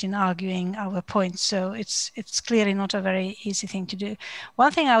that great in arguing our points, so it's clearly not a very easy thing to do.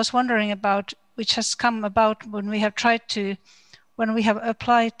 One thing I was wondering about, which has come about when we have applied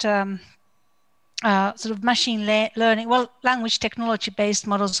sort of machine learning, language technology-based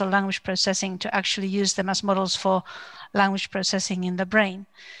models of language processing to actually use them as models for language processing in the brain,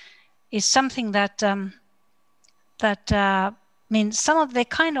 is something that means some of they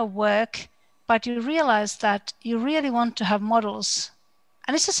kind of work, but you realize that you really want to have models.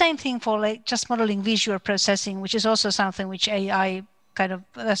 And it's the same thing for like just modeling visual processing, which is also something which AI kind of,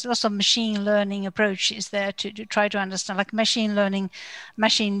 there's lots of machine learning approaches there to try to understand, like machine learning,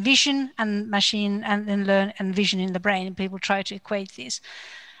 machine vision and then vision in the brain. People try to equate these.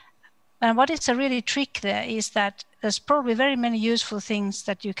 And what is a really trick there is that there's probably very many useful things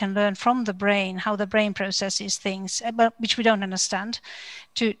that you can learn from the brain, how the brain processes things, but which we don't understand,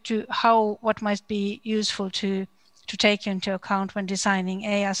 to what might be useful to take into account when designing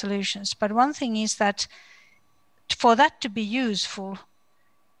AI solutions. But one thing is that for that to be useful,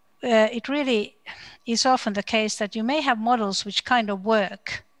 it really is often the case that you may have models which kind of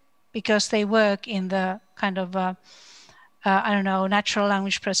work because they work in the kind of I don't know, natural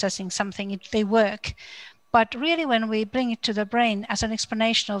language processing something, they work. But really when we bring it to the brain as an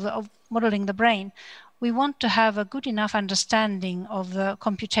explanation of modeling the brain, we want to have a good enough understanding of the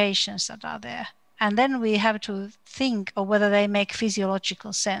computations that are there. And then we have to think of whether they make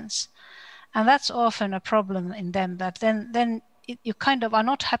physiological sense. And that's often a problem in them, that then you kind of are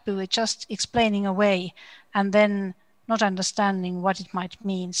not happy with just explaining away and then not understanding what it might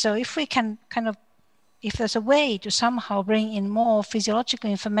mean. So if we can kind of, if there's a way to somehow bring in more physiological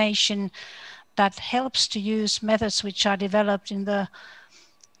information that helps to use methods which are developed in the,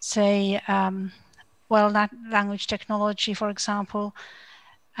 say, language technology, for example,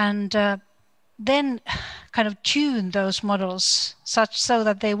 and then kind of tune those models so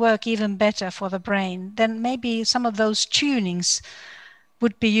that they work even better for the brain, then maybe some of those tunings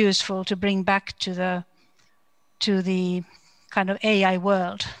would be useful to bring back to the kind of AI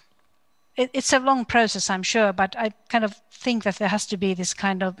world. It's a long process, I'm sure, but I kind of think that there has to be this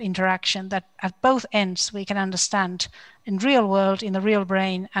kind of interaction that at both ends we can understand in real world, in the real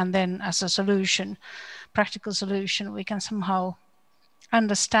brain, and then as a solution, practical solution, we can somehow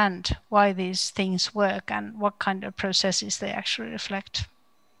understand why these things work and what kind of processes they actually reflect.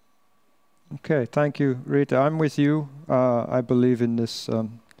 Okay, thank you, Rita. I'm with you. I believe in this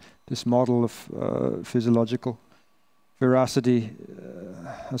this model of physiological veracity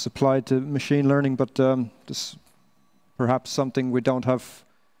as applied to machine learning, but this perhaps something we don't have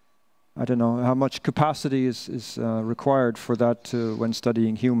I don't know how much capacity is required for that when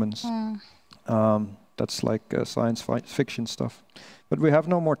studying humans. That's like science fiction stuff. But we have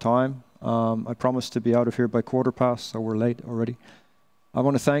no more time. I promised to be out of here by 15:15, so we're late already. I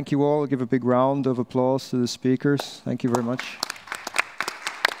want to thank you all. Give a big round of applause to the speakers. Thank you very much.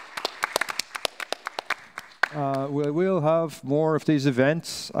 We will have more of these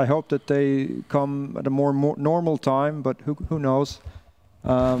events. I hope that they come at a more normal time, but who knows?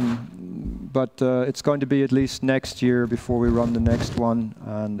 But it's going to be at least next year before we run the next one.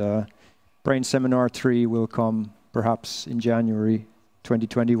 And BrAIN Seminar 3 will come perhaps in January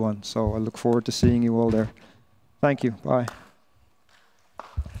 2021. So I look forward to seeing you all there. Thank you. Bye.